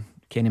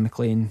 Kenny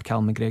McLean,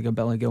 Cal McGregor,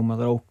 Billy Gilmer,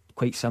 they're all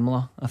quite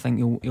similar. I think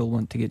he'll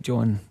want to get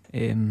John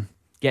getting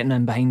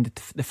in behind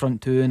the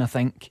front two, and I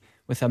think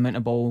with the amount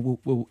of ball,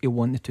 he'll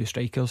want the two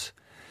strikers.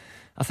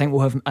 I think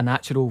we'll have a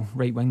natural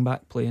right wing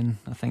back playing.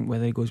 I think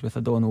whether he goes with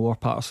O'Donnell or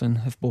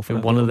Patterson, if both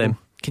one of them.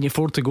 Can you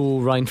afford to go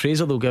Ryan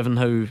Fraser though, given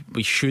how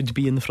we should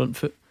be in the front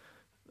foot?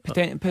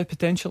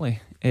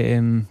 Potentially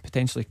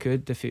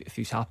could if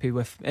he's happy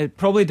with it.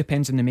 Probably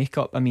depends on the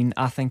makeup. I mean,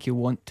 I think he'll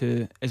want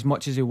to, as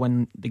much as he'll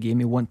win the game,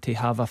 he'll want to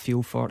have a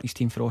feel for his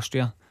team for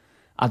Austria.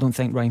 I don't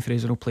think Ryan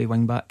Fraser will play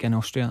wing back in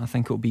Austria. I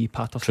think it'll be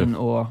Patterson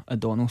or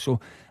O'Donnell. So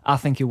I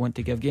think he'll want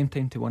to give game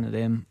time to one of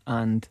them,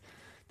 and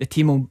the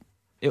team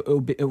it'll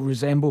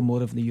resemble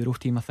more of the Euro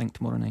team, I think,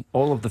 tomorrow night.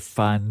 All of the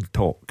fan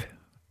talk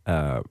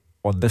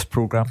on this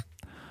programme,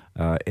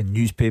 in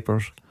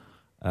newspapers,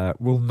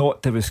 will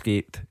not have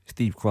escaped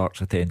Steve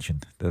Clarke's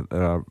attention. There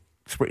are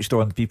switched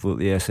on people at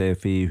the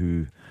SFA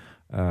who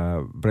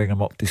bring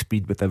him up to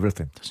speed with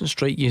everything. Doesn't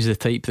strike you as the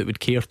type that would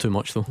care too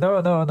much though.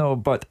 No,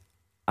 but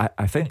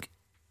I think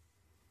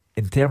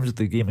in terms of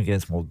the game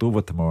against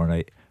Moldova tomorrow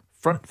night,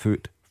 front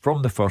foot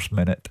from the first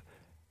minute,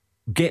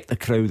 get the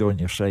crowd on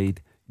your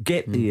side,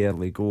 get the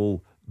early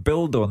goal,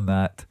 build on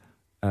that,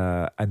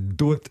 and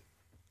don't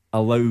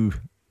allow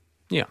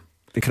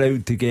the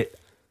crowd to get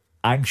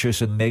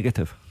anxious and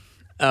negative.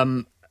 I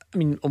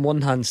mean, on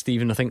one hand,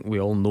 Stephen, I think we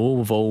all know,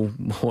 we've all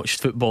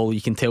watched football,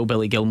 you can tell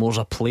Billy Gilmore's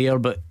a player,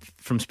 but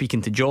from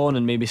speaking to John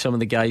and maybe some of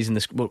the guys in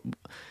this,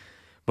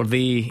 were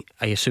they,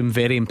 I assume,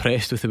 very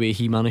impressed with the way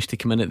he managed to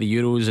come in at the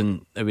Euros,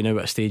 and are we now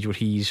at a stage where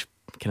he's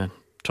kind of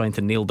trying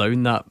to nail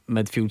down that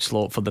midfield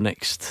slot for the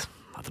next,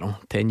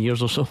 10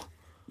 years or so?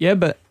 Yeah,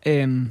 but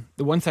the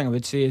one thing I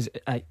would say is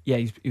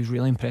he was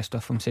really impressed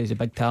with him. Says he's a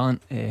big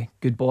talent,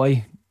 good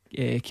boy,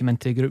 came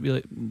into the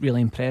group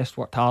really impressed,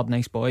 worked hard,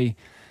 nice boy.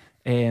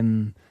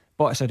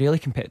 But it's a really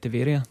competitive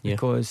area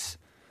because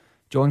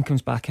John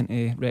comes back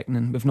into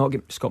reckoning. We've not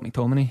got Scott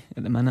McTominay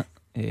at the minute,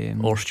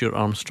 or Stuart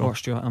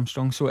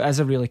Armstrong. So it is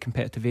a really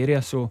competitive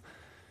area. So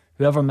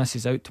whoever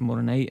misses out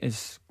tomorrow night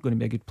is going to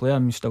be a good player.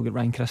 And we've still got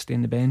Ryan Christie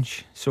on the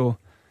bench. So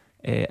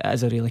it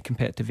is a really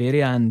competitive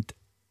area, and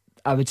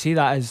I would say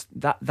that is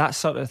that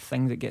sort of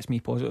thing that gets me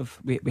positive.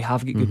 We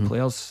have got good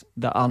players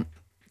that aren't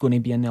going to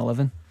be in the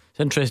 11. It's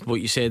interesting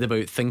what you said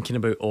about thinking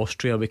about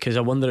Austria, because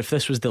I wonder if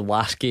this was the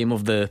last game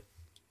of the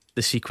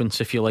sequence,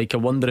 if you like. I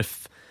wonder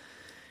if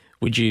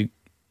you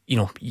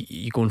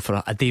going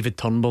for a David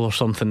Turnbull or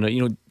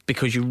something,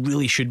 because you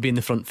really should be in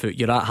the front foot.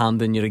 You're at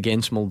hand and you're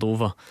against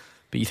Moldova,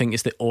 but you think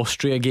it's the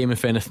Austria game,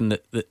 if anything,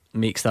 that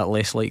makes that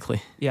less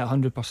likely. Yeah,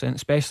 100%,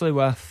 especially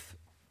with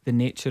the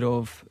nature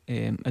of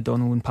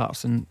O'Donnell and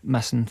Patterson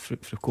missing through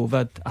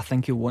COVID. I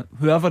think he'll want,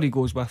 whoever he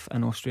goes with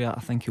in Austria,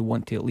 I think he'll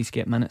want to at least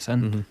get minutes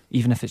in,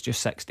 even if it's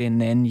just 60,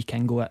 and then you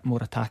can go at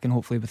more attacking,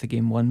 hopefully with the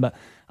game won. But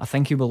I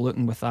think he'll be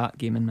looking with that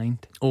game in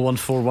mind.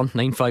 0141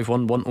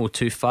 951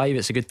 1025.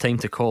 It's a good time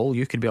to call.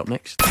 You could be up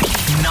next.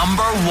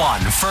 Number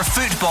one for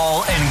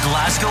football in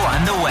Glasgow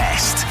and the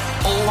West.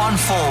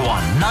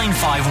 0141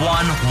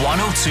 951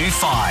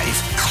 1025.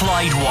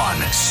 Clyde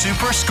 1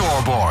 Super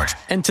Scoreboard.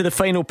 Into the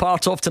final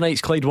part of tonight's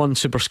Clyde 1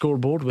 Super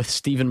Scoreboard with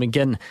Stephen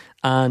McGinn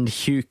and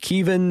Hugh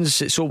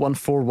Keevins. It's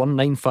 0141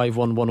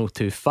 951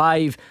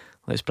 1025.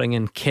 Let's bring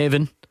in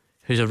Kevin,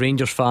 who's a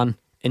Rangers fan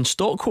in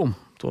Stockholm.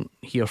 Don't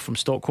hear from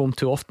Stockholm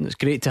too often. It's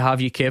great to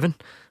have you, Kevin.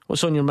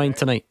 What's on your mind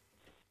tonight?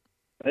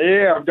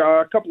 Yeah, I've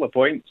got a couple of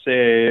points.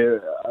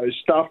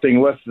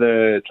 Starting with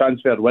the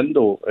transfer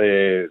window,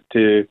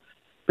 to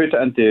put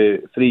it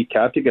into three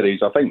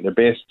categories. I think the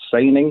best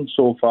signing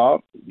so far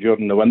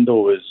during the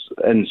window is,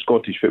 in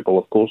Scottish football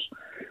of course,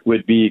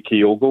 would be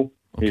Kyogo.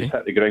 He's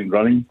hit the ground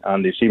running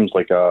and he seems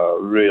like a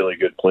really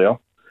good player.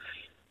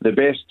 The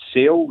best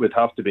sale would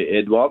have to be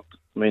Edward.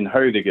 I mean, how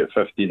they get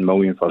 15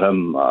 million for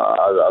him,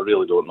 I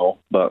really don't know,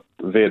 but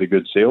very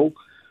good sale.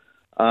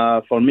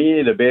 For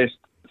me, the best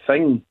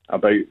thing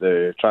about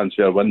the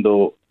transfer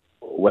window,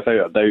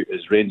 without a doubt,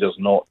 is Rangers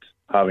not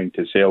having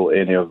to sell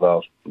any of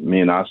their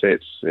main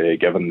assets,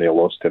 given they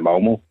lost to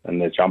Malmo in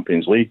the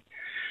Champions League.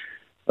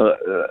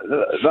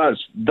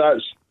 That's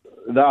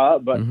that.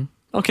 But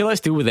okay,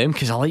 let's deal with them,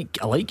 because I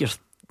like your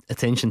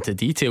attention to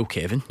detail,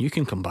 Kevin. You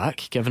can come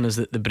back, giving us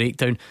the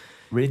breakdown.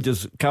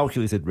 Rangers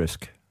calculated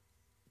risk.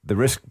 The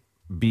risk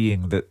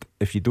being that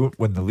if you don't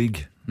win the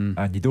league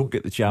and you don't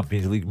get the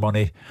Champions League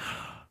money,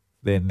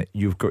 then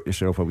you've got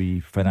yourself a wee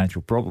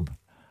financial problem.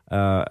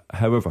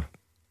 However,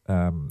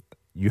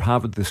 you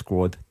have the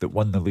squad that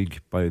won the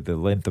league by the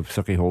length of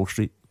Sucky Hall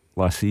Street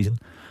last season,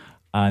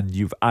 and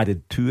you've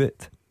added to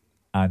it,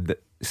 and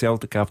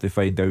Celtic have to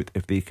find out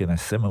if they can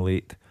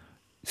assimilate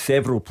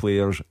several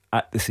players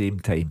at the same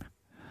time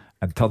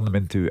and turn them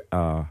into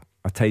a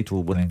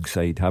title winning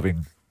side,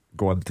 having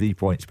gone 3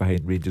 points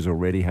behind Rangers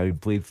already, having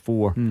played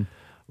 4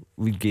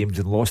 league games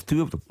and lost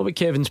 2 of them. Well, but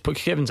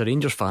Kevin's a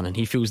Rangers fan, and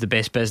he feels the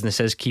best business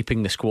is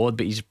keeping the squad,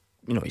 but he's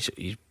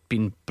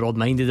been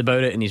broad-minded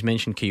about it, and he's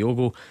mentioned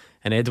Kyogo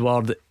and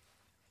Edouard.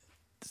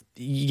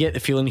 You get the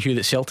feeling, Hugh,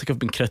 that Celtic have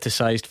been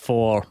criticised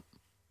for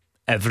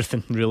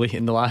everything really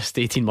in the last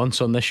 18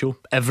 months on this show.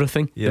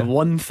 Everything. The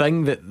one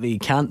thing that they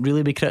can't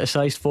really be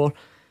criticised for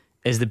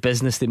is the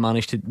business they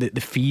managed to,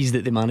 the fees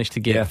that they managed to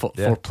get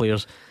for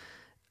players.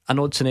 And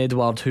Odsonne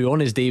Edouard, who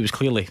on his day was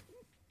clearly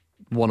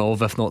one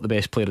of, if not the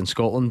best player in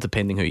Scotland,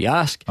 depending who you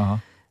ask,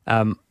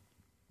 had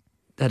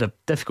a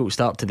difficult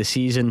start to the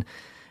season.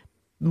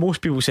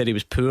 Most people said he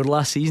was poor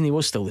last season. He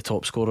was still the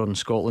top scorer in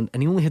Scotland,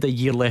 and he only had a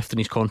year left in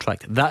his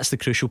contract. That's the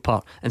crucial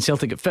part. And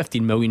Celtic got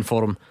 15 million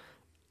for him,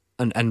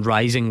 and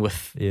rising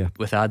with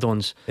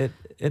add-ons.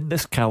 In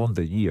this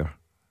calendar year,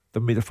 they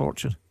made a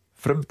fortune.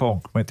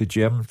 Frimpong went to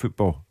German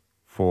football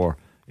for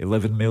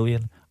 11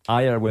 million.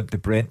 Ayer went to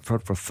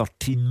Brentford for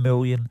 13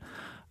 million.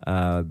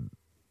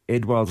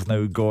 Edouard's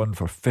now gone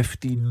for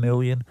 15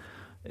 million.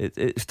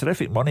 It's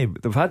terrific money.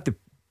 They've had to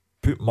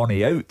put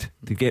money out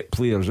to get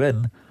players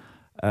in,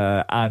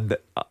 and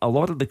a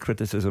lot of the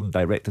criticism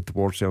directed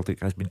towards Celtic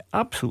has been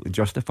absolutely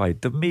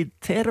justified. They've made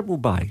terrible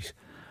buys,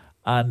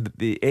 and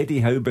the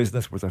Eddie Howe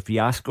business was a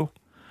fiasco.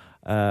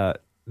 Now,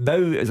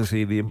 as I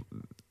say,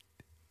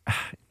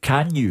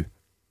 can you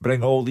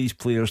bring all these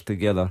players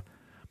together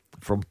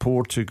from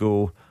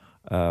Portugal,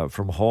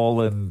 from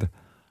Holland,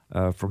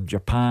 from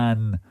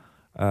Japan?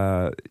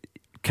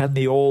 Can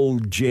they all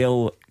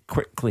gel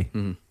quickly,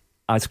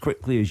 as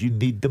quickly as you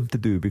need them to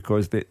do?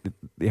 Because they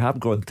have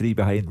gone 3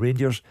 behind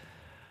Rangers.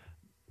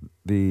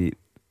 They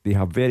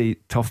have very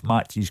tough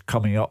matches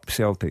coming up,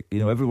 Celtic. You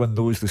know, everyone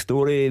knows the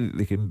story.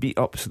 They can beat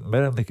up St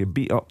Mirren, they can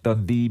beat up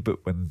Dundee,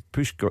 but when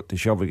push got to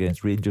shove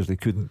against Rangers, they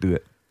couldn't do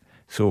it.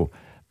 So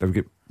they've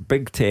got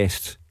big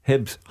tests: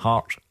 Hibs,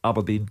 Hearts,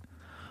 Aberdeen,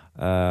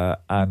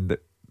 and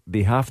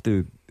they have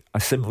to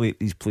assimilate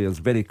these players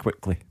very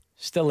quickly.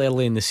 Still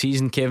early in the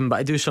season, Kevin, but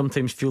I do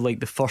sometimes feel like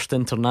the first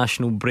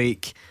international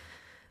break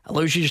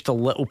allows you just a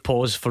little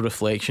pause for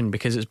reflection,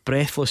 because it's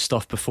breathless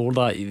stuff before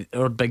that.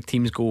 Our big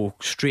teams go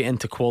straight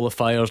into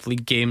qualifiers,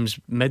 league games,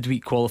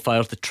 midweek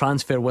qualifiers, the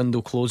transfer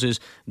window closes,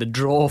 the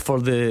draw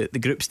for the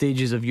group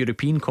stages of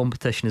European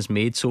competition is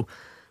made. So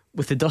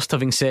with the dust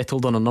having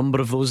settled on a number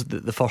of those,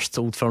 the first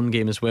Old Firm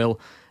game as well,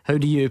 how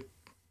do you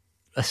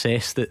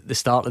assess the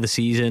start of the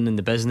season and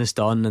the business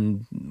done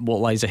and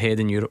what lies ahead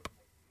in Europe?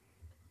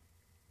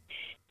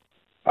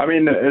 I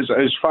mean, as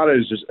far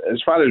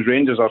as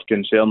Rangers are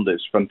concerned,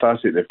 it's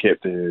fantastic they've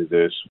kept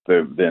the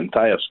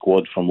entire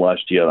squad from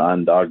last year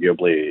and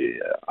arguably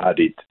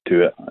added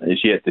to it.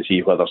 It's yet to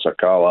see whether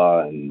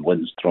Sakala and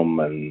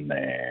Lindstrom and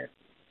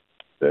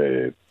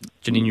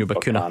Juninho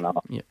Bacuna,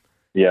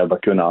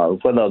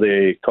 Bacuna, whether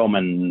they come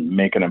and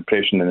make an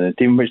impression in the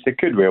team, which they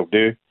could well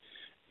do.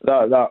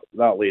 That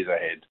lays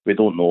ahead. We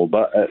don't know,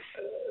 but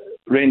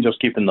Rangers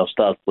keeping their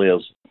star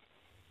players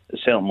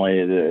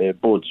certainly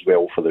bodes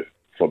well for the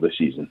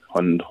season,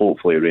 and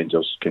hopefully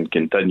Rangers can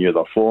continue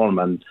their form.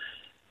 And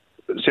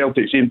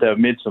Celtic seem to have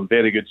made some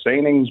very good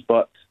signings,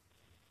 but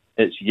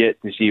it's yet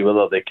to see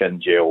whether they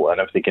can gel, and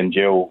if they can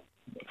gel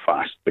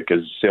fast,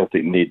 because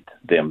Celtic need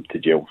them to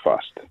gel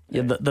fast.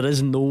 Yeah, there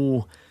is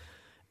no,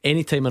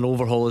 anytime an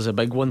overhaul is a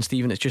big one,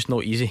 Stephen, it's just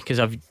not easy, because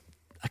I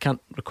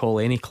can't recall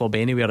any club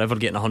anywhere ever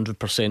getting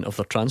 100% of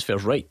their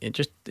transfers right. It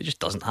just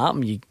doesn't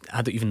happen.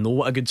 I don't even know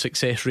what a good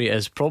success rate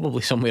is.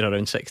 Probably somewhere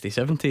around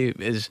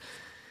 60-70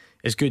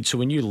 is good. So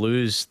when you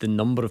lose the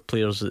number of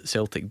players that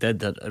Celtic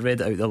did, I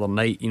read it out the other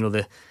night, you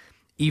know,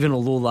 even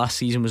although last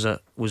season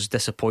was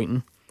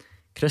disappointing,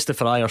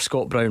 Christopher Ayer,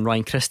 Scott Brown,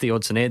 Ryan Christie,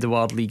 Odsonne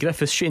Edouard, Lee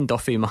Griffiths, Shane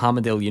Duffy,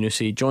 Mohamed El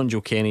Yunusi, John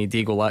Joe Kenny,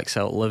 Diego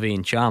Laxalt, Olivier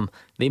and Cham,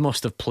 they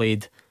must have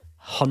played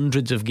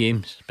hundreds of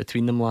games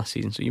between them last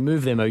season. So you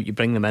move them out, you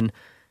bring them in,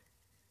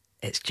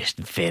 it's just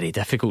very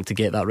difficult to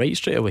get that right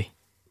straight away.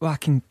 Well,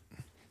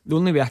 the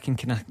only way I can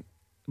kind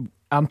of,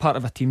 I'm part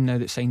of a team now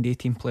that signed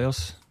 18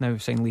 players. Now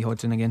we've signed Lee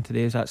Hodgson again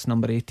today, that's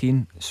number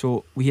 18.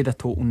 So we had a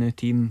total new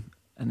team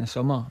in the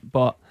summer,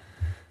 but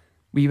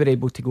we were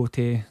able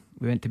to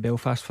we went to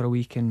Belfast for a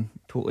week and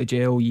totally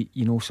gel. You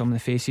know some of the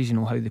faces, you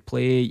know how they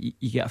play,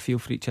 you get a feel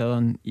for each other,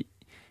 and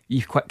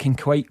you can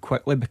quite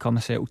quickly become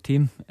a settled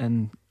team.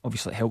 And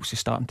obviously it helps you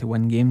starting to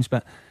win games.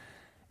 But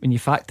when you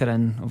factor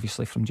in,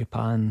 obviously, from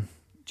Japan,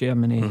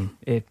 Germany,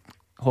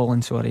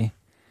 Holland,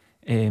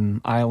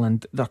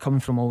 Ireland, they're coming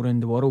from all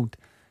around the world.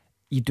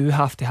 You do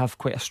have to have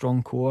quite a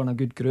strong core and a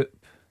good group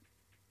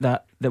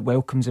that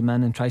welcomes them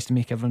in and tries to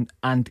make everyone,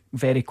 and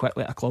very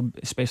quickly at a club,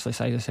 especially the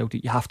size of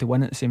Celtic, you have to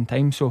win at the same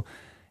time. So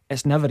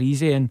it's never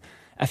easy. And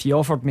if you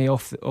offered me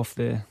off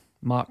the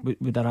mark,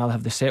 would I rather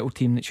have the settled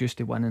team that's used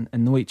to winning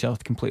and know each other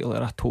completely,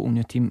 or a total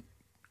new team?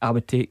 I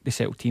would take the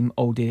settled team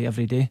all day,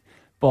 every day.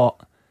 But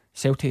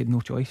Celtic had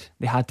no choice.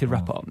 They had to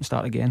rip it up and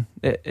start again.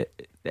 It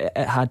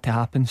had to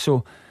happen.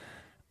 So,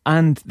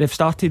 and they've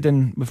started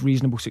with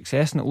reasonable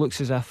success, and it looks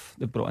as if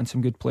they've brought in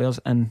some good players.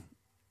 And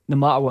no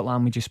matter what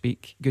language you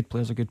speak, good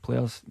players are good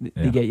players.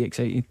 They get you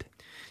excited.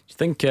 Do you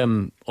think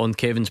on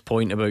Kevin's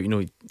point about,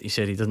 he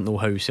said he didn't know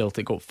how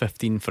Celtic got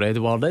 15 for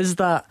Edouard, is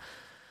that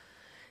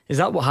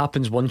what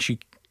happens once you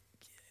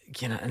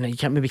and you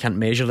can't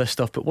measure this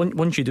stuff, but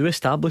once you do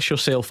establish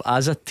yourself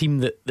as a team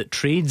that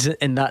trades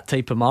in that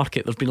type of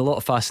market? There's been a lot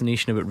of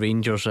fascination about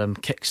Rangers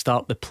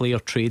kickstart the player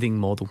trading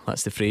model.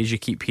 That's the phrase you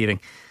keep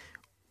hearing.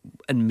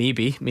 And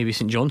maybe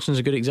St Johnstone's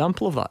a good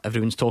example of that.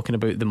 Everyone's talking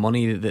about the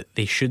money that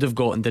they should have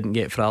got and didn't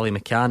get for Ali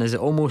McCann. Is it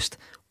almost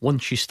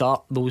once you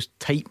start those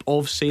type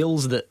of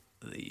sales that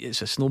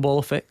it's a snowball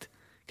effect?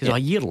 Because a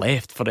year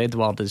left for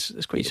Edouard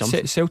is quite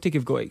something. Celtic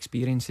have got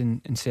experience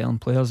in selling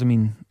players. I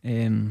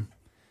mean,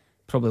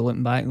 probably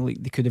looking back,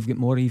 like they could have got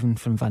more even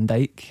from Van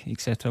Dijk,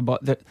 etc.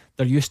 But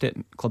they're used to it.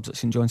 Clubs like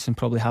St Johnstone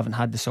probably haven't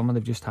had the summer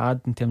they've just had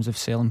in terms of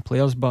selling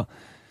players. But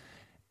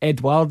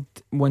Edouard,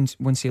 once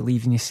you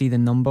leave and you see the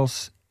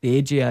numbers, the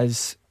age he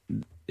is,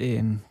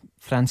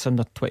 France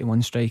under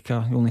 21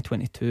 striker, only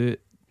 22.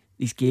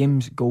 His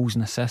games, goals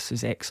and assists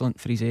is excellent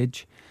for his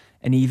age.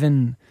 And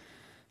even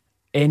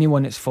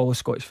anyone that's followed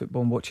Scottish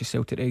football and watches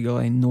Celtic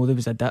regularly know there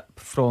was a dip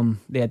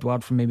from the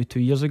Edouard from maybe 2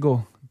 years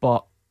ago,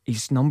 but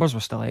his numbers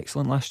were still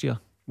excellent last year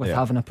with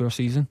having a poor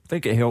season. I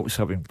think it helps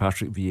having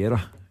Patrick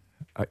Vieira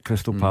at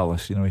Crystal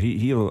Palace.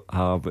 He'll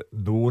have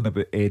known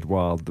about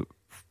Edouard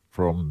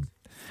from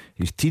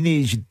his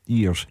teenage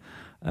years,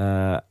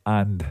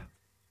 and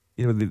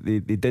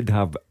they did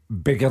have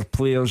bigger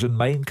players in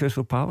mind,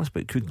 Crystal Palace,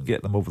 but couldn't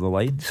get them over the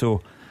line.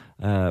 So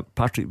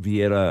Patrick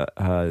Vieira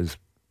has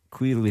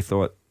clearly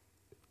thought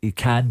he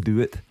can do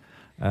it,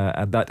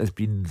 and that has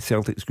been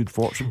Celtic's good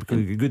fortune because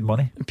they get good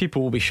money. And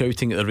people will be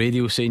shouting at the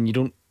radio saying you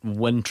don't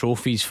win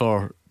trophies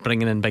for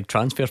bringing in big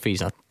transfer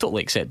fees. I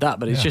totally accept that,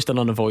 but it's just an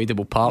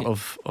unavoidable part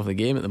of the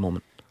game at the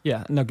moment.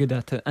 Yeah, and they're good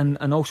at it.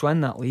 And also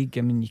in that league,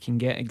 I mean, you can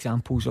get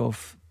examples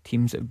of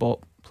teams that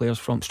bought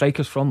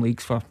strikers from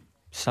leagues for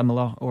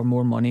similar or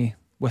more money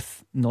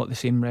with not the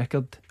same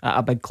record at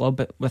a big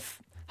club,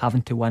 with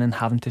having to win and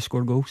having to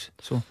score goals.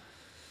 So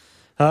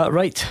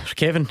right,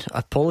 Kevin,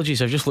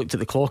 apologies, I've just looked at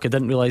the clock. I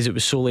didn't realise it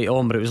was so late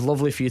on, but it was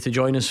lovely for you to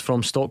join us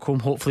from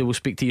Stockholm. Hopefully we'll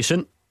speak to you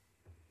soon.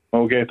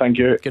 Okay, thank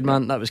you. Good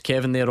man. That was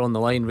Kevin there on the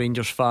line,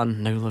 Rangers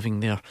fan, now living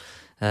there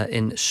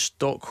in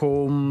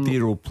Stockholm.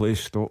 Dear old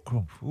place,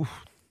 Stockholm.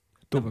 Oof.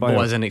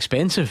 As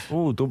inexpensive.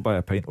 Don't buy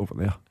a pint over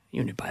there.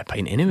 You only buy a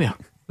pint anywhere.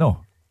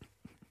 No,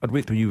 I'd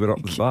wait till you were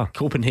up the bar.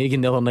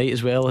 Copenhagen the other night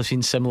as well, I've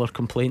seen similar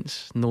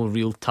complaints. No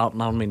real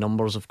Tartan Army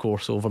numbers, of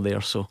course, over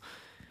there. So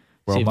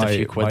saved a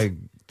few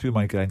quid. Two of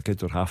my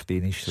grandkids are half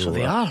Danish, so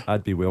they are.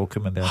 I'd be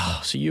welcoming them.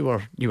 So you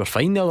were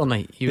fine the other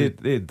night. They've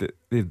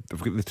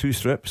got the two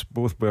strips,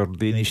 both were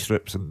Danish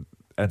strips and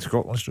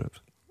Scotland strips.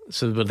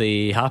 So were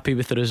they happy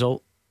with the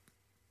result,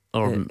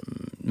 or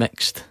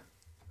mixed?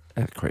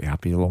 Quite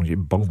happy, as long as you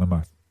bung them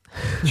a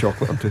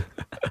chocolate or two.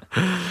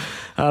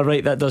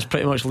 Right, that does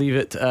pretty much leave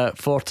it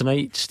for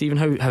tonight. Stephen,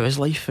 how is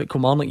life at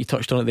Kilmarnock? You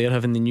touched on it there,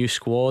 having the new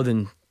squad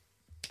and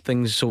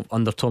things so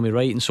under Tommy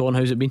Wright and so on.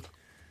 How's it been?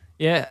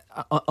 Yeah,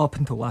 up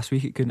until last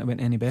week it couldn't have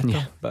went any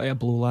better. But I had a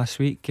blow last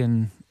week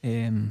and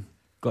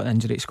got an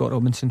injury at Scott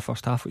Robinson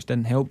first half, which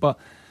didn't help. But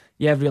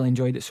yeah, I've really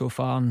enjoyed it so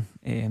far,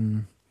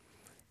 and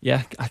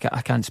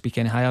I can't speak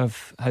any higher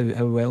of how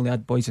well the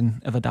boys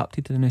have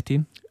adapted to the new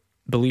team.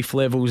 Belief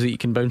levels that you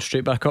can bounce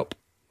straight back up?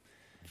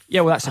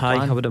 Yeah, well, that's the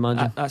plan. I would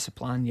imagine that's the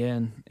plan. Yeah,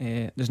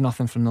 and there's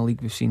nothing from the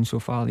league we've seen so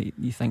far that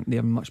you think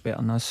they're much better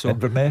than us. So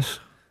Inverness,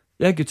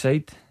 yeah, good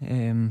side.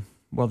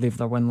 Well, they've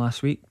their win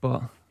last week,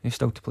 but they've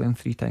still to play them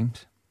 3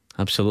 times.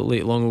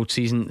 Absolutely, long old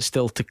season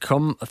still to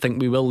come. I think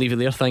we will leave it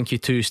there. Thank you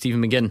to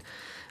Stephen McGinn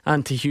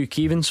and to Hugh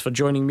Keevins for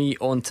joining me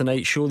on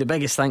tonight's show. The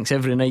biggest thanks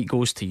every night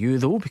goes to you,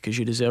 though, because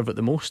you deserve it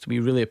the most. We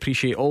really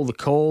appreciate all the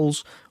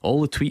calls,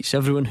 all the tweets,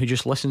 everyone who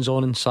just listens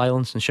on in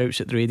silence and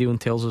shouts at the radio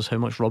and tells us how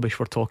much rubbish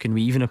we're talking.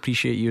 We even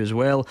appreciate you as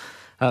well.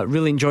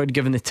 Really enjoyed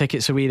giving the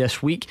tickets away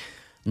this week.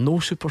 No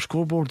Super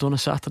Scoreboard on a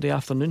Saturday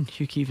afternoon,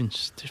 Hugh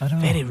Keevins.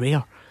 Very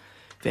rare.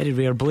 Very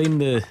rare.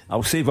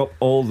 I'll save up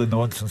all the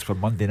nonsense for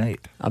Monday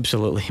night.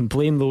 Absolutely.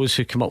 Blame those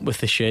who come up with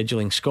the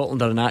scheduling.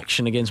 Scotland are in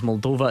action against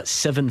Moldova at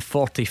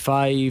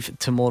 7:45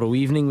 tomorrow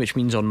evening, which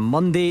means on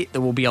Monday there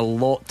will be a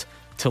lot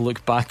to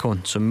look back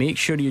on. So make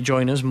sure you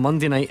join us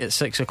Monday night at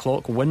 6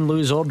 o'clock. Win,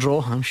 lose or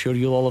draw, I'm sure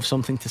you'll all have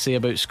something to say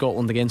about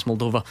Scotland against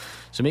Moldova.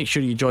 So make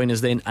sure you join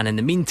us then. And in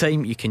the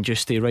meantime, you can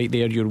just stay right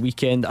there your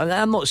weekend. And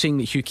I'm not saying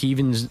that Hugh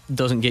Keevins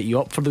doesn't get you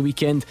up for the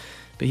weekend,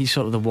 but he's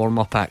sort of the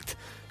warm-up act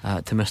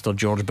to Mr.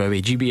 George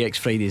Bowie. GBX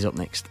Fridays up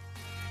next.